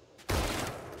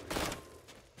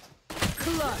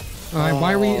 Alright,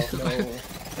 why are we...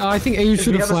 No. I think Abe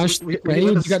should we have have a flashed. we Abe,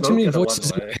 have a you got too many smoke and a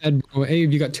voices in your one-way. head, bro.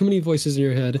 Abe, you got too many voices in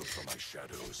your head.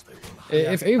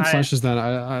 If Abe flashes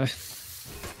that,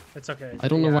 It's okay. I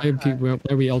don't know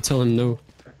why we all tell him no.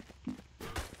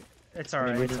 It's I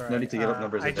alright. mean, we It's just alright. no need to give up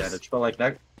numbers I advantage, just, but like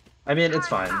that. I mean, it's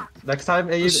fine. Next time,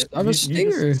 AU. I'm a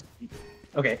stinger.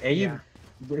 Okay, AU. Yeah.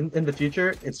 In the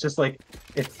future, it's just like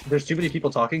if there's too many people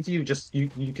talking to you, just you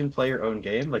can play your own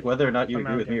game. Like whether or not you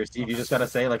agree with me or Steve, you just gotta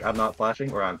say like I'm not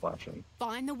flashing or I'm flashing.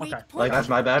 Find the weak Okay. point. Like that's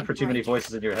my bad for too many and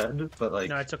voices in your head, but like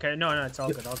no, it's okay. No, it's all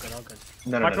good.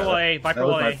 no. Viper will A. Viper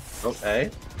will A. Oh,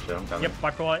 A. Shit, I'm coming. Yep,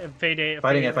 Viper will A. Fade A.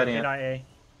 Fighting fade, it, fighting fade it. IA.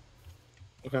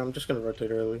 Okay, I'm just gonna rotate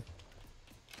early.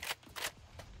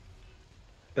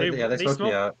 They smoked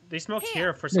me out. They smoked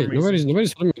here for some Wait, reason.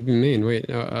 nobody's letting me main. Wait,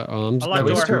 I'm just I like We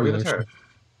have a door. turret. We have a turret.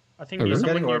 I think Oh, there's really?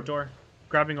 someone Getting near orb. door.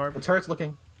 Grabbing orb. The turret's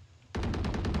looking.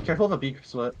 Careful of a beak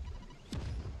split.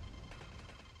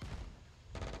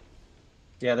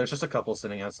 Yeah, there's just a couple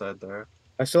sitting outside there.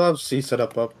 I still have C set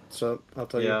up, so I'll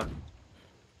tell Yeah. you.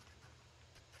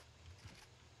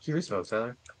 Can you resmoke,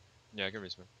 Tyler? Yeah, I can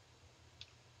resmoke.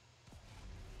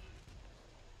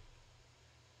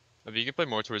 If you can play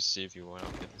more towards C if you want,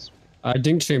 I'll get this.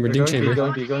 dink chamber, dink chamber.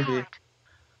 Going B.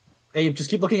 Hey, just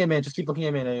keep looking at man.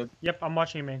 Abe. Yep, I'm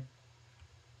watching you, main.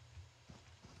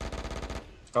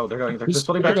 Oh, they're going. They're Who's- just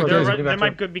pulling back. they're- They're they're- pulling They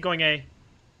back. might be going A.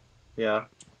 Yeah.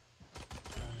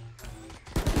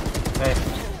 Hey,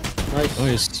 Nice.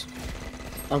 Nice.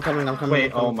 I'm coming.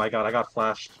 wait. Oh my god, I got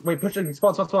flashed. Wait, push it.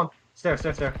 Spawn.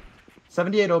 Stair.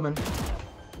 78 Omen.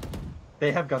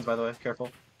 They have guns, by the way.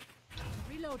 Careful.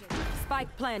 Reloading.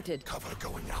 Spike planted. Cover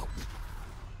going out.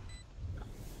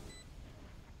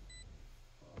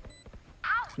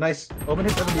 Nice. Omen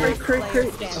hit 78. Crate.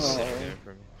 Player Sick standing. there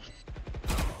for me.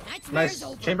 Nice.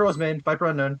 Chamber was main. Viper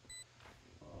unknown.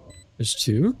 There's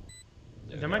two?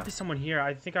 There might be someone here.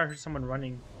 I think I heard someone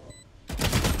running.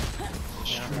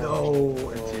 No.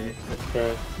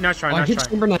 Okay. Nice try, Oh, I nice hit try.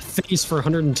 Chamber in that face for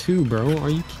 102, bro. Are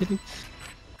you kidding?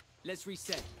 Let's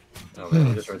reset. Oh, man,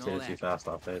 I just rotated too fast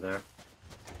off there.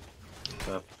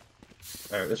 So.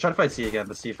 Alright, let's try to fight C again.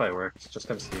 Let's see if it works. Just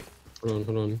come C. Hold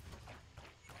on.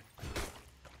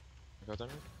 Got that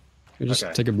right? You just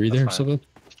Okay, take a breather or that's fine.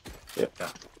 something? Yeah.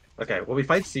 Okay, when we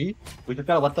fight C, we just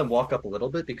gotta let them walk up a little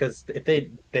bit because if they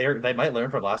might learn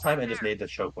from last time and just made the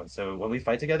choke one. So when we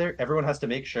fight together, everyone has to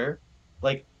make sure.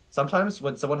 Like sometimes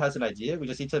when someone has an idea, we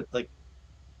just need to like.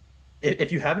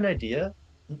 If you have an idea,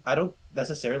 I don't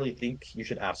necessarily think you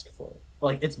should ask for it.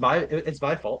 Like it's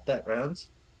my fault that round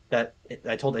that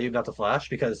I told Ayub not to flash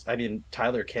because I mean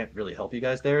Tyler can't really help you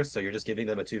guys there, so you're just giving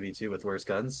them a 2v2 with worse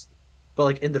guns. But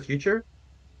like in the future,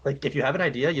 like if you have an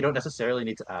idea, you don't necessarily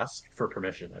need to ask for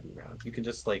permission every round. You can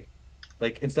just like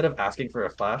instead of asking for a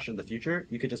flash in the future,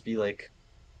 you could just be like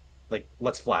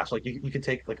let's flash. Like you could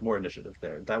take like more initiative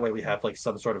there. That way we have like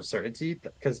some sort of certainty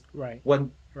because Right. when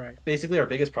Right. basically our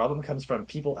biggest problem comes from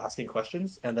people asking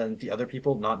questions and then the other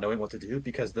people not knowing what to do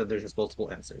because then there's just multiple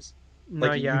answers. No,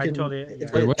 Like yeah, you I can, totally. it's Yeah.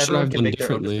 like Wait, what should I everyone have can done make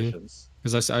their own differently? decisions.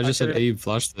 Because I just said, could've- Abe,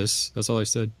 flash this. That's all I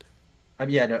said. I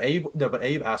mean, yeah, no, but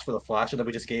Abe asked for the flash and then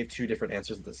we just gave two different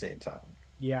answers at the same time.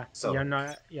 Yeah. So- Yeah.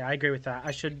 No. Yeah, I agree with that.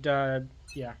 I should.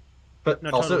 Yeah. But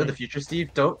No, also totally. in the future,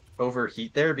 Steve, don't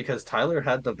overheat there because Tyler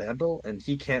had the Vandal and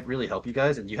he can't really help you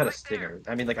guys, and you had a Stinger.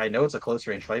 I mean, like I know it's a close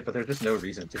range fight, but there's just no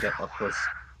reason to get up close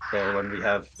there when we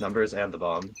have numbers and the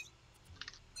bomb.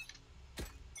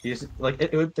 You just, like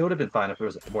it would have been fine if there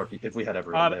was more if we had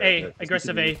everyone there. A but just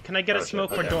aggressive need A. to be- Can I get Oh, a shit.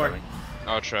 smoke for Okay, door? I'm coming.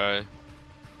 I'll try.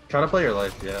 Try to play your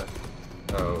life, yeah.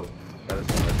 Oh, that is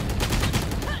too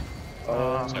much.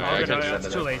 Oh, Sorry, no, I no, could've no, done it's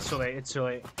it. too late. It's too late. It's too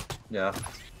late. Yeah.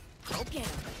 Go get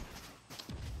 'em.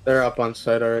 They're up on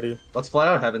site already. Let's fly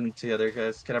out heaven together,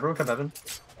 guys. Can everyone come heaven?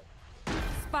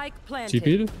 Spike planted.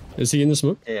 TP'd? Is he in the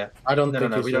smoke? Yeah. I don't No,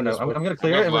 think we don't know. I'm gonna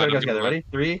clear it and we're gonna go together. Ready?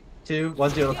 3, 2, 1,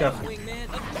 0, look up.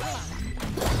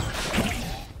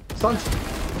 Stuns!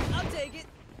 I'll take it.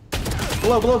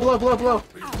 Blow!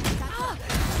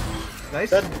 Nice.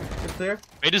 Good clear.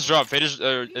 Fade is drop. Fade is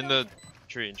in the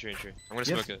tree. I'm gonna Yes.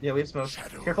 smoke it. Yeah, we have smoke.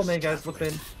 Careful, main guys. Look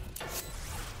main.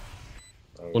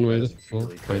 One way. That's Well,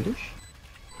 really kind of. cringe.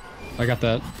 I got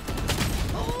that.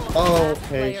 Oh, Last okay.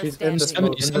 player She's in the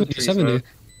standing. smoke. 70, 70, 70.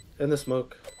 In the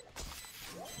smoke.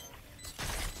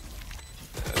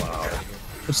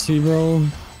 Let's see, bro.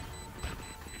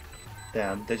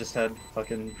 Damn, they just had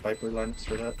fucking viperlineups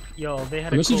for that. Yo, they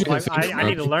had How a much cool did you vibe. get I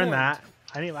need to from learn that.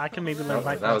 I can maybe learn Oh,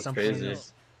 Viper that at was some crazy.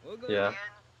 point. Yeah.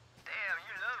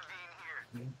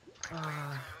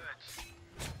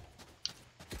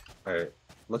 Alright,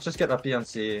 let's just get up B on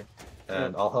C,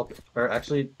 and I'll help. Or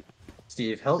actually,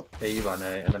 Steve, help AU on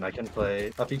A, and then I can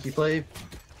play. Up, you play.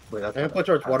 Wait, that's I can play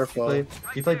towards You waterfall.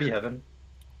 play B heaven.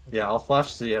 Yeah, I'll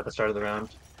flash C at the start of the round.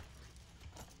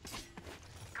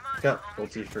 Got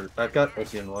ulti for. I've got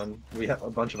ulti in one. We have a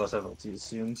bunch of us have ultis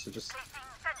soon, so just.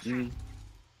 Hey,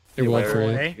 be wall aware for of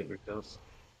A. it. Get your kills.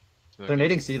 They're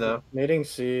nading C though. Nading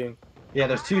C. Yeah,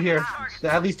 there's two here.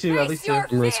 At least two. At least two. I'm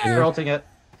rotating. They're ulting it.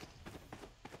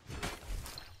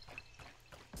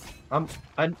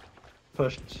 I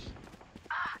pushed.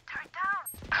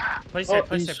 Play Oh, safe,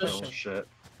 play he's safe, just- play Oh safe. shit.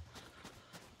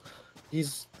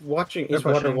 He's watching. They're He's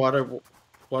water pushing.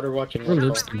 watching. There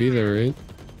looks to be there, right?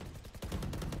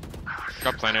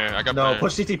 Got planner. I got No, planner.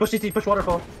 push CT, push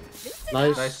waterfall.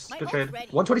 Nice. Nice, My good ult trade. ready.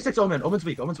 126 Omen. Omen's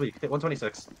weak. Hit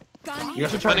 126. Gun You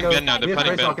guys should try to Planning go. Ben now, they're We have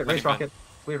planning race Ben, rocket, race planning rocket.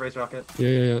 We have race rocket.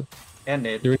 Yeah. And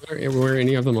nade. Do we know where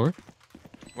any of them are?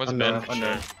 What's Unknown, Ben?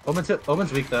 unknown.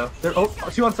 Omen's weak though. They're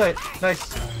two on site.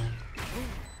 Nice.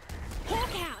 Hawk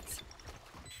out.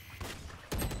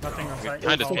 Nothing on site.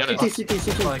 Kinda, to be honest.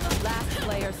 CT. Last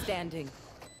player standing.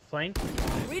 Flank.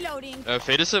 Reloading.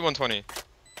 Fade is at 120.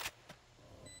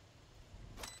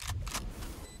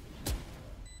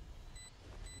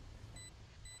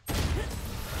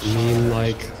 I mean,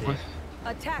 like, what?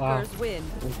 Attackers win.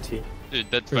 Ulti. Dude,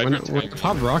 that Wait, Viper's when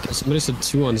Pop Rocket, somebody said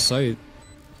 2 on site.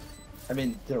 I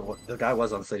mean, the guy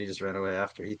was on site. He just ran away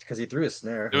after because he threw his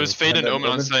snare. It was Fade and then Omen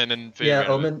on site, and then Fade Yeah, ran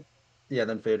away. Omen. Yeah,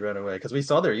 then Fade ran away because we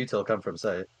saw their util come from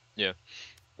site.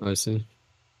 I see.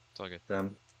 It's all good.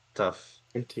 Damn, tough.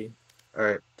 Ulti. All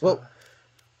right. Well,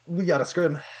 we got a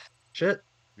scrim. Shit.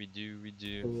 We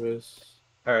do.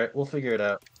 All right, we'll figure it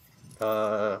out.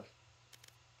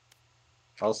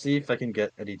 I'll see if I can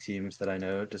get any teams that I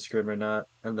know to scrim or not,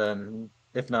 and then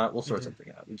if not, we'll sort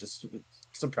something out.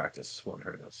 Some practice won't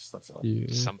hurt us. That's all.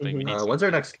 Yeah. Something. We need When's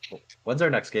our next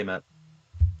game at?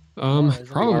 Tomorrow, isn't it?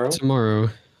 Probably tomorrow.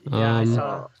 Yeah, I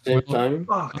saw. Same well, time.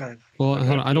 Oh, God. Well, Okay.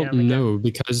 hold on, I don't 8 p.m. again. know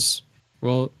because,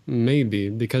 well, maybe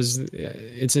because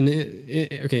it's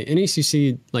okay.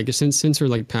 NECC like since we're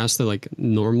like past the like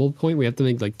normal point, we have to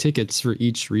make like tickets for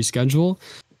each reschedule.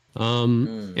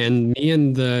 And me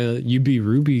and the UB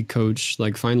Ruby coach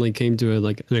like finally came to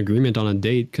an agreement on a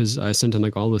date because I sent him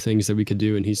like all the things that we could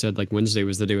do, and he said like Wednesday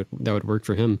was the day that would work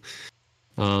for him.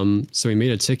 So we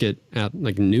made a ticket at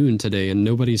like noon today, and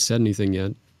nobody said anything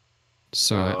yet.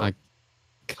 So I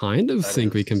kind of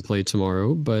think we can play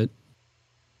tomorrow, but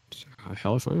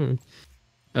hell if I don't know.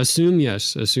 Assume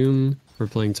we're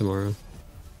playing tomorrow.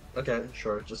 Okay,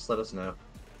 sure. Just let us know.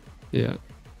 Yeah.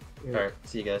 All right.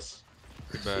 See you guys.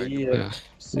 Goodbye. Yeah.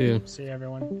 Yeah. See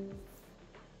everyone.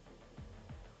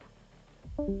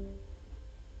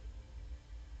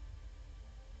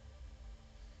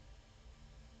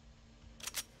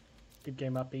 Good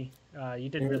game, Uppy. You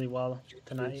did really well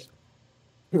tonight.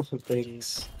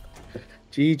 Thanks.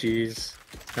 GG's.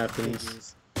 Happens.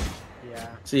 GG's. Yeah.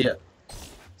 See ya.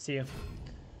 See you.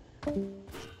 All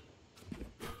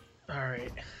right.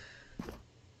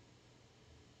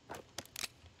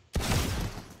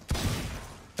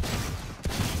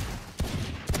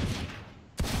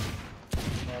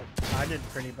 Well, I did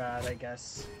pretty bad, I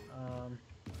guess.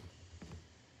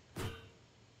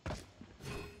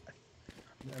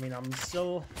 I mean, I'm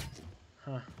still.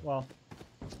 Well,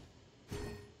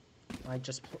 I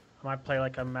might play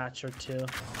like a match or two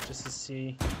just to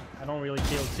see. I don't really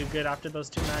feel too good after those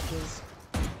 2 matches,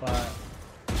 but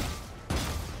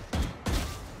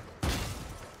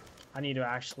I need to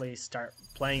actually start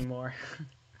playing more.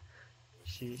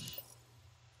 Sheesh.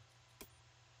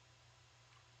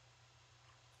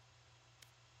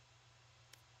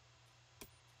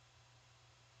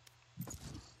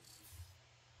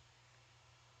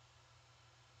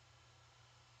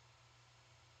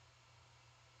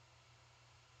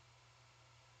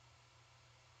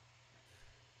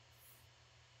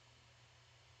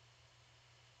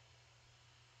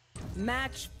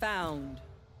 Match found.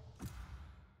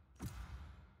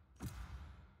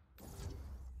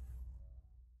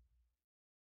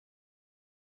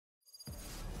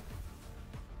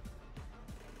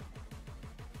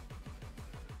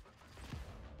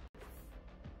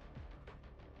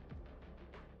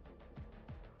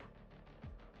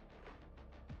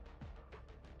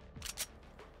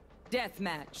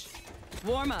 Deathmatch.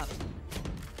 Warm up.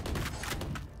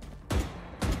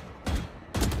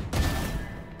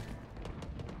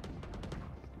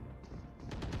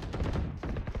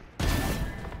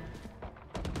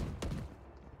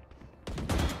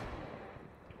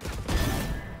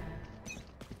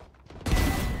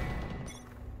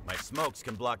 My smokes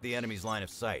can block the enemy's line of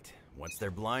sight. Once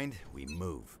they're blind, we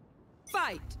move.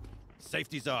 Fight.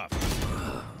 Safety's off.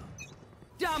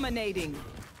 Dominating.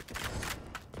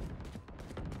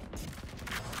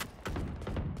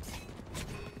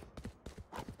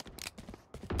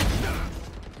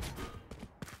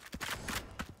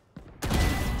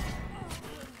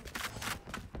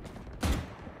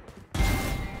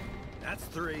 That's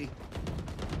 3.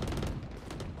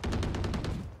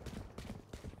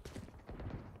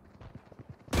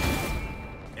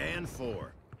 And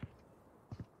 4.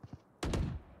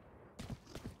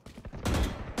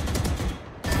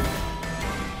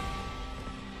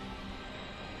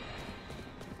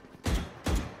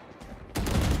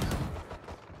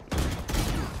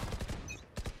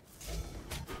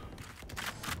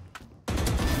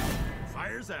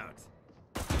 Fire's out.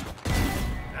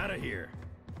 Out of here.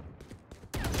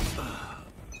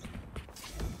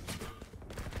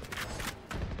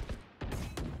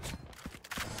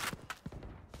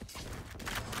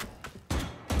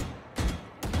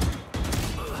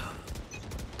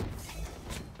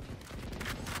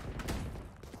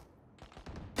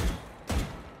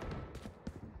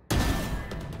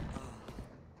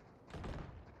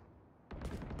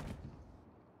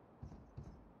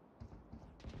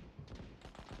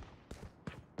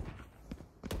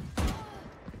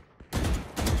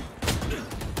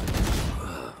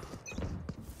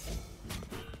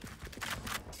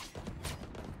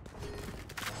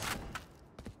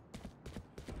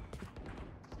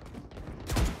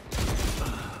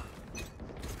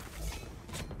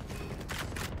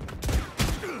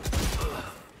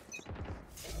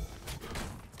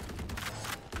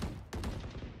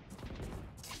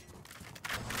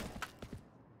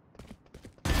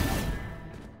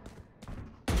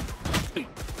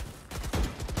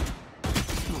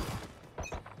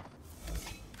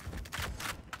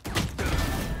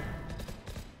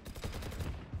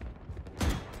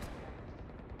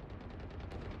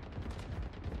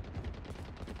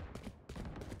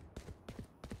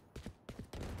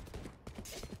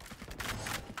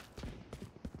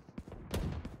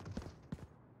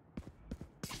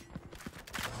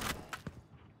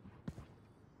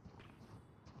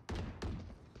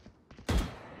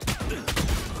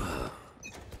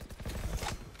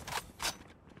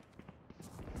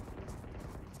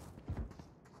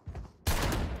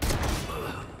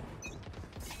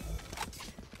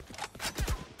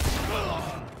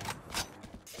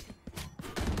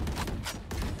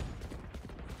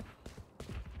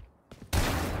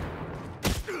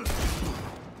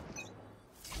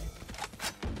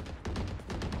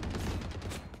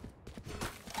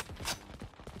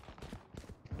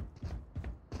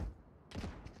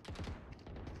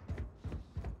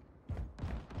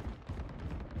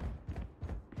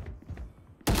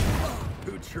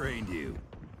 Who trained you?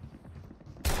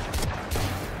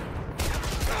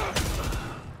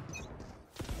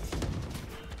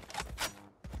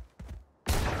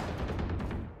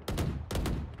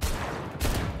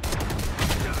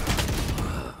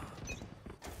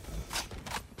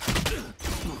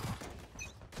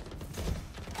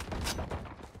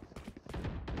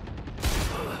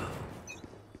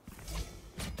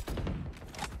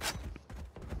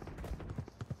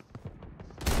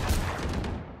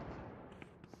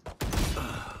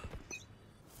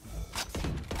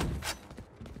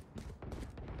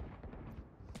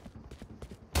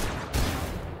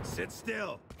 Sit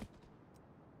still.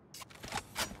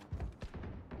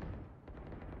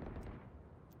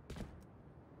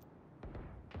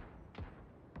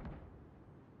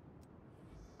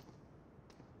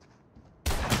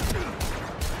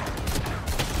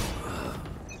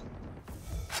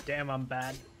 Damn, I'm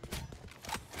bad.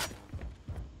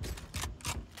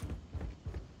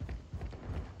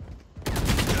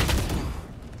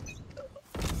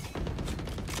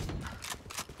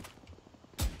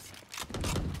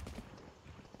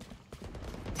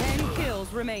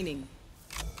 Remaining.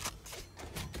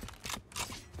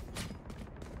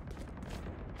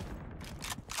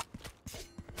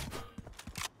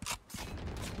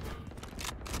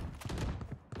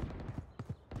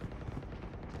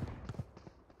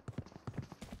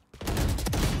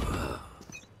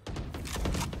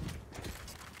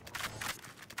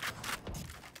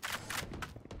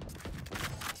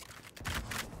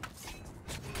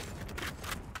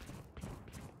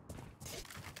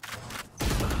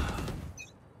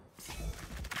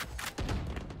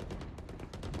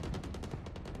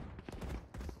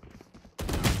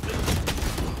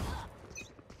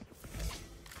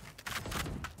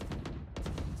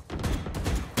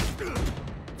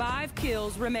 Five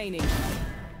kills remaining.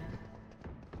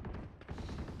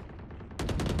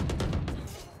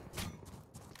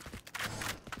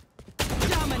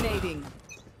 Dominating.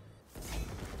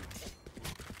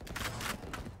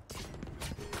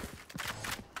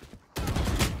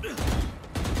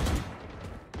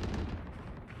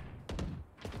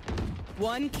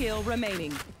 One kill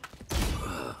remaining.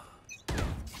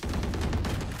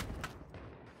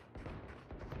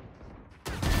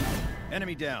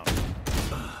 Enemy down.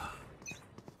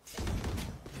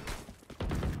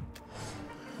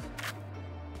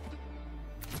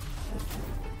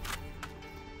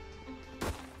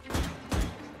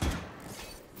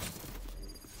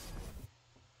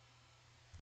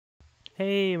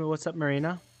 Hey, what's up,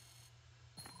 Marina?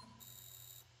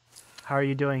 How are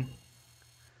you doing?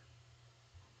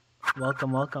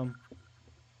 Welcome, welcome.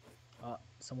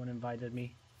 Someone invited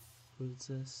me. Who's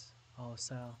this? Oh,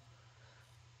 Sal.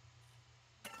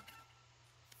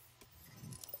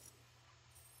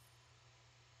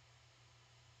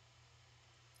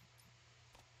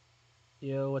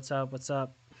 Yo, what's up? What's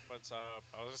up? What's up?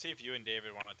 I was gonna see if you and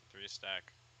David wanted the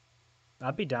 3-stack.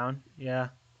 I'd be down. Yeah.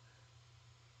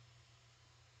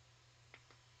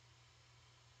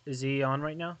 Is he on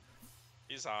right now?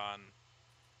 He's on.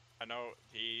 I know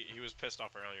he was pissed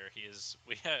off earlier. He is.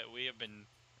 We have been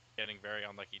getting very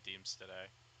unlucky teams today.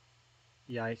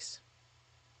 Yikes.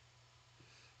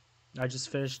 I just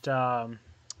finished a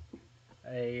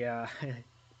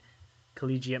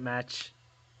collegiate match.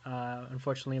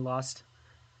 Unfortunately lost.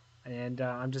 And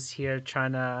I'm just here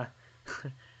trying to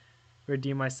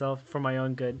redeem myself for my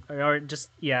own good. Or just,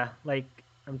 yeah, like,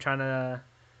 I'm trying to...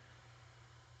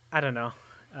 I don't know.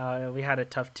 We had a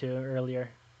tough 2 earlier,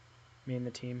 me and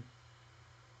the team.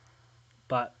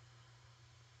 But,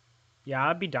 yeah,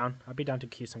 I'd be down. I'd be down to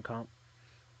queue some comp.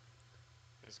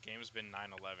 This game's been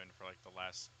 9-11 for like the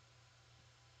last...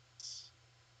 This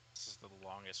is the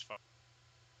longest fight.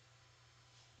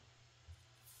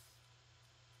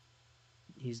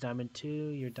 He's Diamond 2,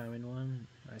 you're Diamond 1.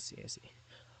 I see, I see.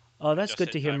 Oh, that's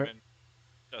good to hear.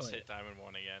 Just hit Diamond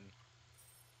 1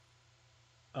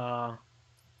 again.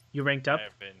 You ranked up?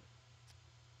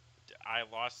 I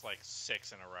lost like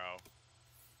 6 in a row.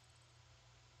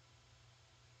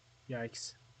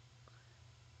 Yikes.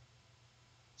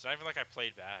 It's not even like I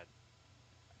played bad.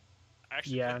 I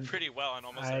actually played pretty well in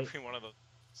almost every one of those.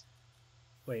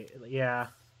 Wait, yeah.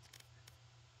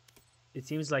 It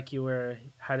seems like you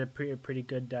had a pretty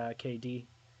good KD.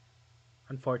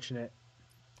 Unfortunate.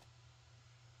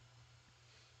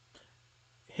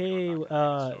 Hey,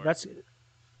 that's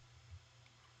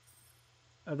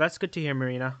good to hear,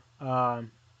 Marina.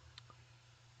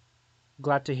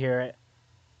 Glad to hear it.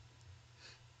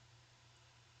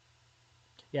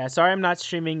 Yeah, sorry I'm not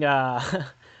streaming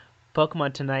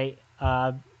Pokemon tonight.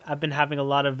 I've been having a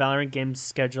lot of Valorant games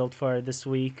scheduled for this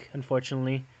week,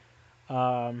 unfortunately.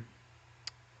 So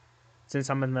since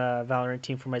I'm in the Valorant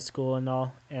team for my school and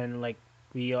all, and like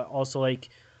we also like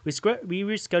we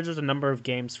rescheduled a number of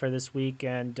games for this week,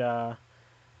 and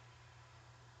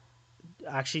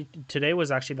actually today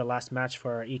was actually the last match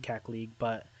for our ECAC league,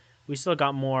 but we still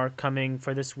got more coming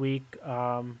for this week.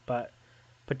 But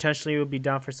potentially we'll be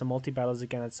down for some multi battles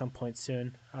again at some point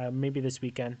soon. Maybe this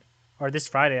weekend or this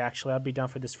Friday. Actually, I'll be down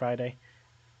for this Friday.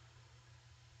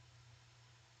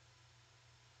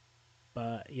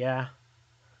 But yeah.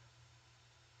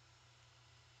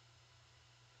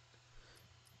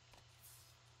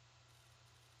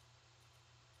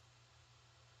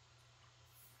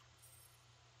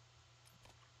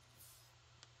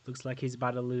 Looks like he's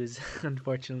about to lose,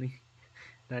 unfortunately.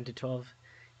 9-12.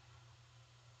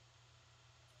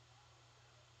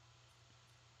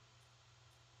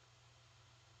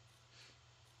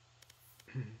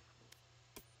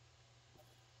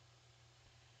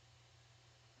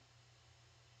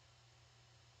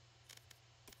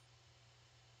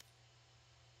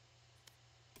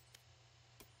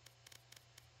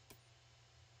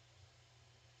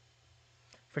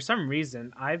 For some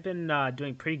reason, I've been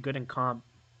doing pretty good in comp.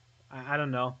 I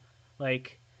don't know.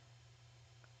 Like,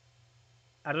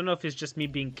 I don't know if it's just me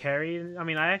being carried. I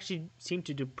mean, I actually seem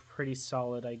to do pretty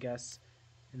solid, I guess,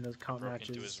 in those comp Broke matches.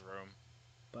 into his room.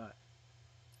 But,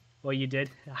 well, you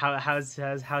did. How's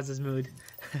his mood?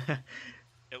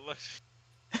 It looked.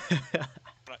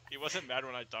 He wasn't mad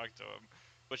when I talked to him,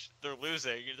 which they're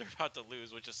losing. They're about to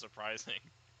lose, which is surprising.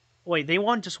 Wait, they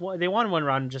won They won one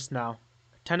round just now.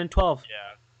 10-12.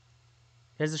 Yeah.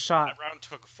 Here's a shot. That round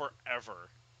took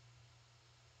forever.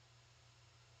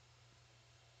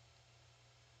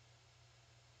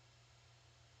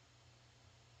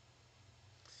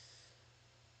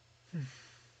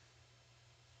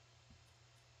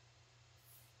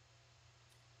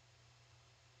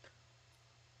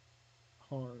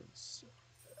 Hold on a sec.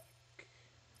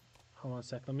 Hold on a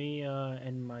sec. Let me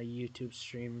end my YouTube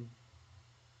stream.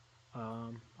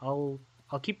 I'll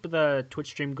keep the Twitch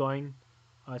stream going,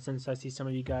 since I see some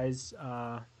of you guys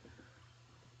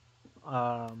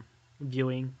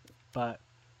viewing. But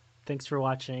thanks for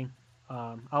watching.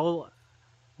 Let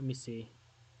me see,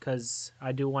 because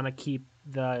I do want to keep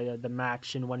the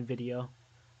match in one video,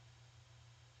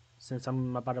 since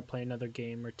I'm about to play another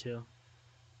game or two.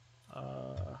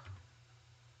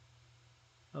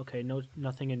 Okay,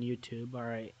 nothing in YouTube. All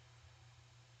right.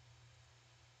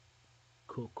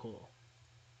 Cool.